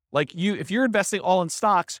different. Like if you're investing all in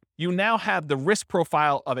stocks, you now have the risk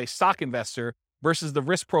profile of a stock investor versus the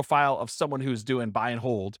risk profile of someone who's doing buy and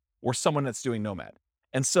hold or someone that's doing Nomad.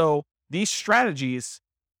 And so these strategies,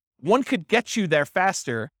 one could get you there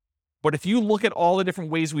faster, but if you look at all the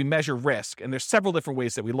different ways we measure risk, and there's several different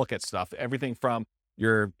ways that we look at stuff, everything from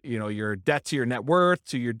your debt to your net worth,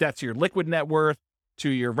 to your debt to your liquid net worth, to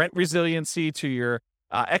your rent resiliency, to your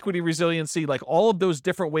equity resiliency, like all of those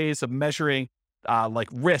different ways of measuring like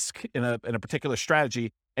risk in a particular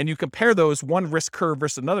strategy, and you compare those one risk curve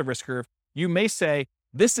versus another risk curve, you may say,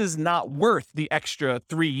 this is not worth the extra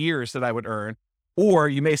 3 years that I would earn. Or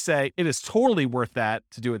you may say, it is totally worth that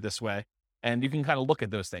to do it this way. And you can kind of look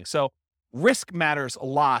at those things. So risk matters a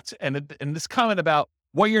lot. And this comment about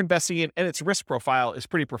what you're investing in and its risk profile is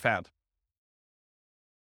pretty profound.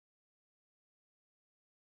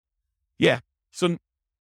 Yeah. So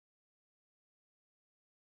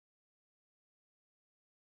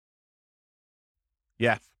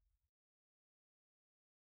yeah.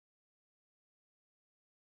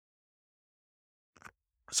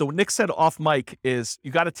 So what Nick said off mic is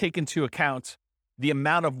you got to take into account the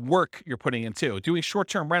amount of work you're putting into. Doing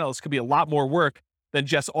short-term rentals could be a lot more work than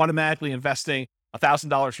just automatically investing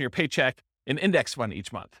 $1,000 from your paycheck in index fund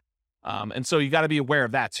each month. And so you got to be aware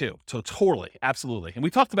of that too. So totally, absolutely. And we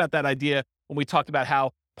talked about that idea when we talked about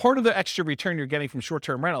how part of the extra return you're getting from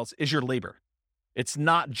short-term rentals is your labor. It's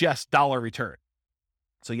not just dollar return.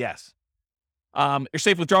 So yes. Your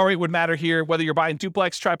safe withdrawal rate would matter here. Whether you're buying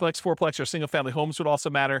duplex, triplex, fourplex, or single-family homes would also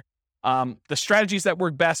matter. The strategies that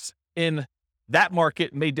work best in that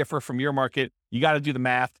market may differ from your market. You got to do the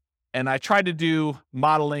math. And I tried to do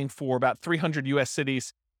modeling for about 300 U.S.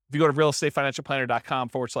 cities. If you go to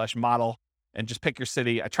realestatefinancialplanner.com/model and just pick your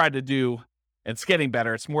city, I tried to do, and it's getting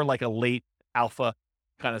better. It's more like a late alpha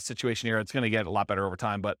kind of situation here. It's going to get a lot better over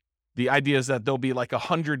time. But the idea is that there'll be like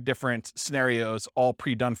 100 different scenarios all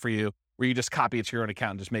pre-done for you where you just copy it to your own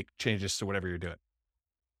account and just make changes to whatever you're doing.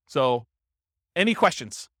 So any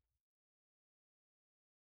questions?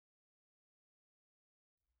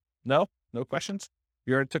 No questions?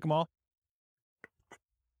 You already took them all?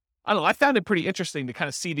 I don't know. I found it pretty interesting to kind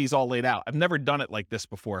of see these all laid out. I've never done it like this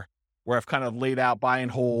before, where I've kind of laid out buy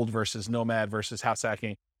and hold versus nomad versus house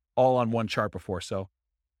hacking all on one chart before. So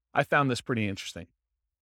I found this pretty interesting.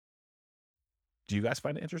 Do you guys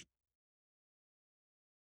find it interesting?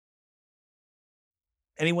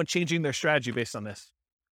 Anyone changing their strategy based on this?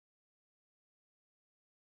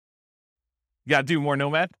 You got to do more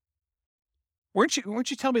nomad? Weren't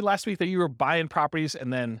you telling me last week that you were buying properties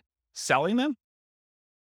and then selling them?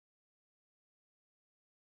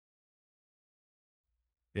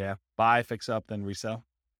 Yeah. Buy, fix up, then resell.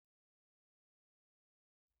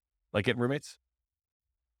 Like get roommates?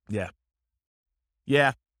 Yeah.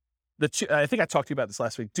 Yeah. I think I talked to you about this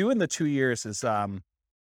last week. Doing the 2 years is,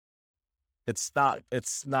 it's not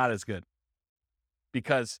as good,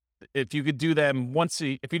 because if you could do them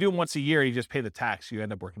if you do them once a year, you just pay the tax, you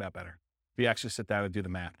end up working out better. If you actually sit down and do the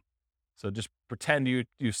math. So just pretend you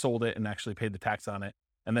sold it and actually paid the tax on it.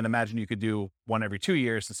 And then imagine you could do one every 2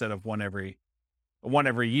 years instead of one every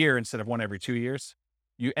year instead of one every 2 years.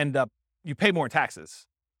 You pay more taxes,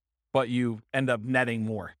 but you end up netting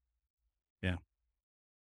more. Yeah.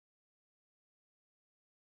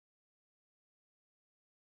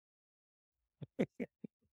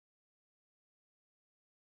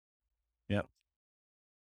 Yep.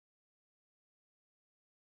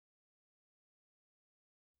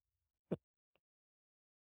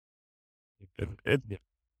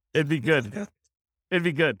 It'd be good. It'd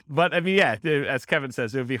be good. But I mean, yeah, as Kevin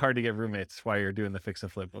says, it would be hard to get roommates while you're doing the fix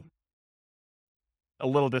and flip. A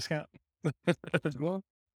little discount.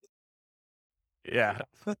 Yeah.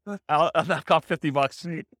 I'll knock off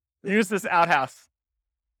 $50. Use this outhouse.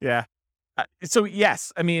 Yeah. So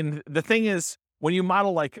yes, I mean, the thing is, when you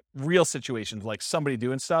model like real situations, like somebody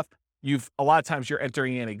doing stuff, a lot of times you're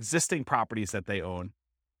entering in existing properties that they own.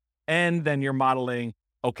 And then you're modeling,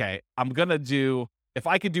 okay, if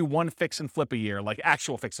I could do one fix and flip a year, like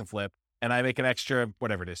actual fix and flip, and I make an extra,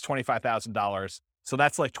 whatever it is, $25,000. So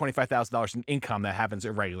that's like $25,000 in income that happens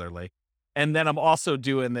irregularly. And then I'm also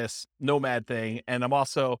doing this nomad thing, and I'm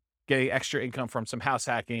also getting extra income from some house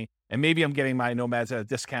hacking, and maybe I'm getting my nomads at a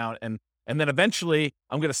discount. And then eventually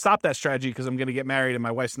I'm going to stop that strategy because I'm going to get married and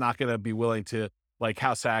my wife's not going to be willing to like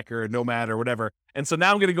house hack or nomad or whatever. And so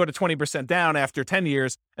now I'm going to go to 20% down after 10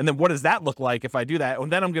 years. And then what does that look like if I do that? And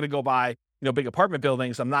then I'm going to go buy, big apartment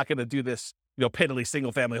buildings. I'm not going to do this, piddly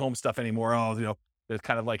single family home stuff anymore. It's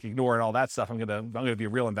kind of like ignoring all that stuff. I'm going to be a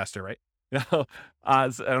real investor, right?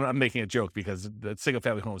 I'm making a joke because the single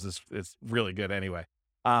family homes is really good anyway.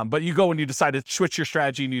 But you go and you decide to switch your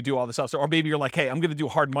strategy and you do all this stuff. Or maybe you're like, hey, I'm going to do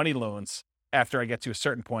hard money loans after I get to a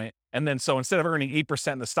certain point. And then so instead of earning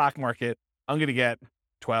 8% in the stock market, I'm going to get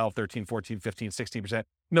 12, 13, 14, 15, 16%.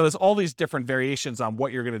 There's all these different variations on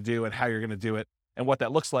what you're going to do and how you're going to do it and what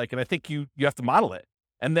that looks like. And I think you have to model it.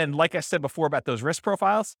 And then, like I said before about those risk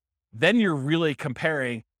profiles, then you're really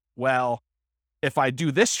comparing, well, if I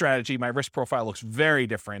do this strategy, my risk profile looks very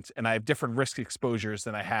different and I have different risk exposures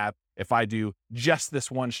than I have if I do just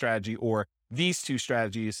this one strategy or these two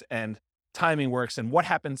strategies, and timing works. And what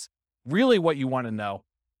happens, really what you want to know,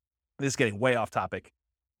 this is getting way off topic.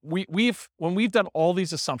 When we've done all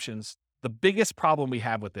these assumptions, the biggest problem we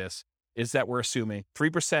have with this is that we're assuming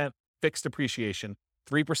 3% fixed appreciation,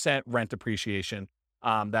 3% rent appreciation,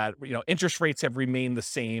 that, interest rates have remained the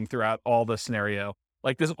same throughout all the scenario.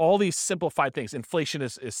 Like there's all these simplified things. Inflation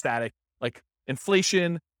is static, like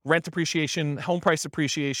inflation, rent appreciation, home price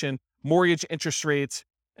appreciation, mortgage interest rates.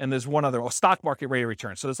 And there's one other, stock market rate of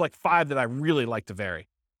return. So there's like 5 that I really like to vary.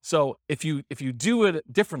 So if you do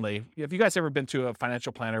it differently, have you guys ever been to a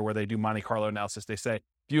financial planner where they do Monte Carlo analysis? They say,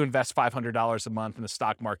 if you invest $500 a month in the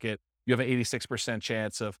stock market, you have an 86%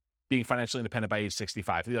 chance of being financially independent by age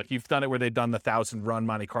 65. Like you've done it where they've done the 1,000 run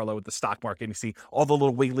Monte Carlo with the stock market, and you see all the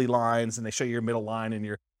little wiggly lines, and they show you your middle line and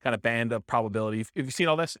your kind of band of probability. Have you seen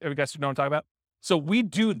all this? Have you guys know what I'm talking about? So we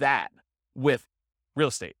do that with real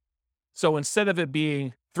estate. So instead of it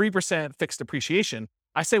being 3% fixed appreciation,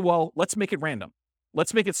 I say, well, let's make it random.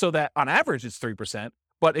 Let's make it so that on average it's 3%,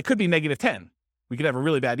 but it could be negative 10. We could have a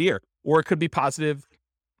really bad year, or it could be positive.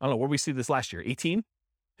 I don't know, where we see this last year, 18?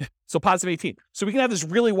 So positive 18. So we can have this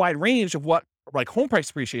really wide range of what like home price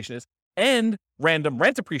appreciation is, and random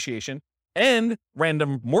rent appreciation, and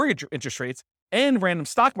random mortgage interest rates, and random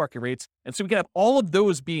stock market rates. And so we can have all of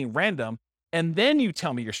those being random. And then you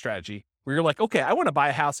tell me your strategy where you're like, okay, I want to buy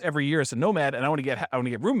a house every year as a nomad and I want to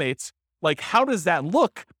get roommates. Like, how does that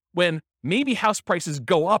look when maybe house prices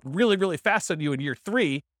go up really, really fast on you in year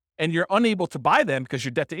 3 and you're unable to buy them because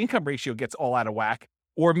your debt to income ratio gets all out of whack?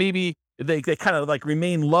 Or maybe they kind of like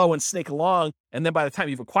remain low and snake along. And then by the time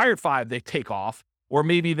you've acquired 5, they take off. Or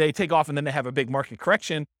maybe they take off and then they have a big market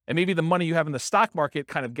correction. And maybe the money you have in the stock market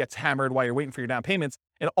kind of gets hammered while you're waiting for your down payments.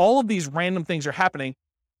 And all of these random things are happening.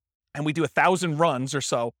 And we do 1,000 runs or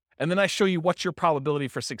so. And then I show you what's your probability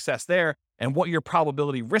for success there and what your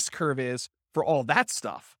probability risk curve is for all that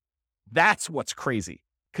stuff. That's what's crazy.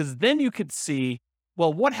 Because then you could see,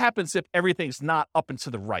 well, what happens if everything's not up and to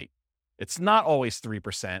the right? It's not always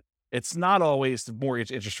 3%. It's not always the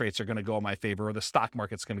mortgage interest rates are going to go in my favor or the stock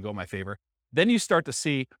market's going to go in my favor. Then you start to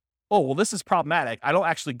see, oh, well, this is problematic. I don't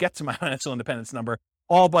actually get to my financial independence number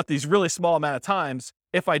all but these really small amount of times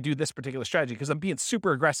if I do this particular strategy, because I'm being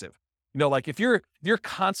super aggressive. You know, like if you're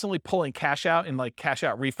constantly pulling cash out and like cash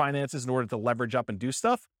out refinances in order to leverage up and do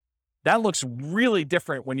stuff, that looks really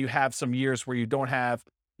different when you have some years where you don't have,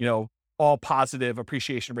 you know, all positive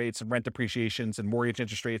appreciation rates and rent appreciations and mortgage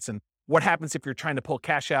interest rates. And what happens if you're trying to pull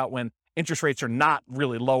cash out when interest rates are not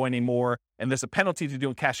really low anymore and there's a penalty to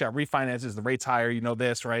doing cash out refinances, the rate's higher, you know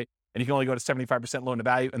this, right? And you can only go to 75% loan to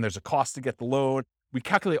value and there's a cost to get the loan. We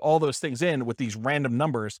calculate all those things in with these random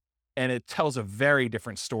numbers and it tells a very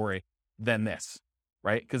different story than this,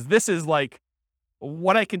 right? Because this is like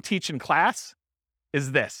what I can teach in class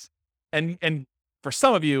is this. And for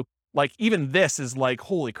some of you, like even this is like,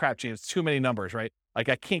 holy crap, James, too many numbers, right? Like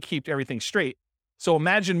I can't keep everything straight. So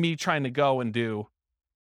imagine me trying to go and do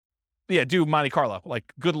Monte Carlo,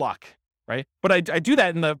 like good luck, right? But I do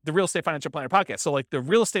that in the Real Estate Financial Planner podcast. So like the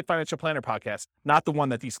Real Estate Financial Planner podcast, not the one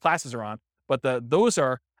that these classes are on, but those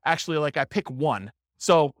are actually like I pick one.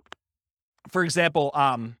 So for example,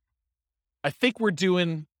 I think we're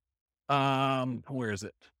doing, where is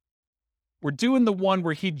it? We're doing the one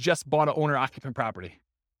where he just bought an owner occupant property.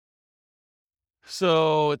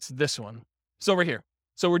 So it's this one. So we're here.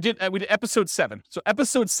 So we did episode 7. So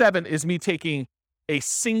episode 7 is me taking a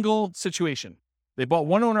single situation. They bought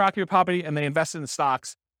one owner occupant property and they invested in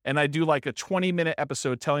stocks. And I do like a 20-minute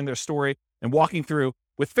episode telling their story and walking through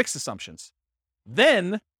with fixed assumptions.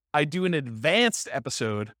 Then I do an advanced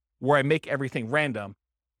episode where I make everything random.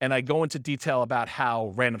 And I go into detail about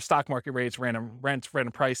how random stock market rates, random rent,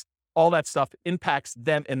 random price, all that stuff impacts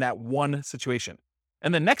them in that one situation.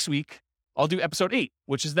 And then next week, I'll do episode 8,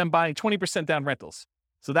 which is them buying 20% down rentals.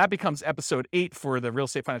 So that becomes episode 8 for the Real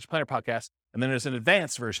Estate Financial Planner podcast. And then there's an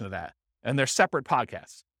advanced version of that. And they're separate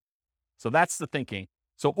podcasts. So that's the thinking.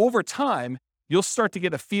 So over time, you'll start to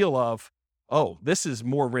get a feel of, oh, this is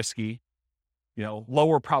more risky, you know,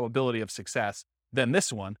 lower probability of success than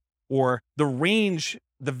this one. Or the range,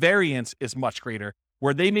 the variance is much greater,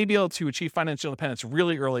 where they may be able to achieve financial independence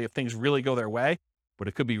really early if things really go their way, but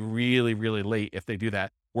it could be really, really late if they do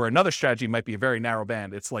that. Where another strategy might be a very narrow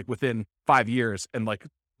band. It's like within 5 years and like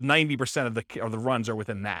 90% of the runs are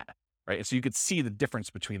within that, right? And so you could see the difference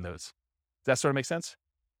between those. Does that sort of make sense?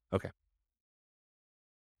 Okay.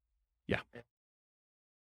 Yeah.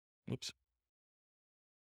 Oops.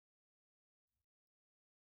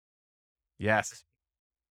 Yes.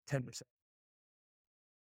 10%.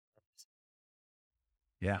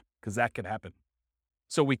 Yeah, because that could happen.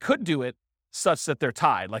 So we could do it such that they're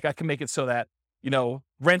tied. Like I can make it so that, you know,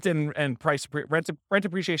 rent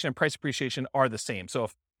appreciation and price appreciation are the same. So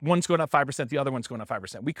if one's going up 5%, the other one's going up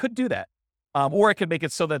 5%. We could do that. Or I could make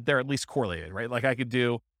it so that they're at least correlated, right? Like I could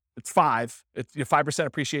do, it's 5%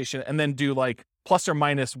 appreciation, and then do like plus or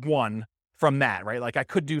minus 1 from that, right? Like I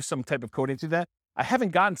could do some type of coding to that. I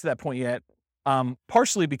haven't gotten to that point yet,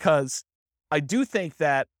 partially because I do think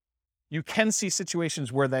that you can see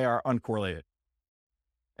situations where they are uncorrelated.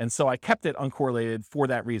 And so I kept it uncorrelated for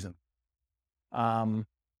that reason.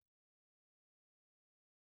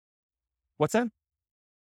 What's that?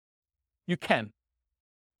 You can.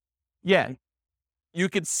 Yeah. You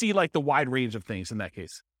could see like the wide range of things in that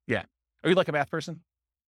case. Yeah. Are you like a math person?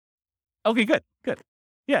 Okay, good.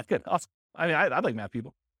 Yeah, good. Awesome. I mean, I like math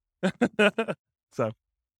people. So,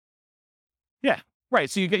 yeah. Right.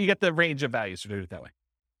 So you get the range of values to do it that way.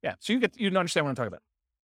 Yeah. So you understand what I'm talking about.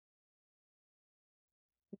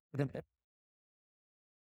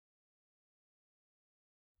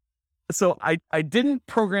 So I didn't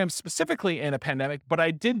program specifically in a pandemic, but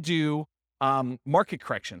I did do market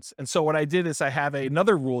corrections. And so what I did is I have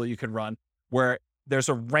another rule that you can run where there's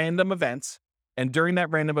a random event. And during that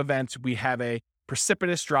random event, we have a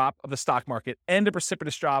precipitous drop of the stock market and a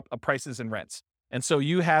precipitous drop of prices and rents. And so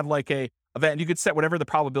you have like a event, you could set whatever the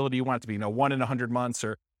probability you want it to be, 1 in 100 months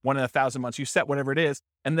or 1 in 1,000 months, you set whatever it is.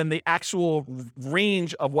 And then the actual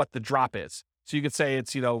range of what the drop is. So you could say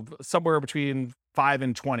it's, somewhere between 5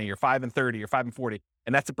 and 20 or 5 and 30 or 5 and 40,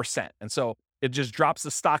 and that's a percent. And so it just drops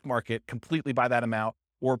the stock market completely by that amount,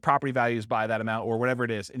 or property values by that amount, or whatever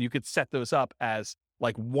it is. And you could set those up as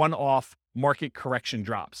like one-off market correction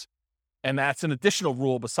drops. And that's an additional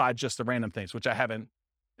rule besides just the random things, which I haven't,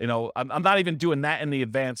 I'm not even doing that in the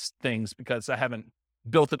advanced things because I haven't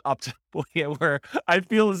built it up to where I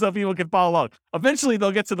feel as though people can follow along. Eventually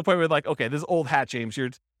they'll get to the point where like, okay, this is old hat, James, you're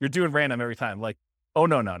doing random every time. Like, oh,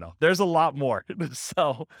 no. There's a lot more.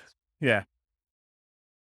 So yeah.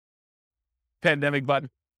 Pandemic button.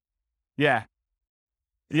 Yeah.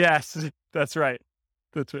 Yes, that's right.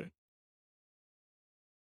 That's right.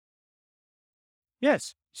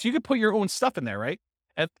 Yes. So you could put your own stuff in there, right?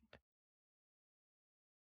 And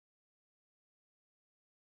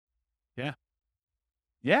yeah.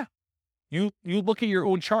 Yeah. You look at your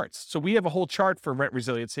own charts. So we have a whole chart for rent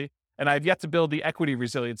resiliency, and I've yet to build the equity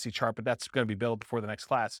resiliency chart, but that's going to be built before the next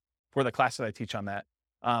class, for the class that I teach on that.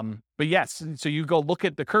 But yes, so you go look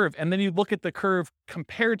at the curve, and then you look at the curve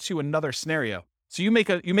compared to another scenario. So you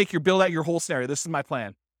build out your whole scenario. This is my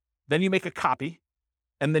plan. Then you make a copy,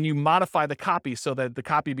 and then you modify the copy so that the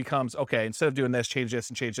copy becomes, okay, instead of doing this, change this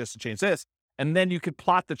and change this and change this. And then you could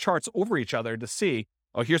plot the charts over each other to see,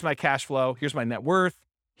 oh, here's my cash flow, here's my net worth,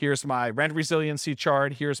 here's my rent resiliency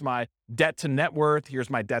chart, here's my debt to net worth, here's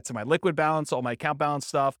my debt to my liquid balance, all my account balance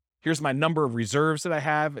stuff, here's my number of reserves that I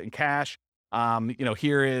have in cash.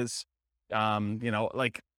 Here is,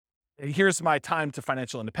 here's my time to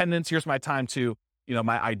financial independence, here's my time to,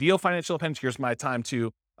 my ideal financial independence, here's my time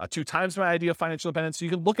to 2 times my ideal financial independence. So you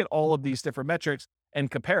can look at all of these different metrics and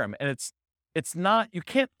compare them. And it's not, you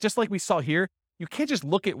can't, just like we saw here, you can't just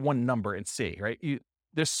look at one number and see, right?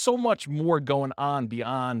 There's so much more going on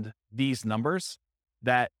beyond these numbers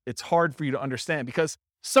that it's hard for you to understand, because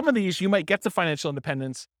some of these you might get to financial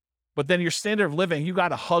independence, but then your standard of living, you got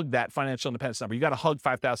to hug that financial independence number. You got to hug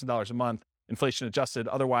 $5,000 a month, inflation adjusted.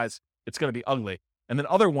 Otherwise, it's going to be ugly. And then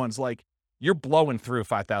other ones, like you're blowing through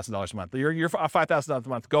 $5,000 a month. You're $5,000 a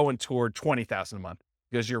month going toward $20,000 a month,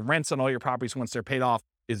 because your rents on all your properties once they're paid off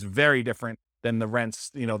is very different than the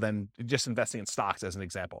rents, than just investing in stocks as an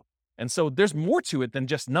example. And so there's more to it than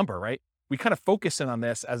just number, right? We kind of focus in on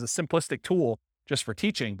this as a simplistic tool just for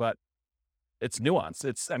teaching, but it's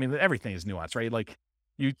nuanced. Everything is nuanced, right? Like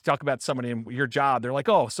you talk about somebody in your job, they're like,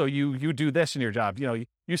 oh, so you do this in your job.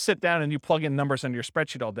 You sit down and you plug in numbers on your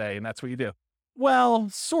spreadsheet all day and that's what you do. Well,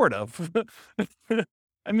 sort of.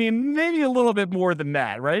 Maybe a little bit more than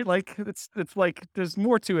that, right? Like it's like there's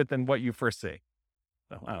more to it than what you first see.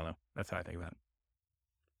 So I don't know. That's how I think about it.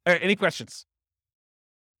 All right. Any questions?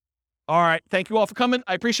 All right. Thank you all for coming.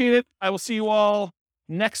 I appreciate it. I will see you all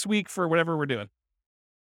next week for whatever we're doing.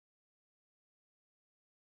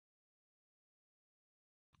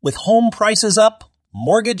 With home prices up,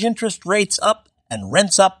 mortgage interest rates up, and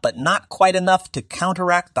rents up, but not quite enough to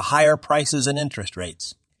counteract the higher prices and interest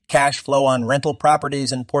rates, cash flow on rental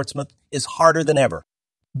properties in Portsmouth is harder than ever.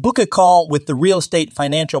 Book a call with the Real Estate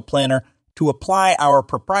Financial Planner to apply our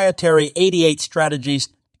proprietary 88 strategies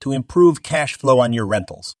to improve cash flow on your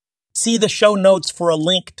rentals. See the show notes for a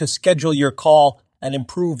link to schedule your call and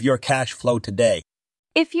improve your cash flow today.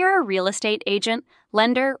 If you're a real estate agent,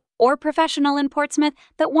 lender, or professional in Portsmouth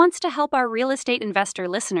that wants to help our real estate investor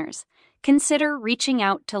listeners, consider reaching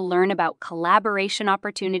out to learn about collaboration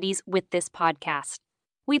opportunities with this podcast.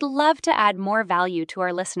 We'd love to add more value to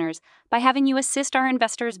our listeners by having you assist our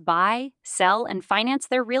investors buy, sell, and finance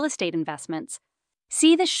their real estate investments.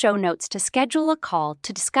 See the show notes to schedule a call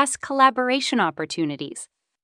to discuss collaboration opportunities.